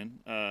 Again,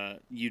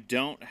 you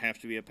don't have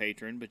to be a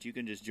patron, but you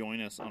can just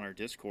join us on our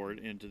Discord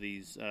into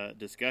these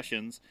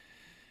discussions.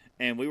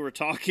 And we were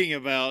talking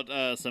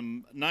about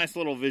some nice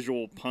little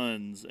visual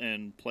puns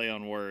and play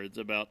on words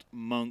about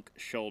monk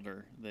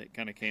shoulder that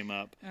kind of came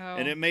up. Oh.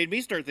 And it made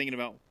me start thinking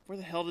about, where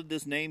the hell did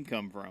this name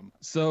come from?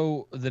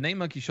 So the name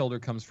Monkey Shoulder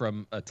comes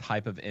from a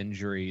type of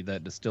injury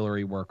that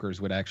distillery workers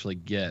would actually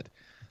get.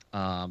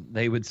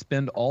 They would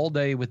spend all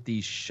day with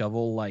these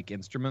shovel-like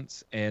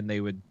instruments, and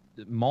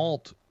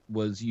malt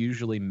was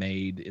usually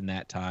made in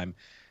that time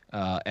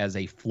as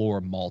a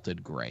floor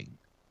malted grain.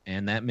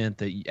 And that meant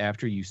that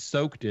after you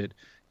soaked it,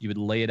 you would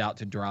lay it out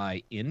to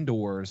dry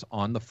indoors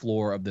on the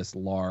floor of this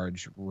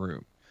large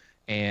room.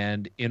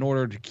 And in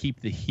order to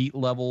keep the heat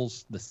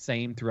levels the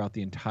same throughout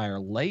the entire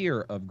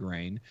layer of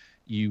grain,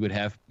 you would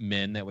have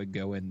men that would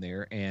go in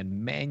there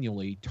and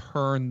manually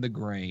turn the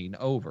grain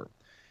over.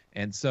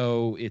 And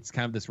so it's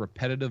kind of this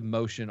repetitive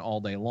motion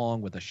all day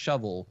long with a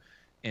shovel.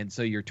 And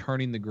so you're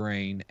turning the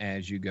grain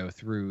as you go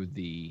through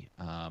the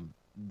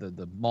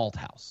malt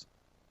house.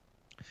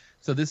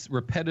 So this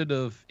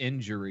repetitive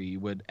injury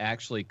would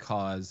actually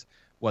cause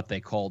what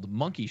they called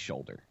monkey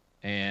shoulder,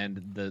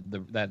 and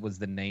that was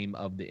the name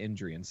of the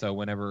injury. And so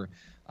whenever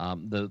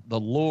the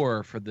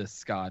lore for this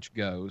Scotch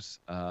goes,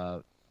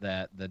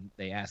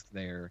 they asked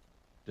their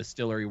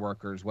distillery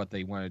workers what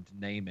they wanted to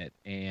name it,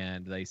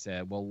 and they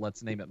said, well,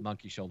 let's name it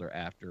monkey shoulder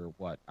after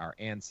what our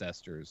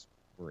ancestors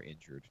were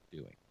injured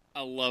doing.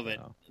 I love it.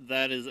 So,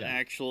 That is yeah.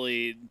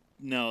 actually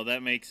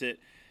that makes it.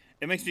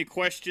 It makes me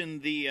question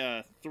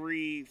the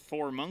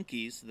 3-4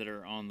 monkeys that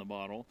are on the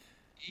bottle.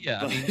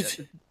 Yeah, I mean,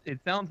 it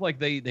sounds like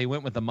they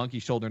went with the monkey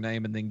shoulder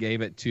name and then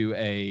gave it to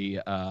a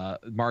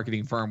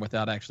marketing firm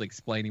without actually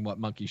explaining what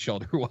monkey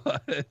shoulder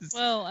was.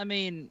 Well, I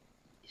mean,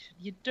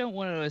 you don't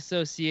want to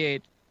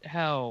associate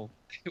how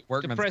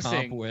Workman's comp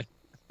depressing. with.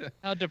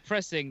 how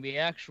depressing the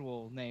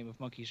actual name of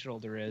monkey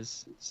shoulder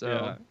is. So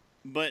Yeah.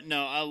 But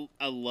no,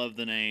 I love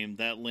the name.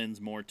 That lends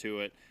more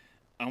to it.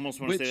 I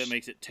almost want to say Which- that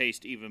makes it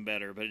taste even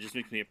better, but it just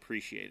makes me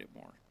appreciate it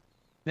more.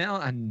 Now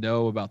I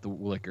know about the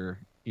liquor.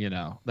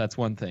 That's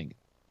one thing.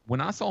 When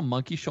I saw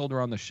monkey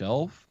shoulder on the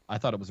shelf, I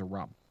thought it was a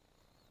rum.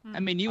 I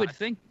mean, you would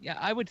think. Yeah,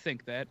 I would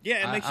think that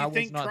Yeah, it makes I you was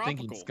think not tropical.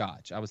 thinking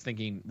Scotch. I was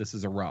thinking this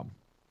is a rum.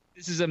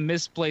 this is a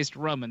misplaced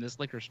rum in this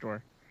liquor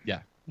store.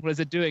 Yeah. What is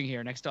it doing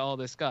here next to all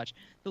this Scotch?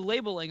 The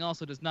labeling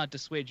also does not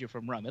dissuade you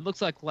from rum. It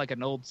looks like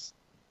an old.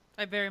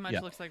 It very much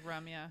Yeah. looks like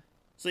rum, yeah.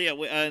 So yeah,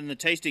 in the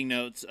tasting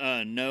notes,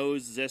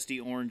 nose,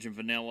 zesty orange and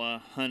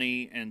vanilla,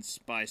 honey and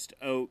spiced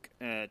oak,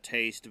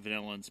 taste,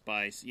 vanilla and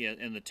spice. Yeah,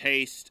 in the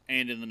taste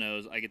and in the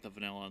nose, I get the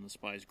vanilla and the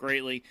spice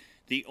greatly.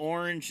 The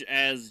orange,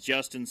 as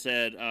Justin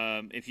said,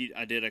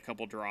 I did a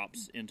couple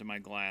drops into my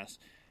glass,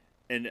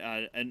 and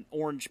an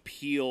orange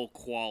peel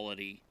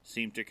quality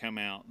seemed to come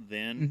out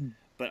then,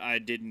 but I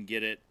didn't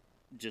get it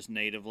just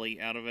natively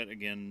out of it.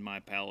 Again, my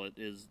palate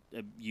is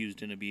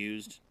used and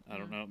abused. I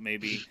don't know,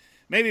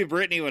 Maybe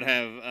Brittany would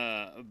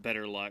have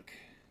better luck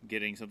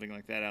getting something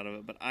like that out of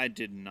it, but I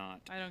did not.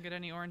 I don't get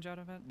any orange out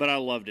of it. But I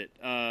loved it.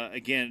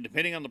 Again,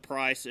 depending on the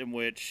price in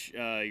which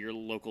your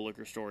local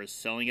liquor store is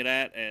selling it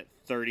at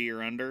 30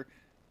 or under,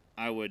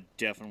 I would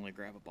definitely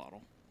grab a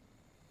bottle.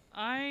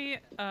 I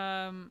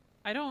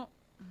don't.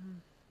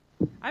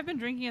 I've been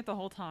drinking it the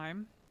whole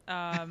time.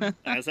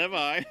 As have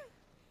I.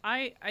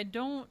 I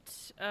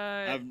don't.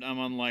 I'm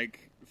on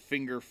like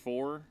finger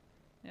 4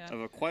 Yeah.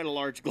 of quite a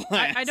large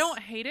glass. I don't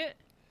hate it,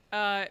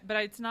 but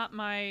it's not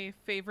my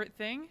favorite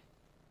thing.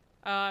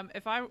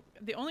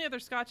 The only other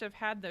Scotch I've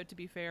had, though, to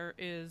be fair,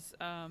 is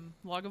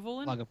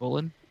Lagavulin,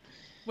 Lagavulin.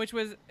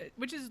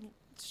 which is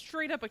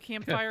straight up a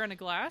campfire in a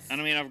glass. And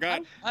I mean, I've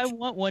got. I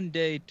want one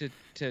day to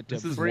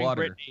This is bring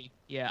water. Brittany.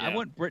 Yeah, I Yeah.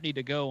 want Brittany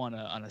to go on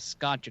a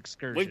Scotch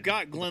excursion. We've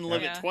got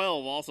Glenlivet Yeah.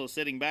 12 also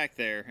sitting back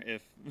there.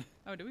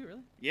 Oh, do we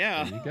really?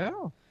 Yeah. There you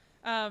go.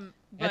 But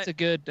That's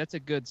a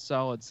good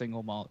solid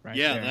single malt right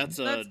Yeah, there. that's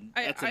an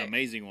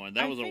amazing one.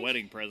 That I was a think-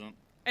 wedding present.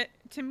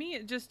 to me,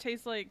 it just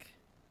tastes like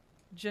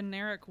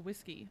generic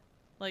whiskey.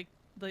 Like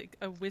like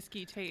a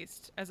whiskey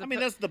taste. I mean,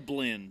 that's the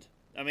blend.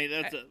 I mean,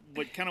 that's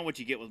what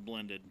you get with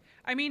blended.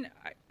 I mean,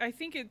 I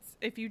think it's,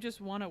 if you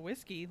just want a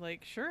whiskey,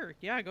 like, sure,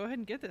 yeah, go ahead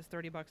and get this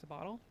 $30 a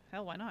bottle.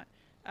 Hell, why not?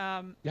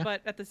 Yeah.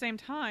 But at the same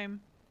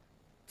time,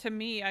 to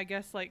me, I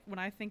guess, like, when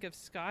I think of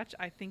Scotch,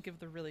 I think of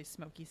the really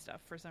smoky stuff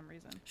for some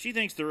reason. She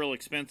thinks the real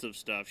expensive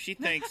stuff. She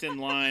thinks in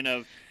line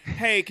of,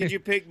 hey, could you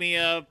pick me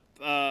up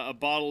a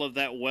bottle of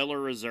that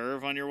Weller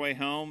Reserve on your way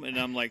home? And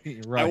I'm like,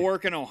 Right. I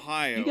work in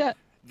Ohio.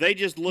 They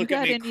just look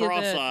at me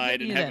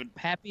cross-eyed and have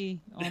Pappy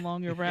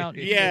along your route.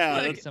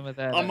 Yeah, Like, some of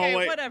that. on my Okay,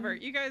 way- whatever.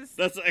 You guys...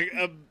 That's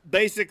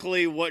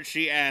basically what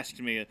she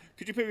asked me.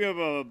 Could you pick me up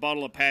a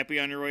bottle of Pappy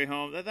on your way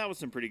home? That was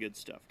some pretty good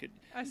stuff.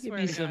 I Give swear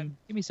me to God.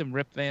 give me some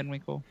Rip Van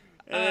Winkle.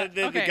 Then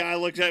the okay. guy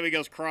looks at me,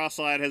 goes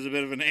cross-eyed, has a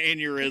bit of an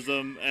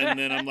aneurysm, and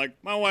then I'm like,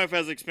 my wife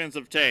has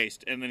expensive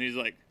taste. And then he's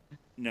like,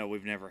 no,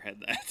 we've never had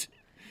that.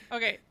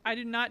 Okay, I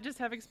do not just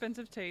have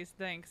expensive taste,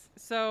 thanks.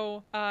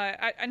 So,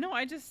 I know,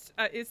 it's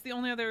the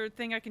only other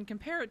thing I can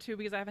compare it to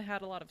because I haven't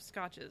had a lot of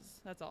scotches,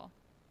 that's all.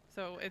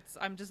 So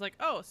I'm just like,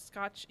 oh,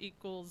 Scotch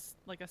equals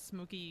like a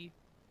smoky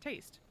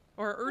taste.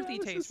 Or earthy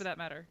taste, for that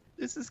matter.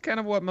 This is kind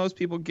of what most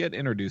people get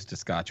introduced to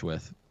Scotch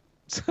with.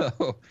 So,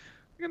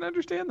 you can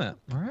understand that.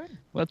 All right.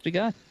 What else we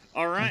got?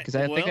 All right. Because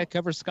I think I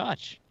covered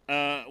Scotch.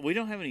 We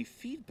don't have any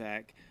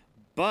feedback,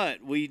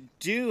 but we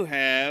do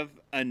have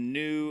a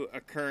new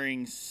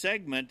occurring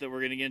segment that we're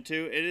going to get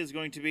into. It is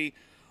going to be,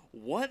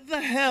 what the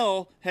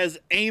hell has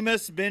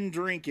Amos been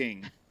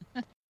drinking?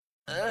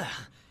 Ugh,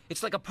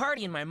 it's like a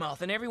party in my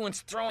mouth and everyone's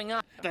throwing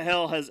up. What the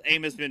hell has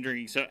Amos been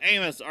drinking? So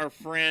Amos, our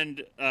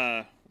friend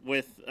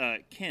with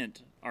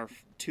Kent, our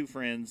two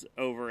friends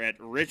over at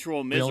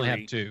Ritual Misery. We only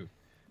have two.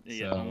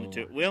 Yeah, So- only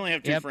two. We only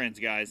have two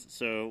friends, guys,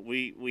 so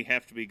we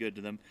have to be good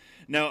to them.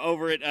 Now,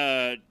 over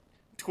at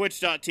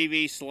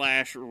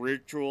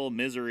twitch.tv/Ritual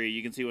Misery,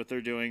 you can see what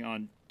they're doing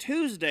on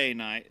Tuesday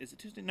night. Is it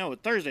Tuesday? No,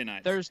 Thursday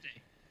night.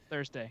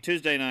 Thursday.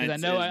 Tuesday nights. I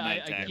know is I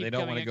night tag. keep They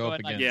don't coming want to and go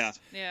up going, like,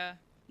 against. Yeah. Yeah.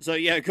 So,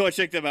 yeah, go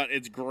check them out.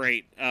 It's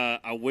great.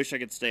 I wish I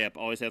could stay up.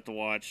 I always have to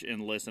watch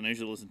and listen. I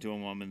usually listen to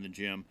them while I'm in the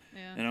gym.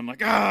 Yeah. And I'm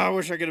like, I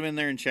wish I could have been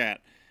there and chat.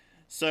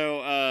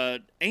 So,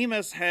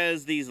 Amos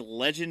has these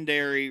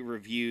legendary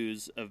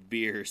reviews of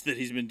beers that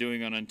he's been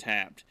doing on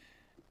Untapped.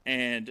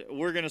 And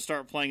we're going to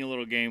start playing a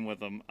little game with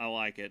them. I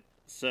like it.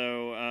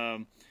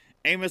 So,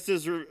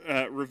 Amos's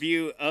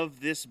review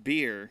of this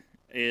beer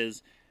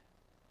is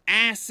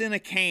Ass in a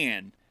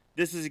Can.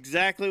 This is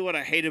exactly what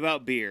I hate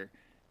about beer.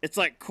 It's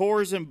like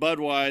Coors and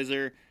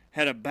Budweiser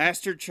had a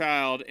bastard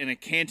child in a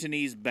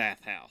Cantonese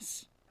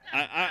bathhouse.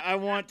 I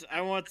want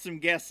some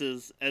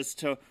guesses as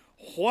to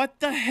what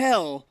the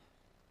hell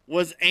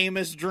was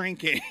Amos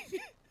drinking.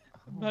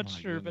 I'm not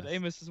sure, but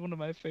Amos is one of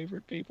my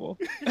favorite people.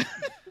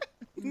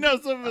 No,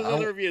 some of his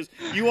other reviews.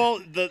 You all,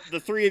 the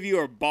three of you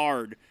are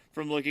barred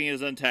from looking at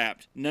his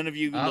Untapped. None of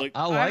you look.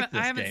 I I like haven't- I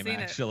this haven't game, seen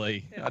it.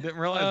 actually. Yeah. I didn't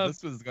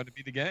realize this was going to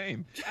be the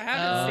game. I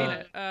haven't seen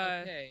it.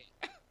 Okay.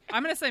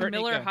 I'm going to say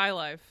Brittany, Miller go. High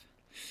Life.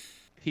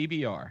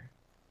 PBR.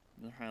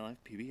 Miller High Life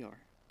PBR.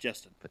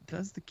 Justin. But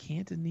does the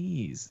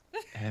Cantonese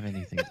have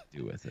anything to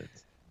do with it?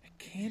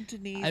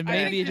 Cantonese. I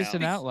may be just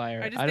an bathhouse.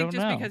 outlier. I just I think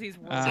don't just know. because he's Is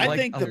world it I like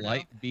think a the-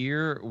 light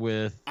beer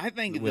with I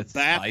think with the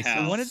bathhouse.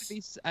 spices? I wanted to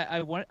be.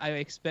 I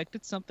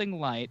expected something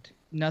light.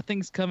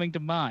 Nothing's coming to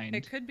mind.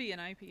 It could be an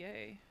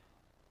IPA.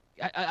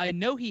 I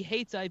know he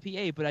hates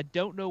IPA, but I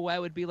don't know why it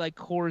would be like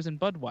Coors and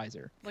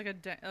Budweiser. Like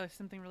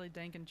something really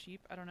dank and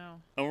cheap. I don't know.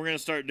 And we're going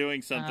to start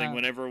doing something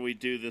whenever we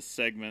do this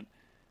segment.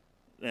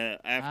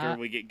 After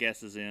we get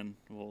guesses in,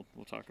 we'll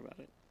talk about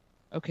it.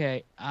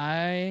 Okay,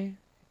 I'm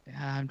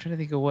trying to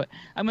think of what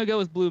I'm gonna go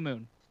with. Blue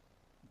Moon.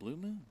 Blue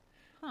Moon.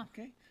 Huh.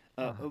 Okay.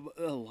 A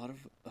lot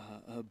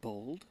of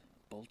bold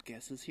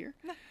guesses here.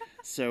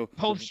 So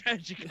Bold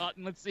strategy,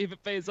 Cotton. Let's see if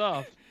it pays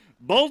off.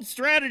 bold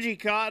strategy,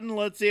 Cotton.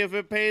 Let's see if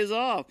it pays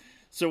off.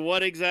 So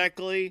what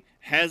exactly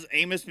has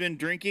Amos been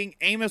drinking?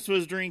 Amos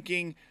was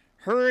drinking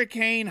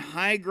Hurricane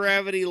High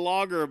Gravity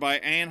Lager by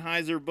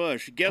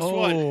Anheuser-Busch. Guess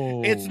what?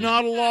 It's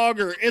not a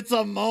lager. It's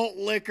a malt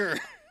liquor.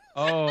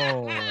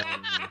 Oh.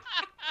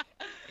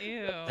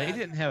 Ew. They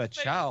didn't have a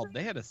child.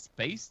 They had a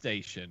space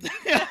station.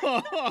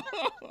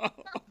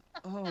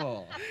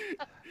 Oh.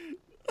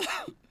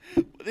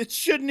 It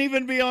shouldn't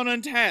even be on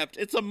Untapped.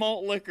 It's a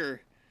malt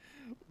liquor.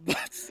 But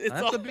it's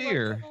That's all a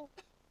beer.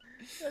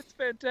 That's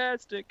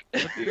fantastic.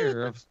 A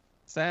beer,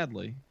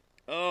 sadly.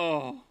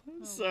 Oh,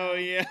 so wow.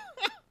 yeah.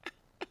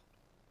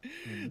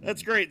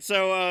 That's great.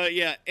 So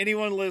yeah,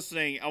 anyone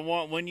listening, I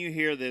want, when you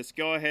hear this,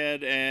 go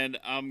ahead and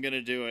I'm going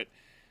to do it.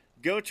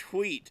 Go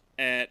tweet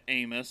at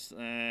Amos.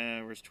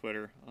 Where's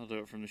Twitter? I'll do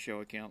it from the show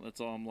account. That's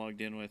all I'm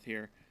logged in with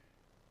here.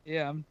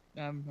 Yeah,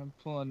 I'm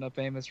pulling up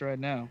Amos right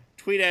now.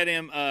 Tweet at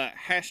him,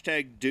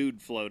 hashtag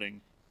dude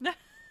floating.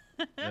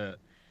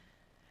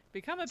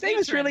 Become a Is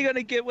Amos patron. really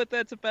gonna get what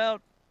that's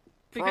about?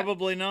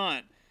 Probably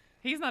not.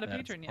 He's not a That's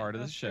patron yet. part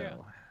of the That's true.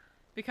 show.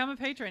 Become a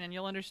patron and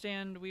you'll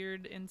understand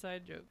weird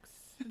inside jokes.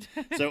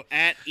 So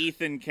at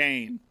Ethan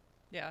Kane.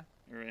 Yeah.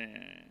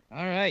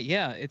 All right,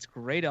 yeah, it's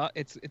great.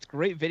 It's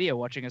great video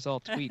watching us all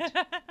tweet.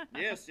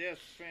 Yes,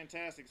 it's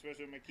fantastic,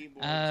 especially with my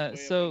keyboard.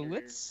 So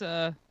let's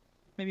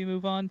maybe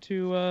move on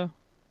to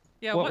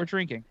what we're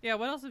drinking. Yeah,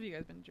 what else have you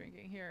guys been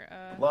drinking here?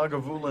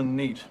 Lagavulin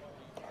neat.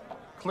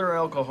 Clear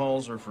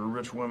alcohols are for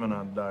rich women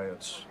on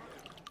diets.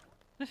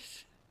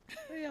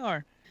 They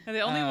are. And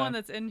the only one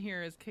that's in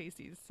here is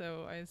Casey's,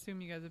 so I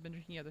assume you guys have been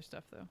drinking other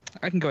stuff, though.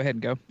 I can go ahead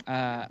and go.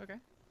 Okay.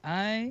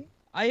 I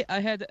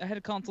had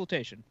a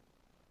consultation.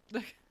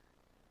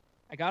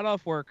 I got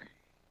off work.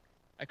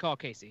 I call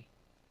Casey.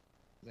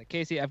 I was like,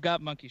 Casey, I've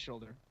got monkey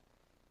shoulder.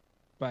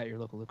 Buy at your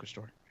local liquor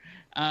store.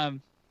 But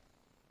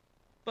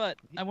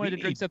I wanted to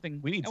drink something.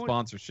 We need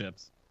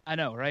sponsorships. I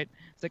know, right?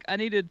 It's like I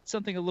needed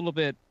something a little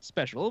bit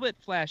special, a little bit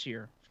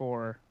flashier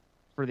for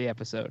the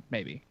episode,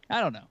 maybe. I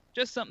don't know.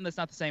 Just something that's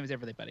not the same as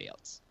everybody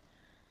else.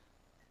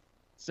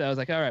 So I was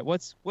like, all right,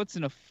 what's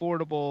an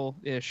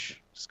affordable-ish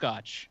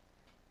Scotch?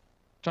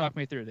 Talk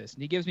me through this.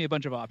 And he gives me a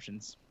bunch of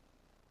options.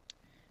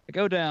 I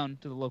go down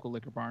to the local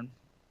liquor barn,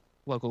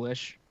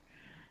 local-ish,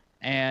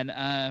 and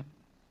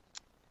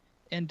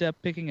end up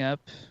picking up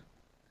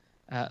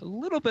a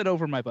little bit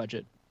over my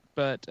budget,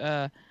 but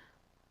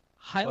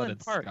Highland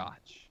Park.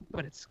 Scotch.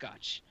 But it's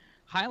Scotch.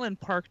 Highland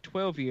Park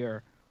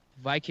 12-year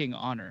Viking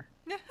Honor.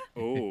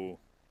 Oh.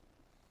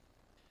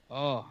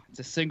 Oh, it's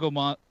a single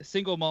malt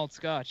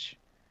Scotch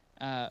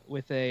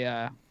with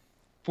a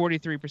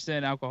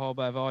 43% alcohol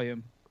by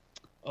volume.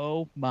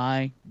 Oh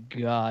my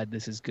God,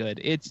 this is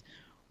good. It's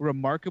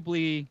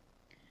remarkably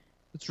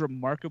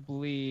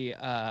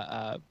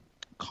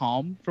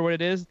calm for what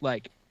it is.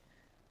 Like,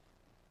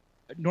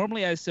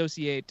 normally I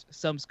associate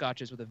some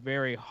Scotches with a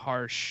very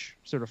harsh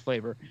sort of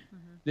flavor.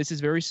 Mm-hmm. This is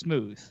very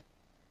smooth.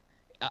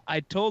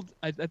 I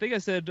think I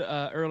said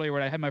earlier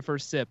when I had my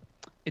first sip,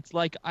 it's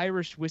like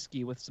Irish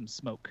whiskey with some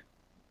smoke.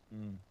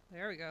 Mm.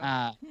 There we go.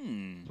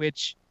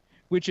 Which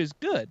is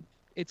good.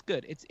 It's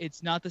good.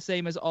 It's not the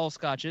same as all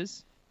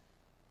Scotches,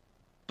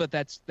 but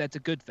that's a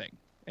good thing,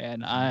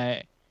 and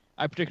I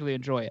particularly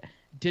enjoy it.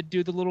 Did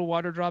do the little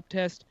water drop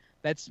test.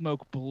 That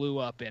smoke blew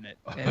up in it,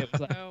 and it was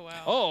like, oh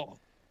wow, oh,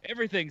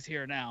 everything's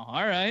here now.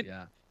 All right,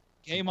 yeah,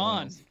 game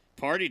on,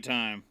 party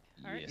time.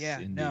 All right. Yes, yeah,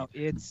 indeed. no,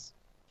 it's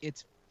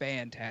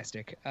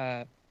fantastic.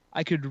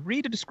 I could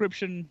read a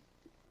description,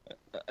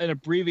 an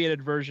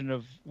abbreviated version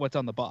of what's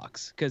on the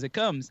box, because it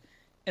comes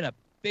in a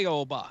big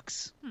old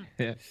box.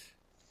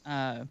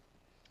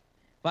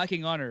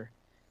 Viking Honor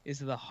is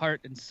the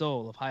heart and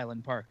soul of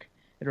Highland Park.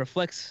 It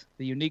reflects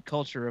the unique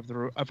culture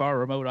of our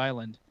remote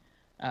island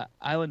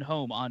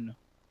home on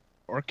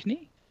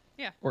Orkney.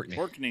 Yeah,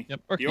 Orkney.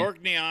 Yep. The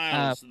Orkney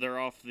Isles. They're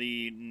off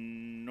the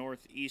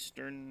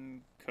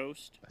northeastern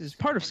coast. It's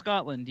part of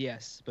Scotland,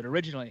 yes, but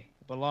originally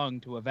it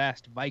belonged to a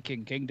vast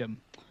Viking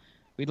kingdom.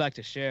 We'd like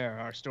to share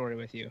our story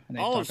with you. And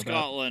all of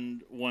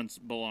Scotland once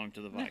belonged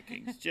to the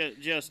Vikings.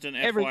 Just an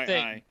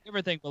everything, FYI.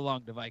 Everything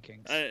belonged to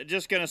Vikings.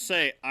 Just going to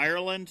say,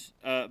 Ireland,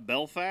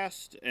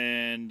 Belfast,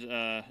 and,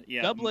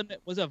 yeah. Dublin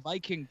was a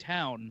Viking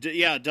town.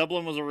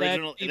 Dublin was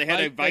original. They had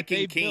a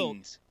Viking king.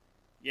 Built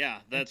yeah,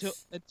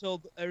 that's...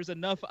 Until there was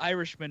enough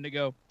Irishmen to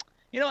go,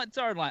 you know what,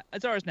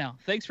 it's ours now.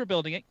 Thanks for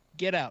building it.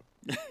 Get out.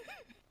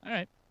 All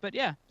right. But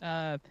yeah,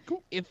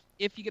 cool. If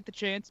you get the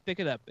chance, pick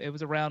it up. It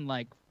was around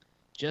like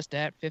just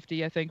at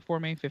 50, I think, for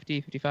me.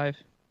 50, 55.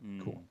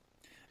 Cool.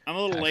 I'm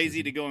a little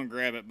lazy to go and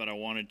grab it, but I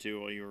wanted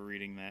to while you were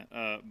reading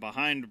that.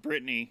 Behind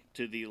Brittany,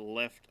 to the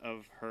left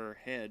of her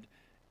head,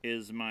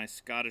 is my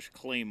Scottish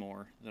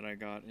Claymore that I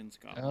got in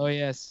Scotland. Oh,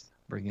 yes.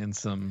 Bring in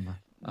some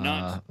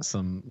Yes.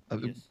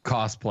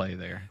 cosplay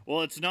there.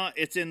 Well, it's not.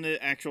 It's in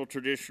the actual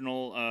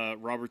traditional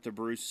Robert the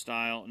Bruce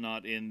style,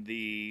 not in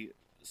the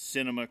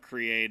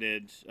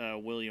cinema-created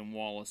William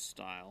Wallace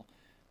style.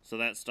 So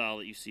that style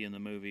that you see in the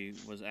movie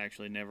was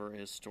actually never a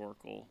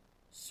historical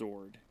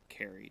sword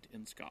carried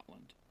in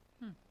Scotland.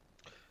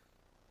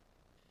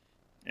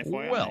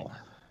 FYI. Well,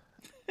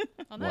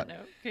 on that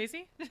note,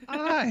 Casey?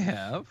 I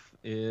have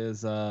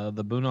is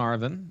the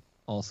Bunarvin,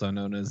 also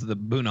known as the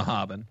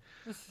Bunnahabhain,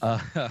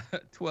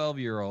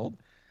 12-year-old.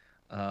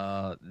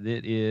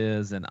 It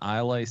is an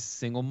Islay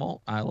single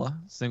malt,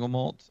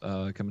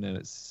 coming in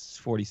at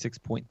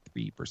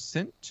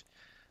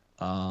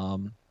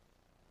 46.3%.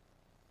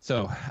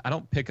 So I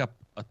don't pick up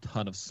a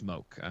ton of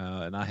smoke,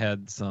 and I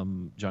had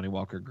some Johnny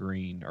Walker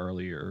Green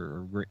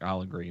earlier, or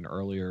Island Green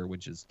earlier,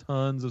 which is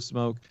tons of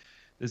smoke.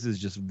 This is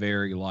just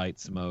very light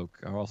smoke.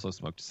 I also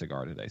smoked a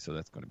cigar today, so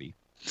that's going to be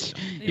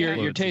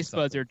your taste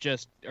buds are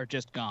just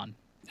gone.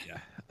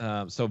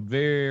 Yeah. So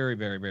very,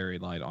 very, very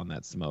light on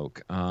that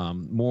smoke.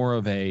 More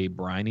of a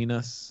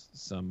brininess,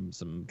 some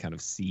kind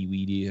of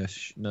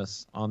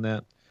seaweedishness on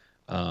that.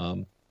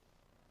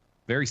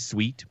 Very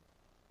sweet.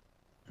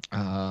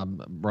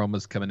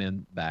 Aromas coming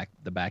in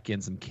the back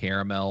end, some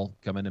caramel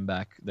coming in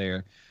back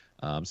there,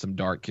 some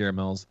dark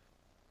caramels.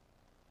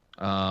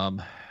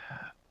 Kind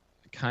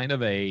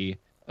of a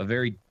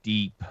very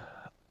deep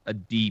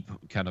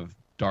kind of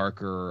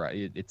darker.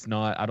 It's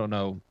not. I don't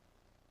know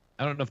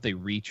I don't know if they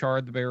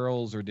recharred the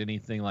barrels or did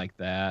anything like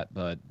that,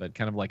 but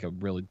kind of like a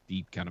really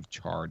deep kind of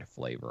charred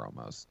flavor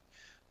almost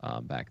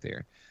back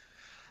there.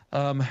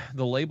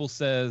 The label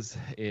says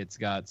it's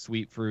got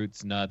sweet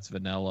fruits, nuts,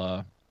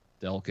 vanilla,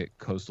 delicate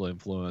coastal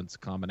influence,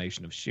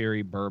 combination of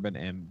sherry, bourbon,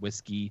 and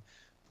whiskey.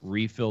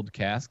 Refilled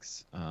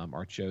casks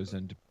are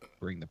chosen to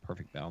bring the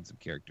perfect balance of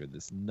character to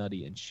this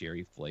nutty and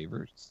sherry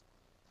flavors.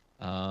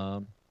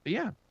 But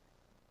yeah,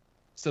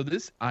 so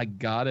this, I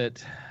got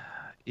it.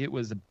 It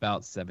was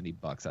about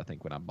 $70, I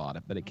think, when I bought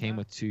it, but it came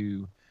with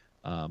 2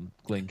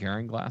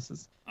 Glencairn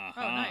glasses. Uh-huh.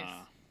 Oh, nice.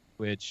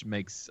 Which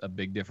makes a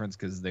big difference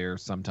because they're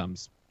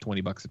sometimes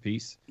 $20 a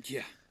piece.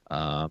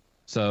 Yeah.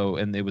 So,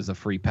 and it was a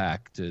free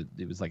pack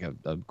it was like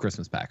a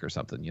Christmas pack or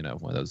something,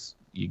 one of those,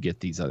 you get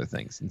these other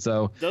things. And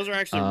so those are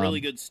actually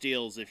really good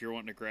steals if you're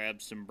wanting to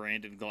grab some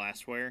branded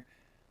glassware.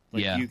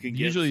 Like yeah, you can get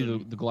usually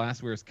some... the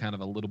glassware is kind of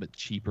a little bit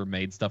cheaper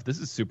made stuff. This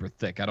is super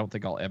thick. I don't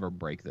think I'll ever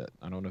break that.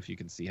 I don't know if you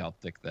can see how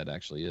thick that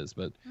actually is,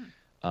 but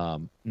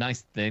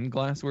nice thin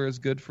glassware is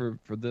good for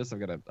this.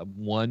 I've got a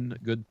one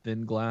good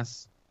thin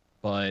glass,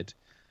 but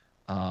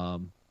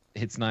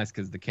it's nice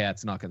because the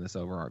cats knocking this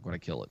over aren't going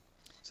to kill it.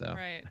 So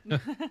Right.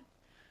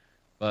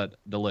 but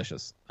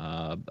delicious.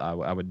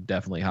 I would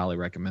definitely highly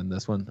recommend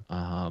this one,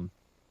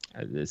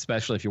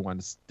 especially if you want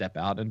to step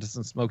out into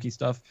some smoky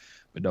stuff,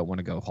 but don't want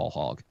to go whole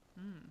hog.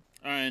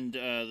 And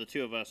the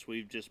two of us,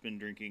 we've just been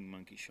drinking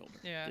Monkey Shoulder.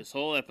 Yeah. This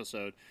whole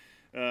episode,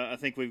 I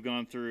think we've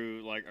gone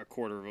through like a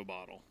quarter of a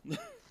bottle.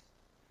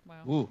 Wow.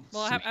 Ooh,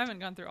 well, I sweet. haven't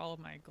gone through all of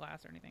my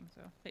glass or anything,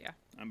 so but yeah.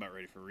 I'm about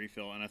ready for a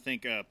refill, and I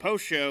think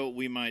post-show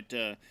we might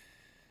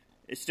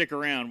stick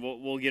around.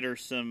 We'll get her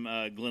some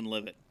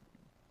Glenlivet.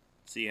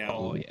 See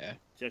how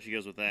see how she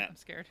goes with that. I'm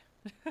scared.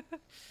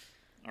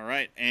 All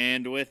right,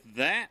 and with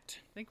that,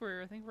 I think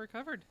we're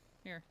covered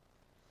here.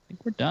 I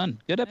think we're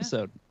done. Good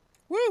episode.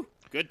 Woo!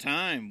 Good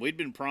time. We'd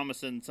been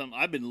promising some.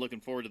 I've been looking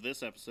forward to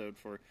this episode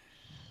for.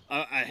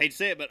 I hate to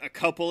say it, but a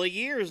couple of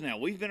years now.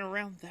 We've been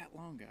around that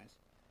long, guys.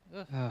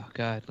 Ugh, Oh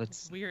God,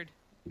 it's weird.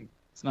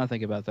 let's not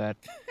think about that.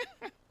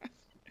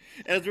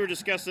 As we were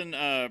discussing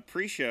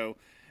pre-show,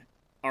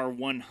 our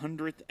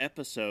 100th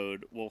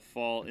episode will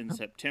fall in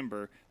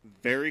September,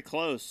 very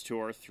close to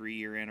our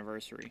 3-year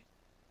anniversary.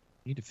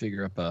 Need to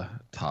figure up a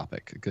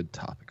good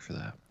topic for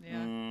that.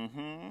 Yeah.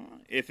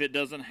 If it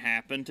doesn't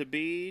happen to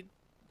be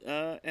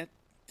at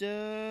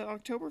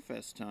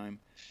Oktoberfest time.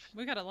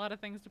 We got a lot of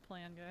things to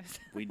plan, guys.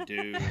 We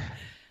do.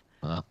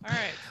 All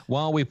right.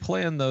 While we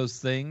plan those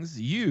things,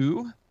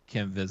 you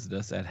can visit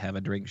us at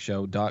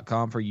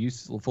haveadrinkshow.com for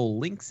useful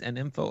links and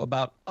info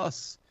about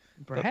us.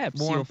 Perhaps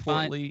but more you'll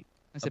find. importantly,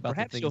 I said about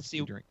perhaps the you'll things see.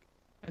 you drink.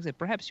 I said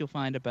perhaps you'll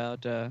find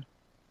about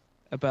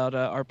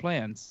our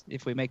plans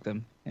if we make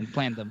them and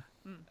plan them.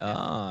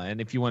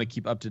 And if you want to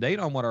keep up to date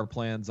on what our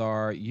plans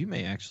are, you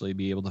may actually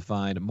be able to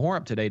find more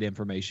up-to-date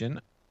information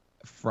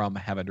from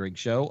Have a Drink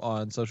Show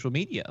on social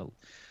media.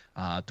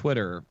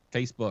 Twitter,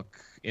 Facebook,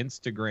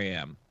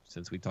 Instagram,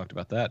 since we talked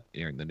about that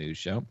during the news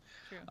show.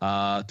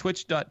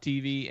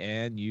 Twitch.tv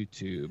and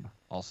YouTube.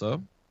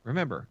 Also,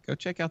 remember, go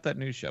check out that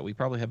news show. We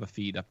probably have a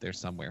feed up there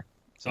somewhere.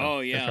 So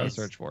yeah. try to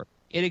search for it.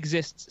 It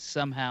exists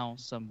somehow,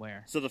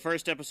 somewhere. So the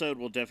first episode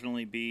will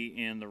definitely be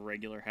in the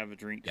regular Have a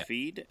Drink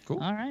feed. Cool.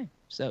 All right.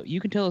 So you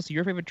can tell us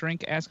your favorite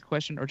drink, ask a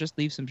question, or just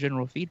leave some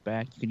general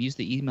feedback. You can use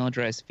the email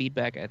address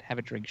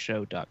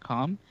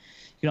feedback@haveadrinkshow.com. You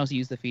can also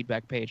use the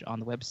feedback page on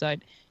the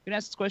website. You can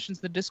ask us questions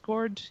in the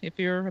Discord if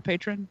you're a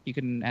patron. You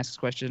can ask us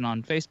questions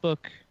on Facebook,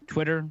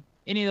 Twitter,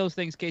 any of those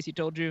things Casey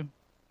told you.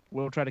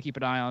 We'll try to keep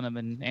an eye on them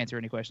and answer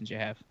any questions you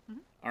have.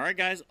 All right,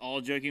 guys,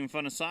 all joking and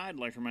fun aside, I'd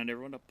like to remind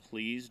everyone to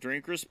please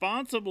drink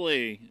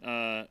responsibly.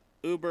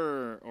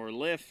 Uber or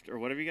Lyft or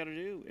whatever you got to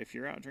do if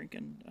you're out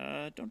drinking,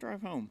 don't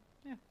drive home.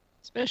 Yeah.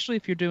 Especially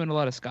if you're doing a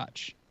lot of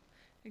scotch.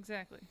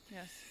 Exactly.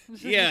 Yes.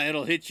 Yeah,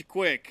 it'll hit you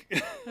quick.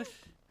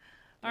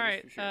 All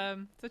right. Sure.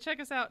 So check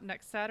us out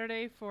next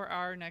Saturday for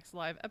our next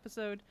live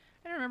episode.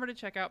 And remember to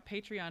check out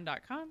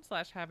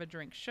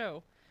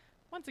patreon.com/haveadrinkshow.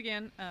 Once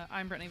again,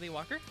 I'm Brittany Lee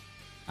Walker.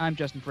 I'm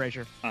Justin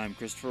Frazier. I'm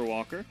Christopher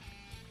Walker.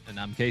 And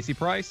I'm Casey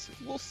Price.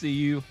 We'll see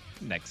you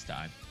next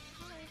time.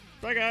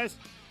 Bye, guys.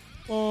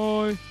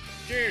 Bye.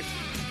 Cheers.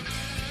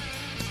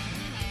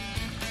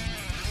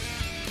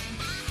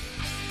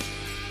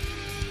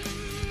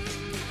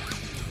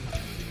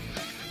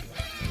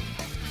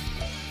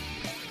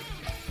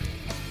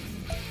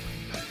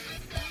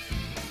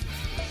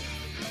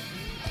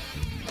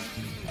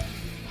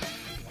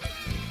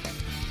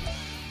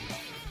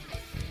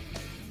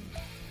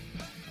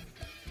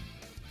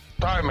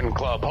 Diamond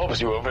Club hopes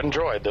you have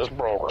enjoyed this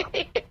program.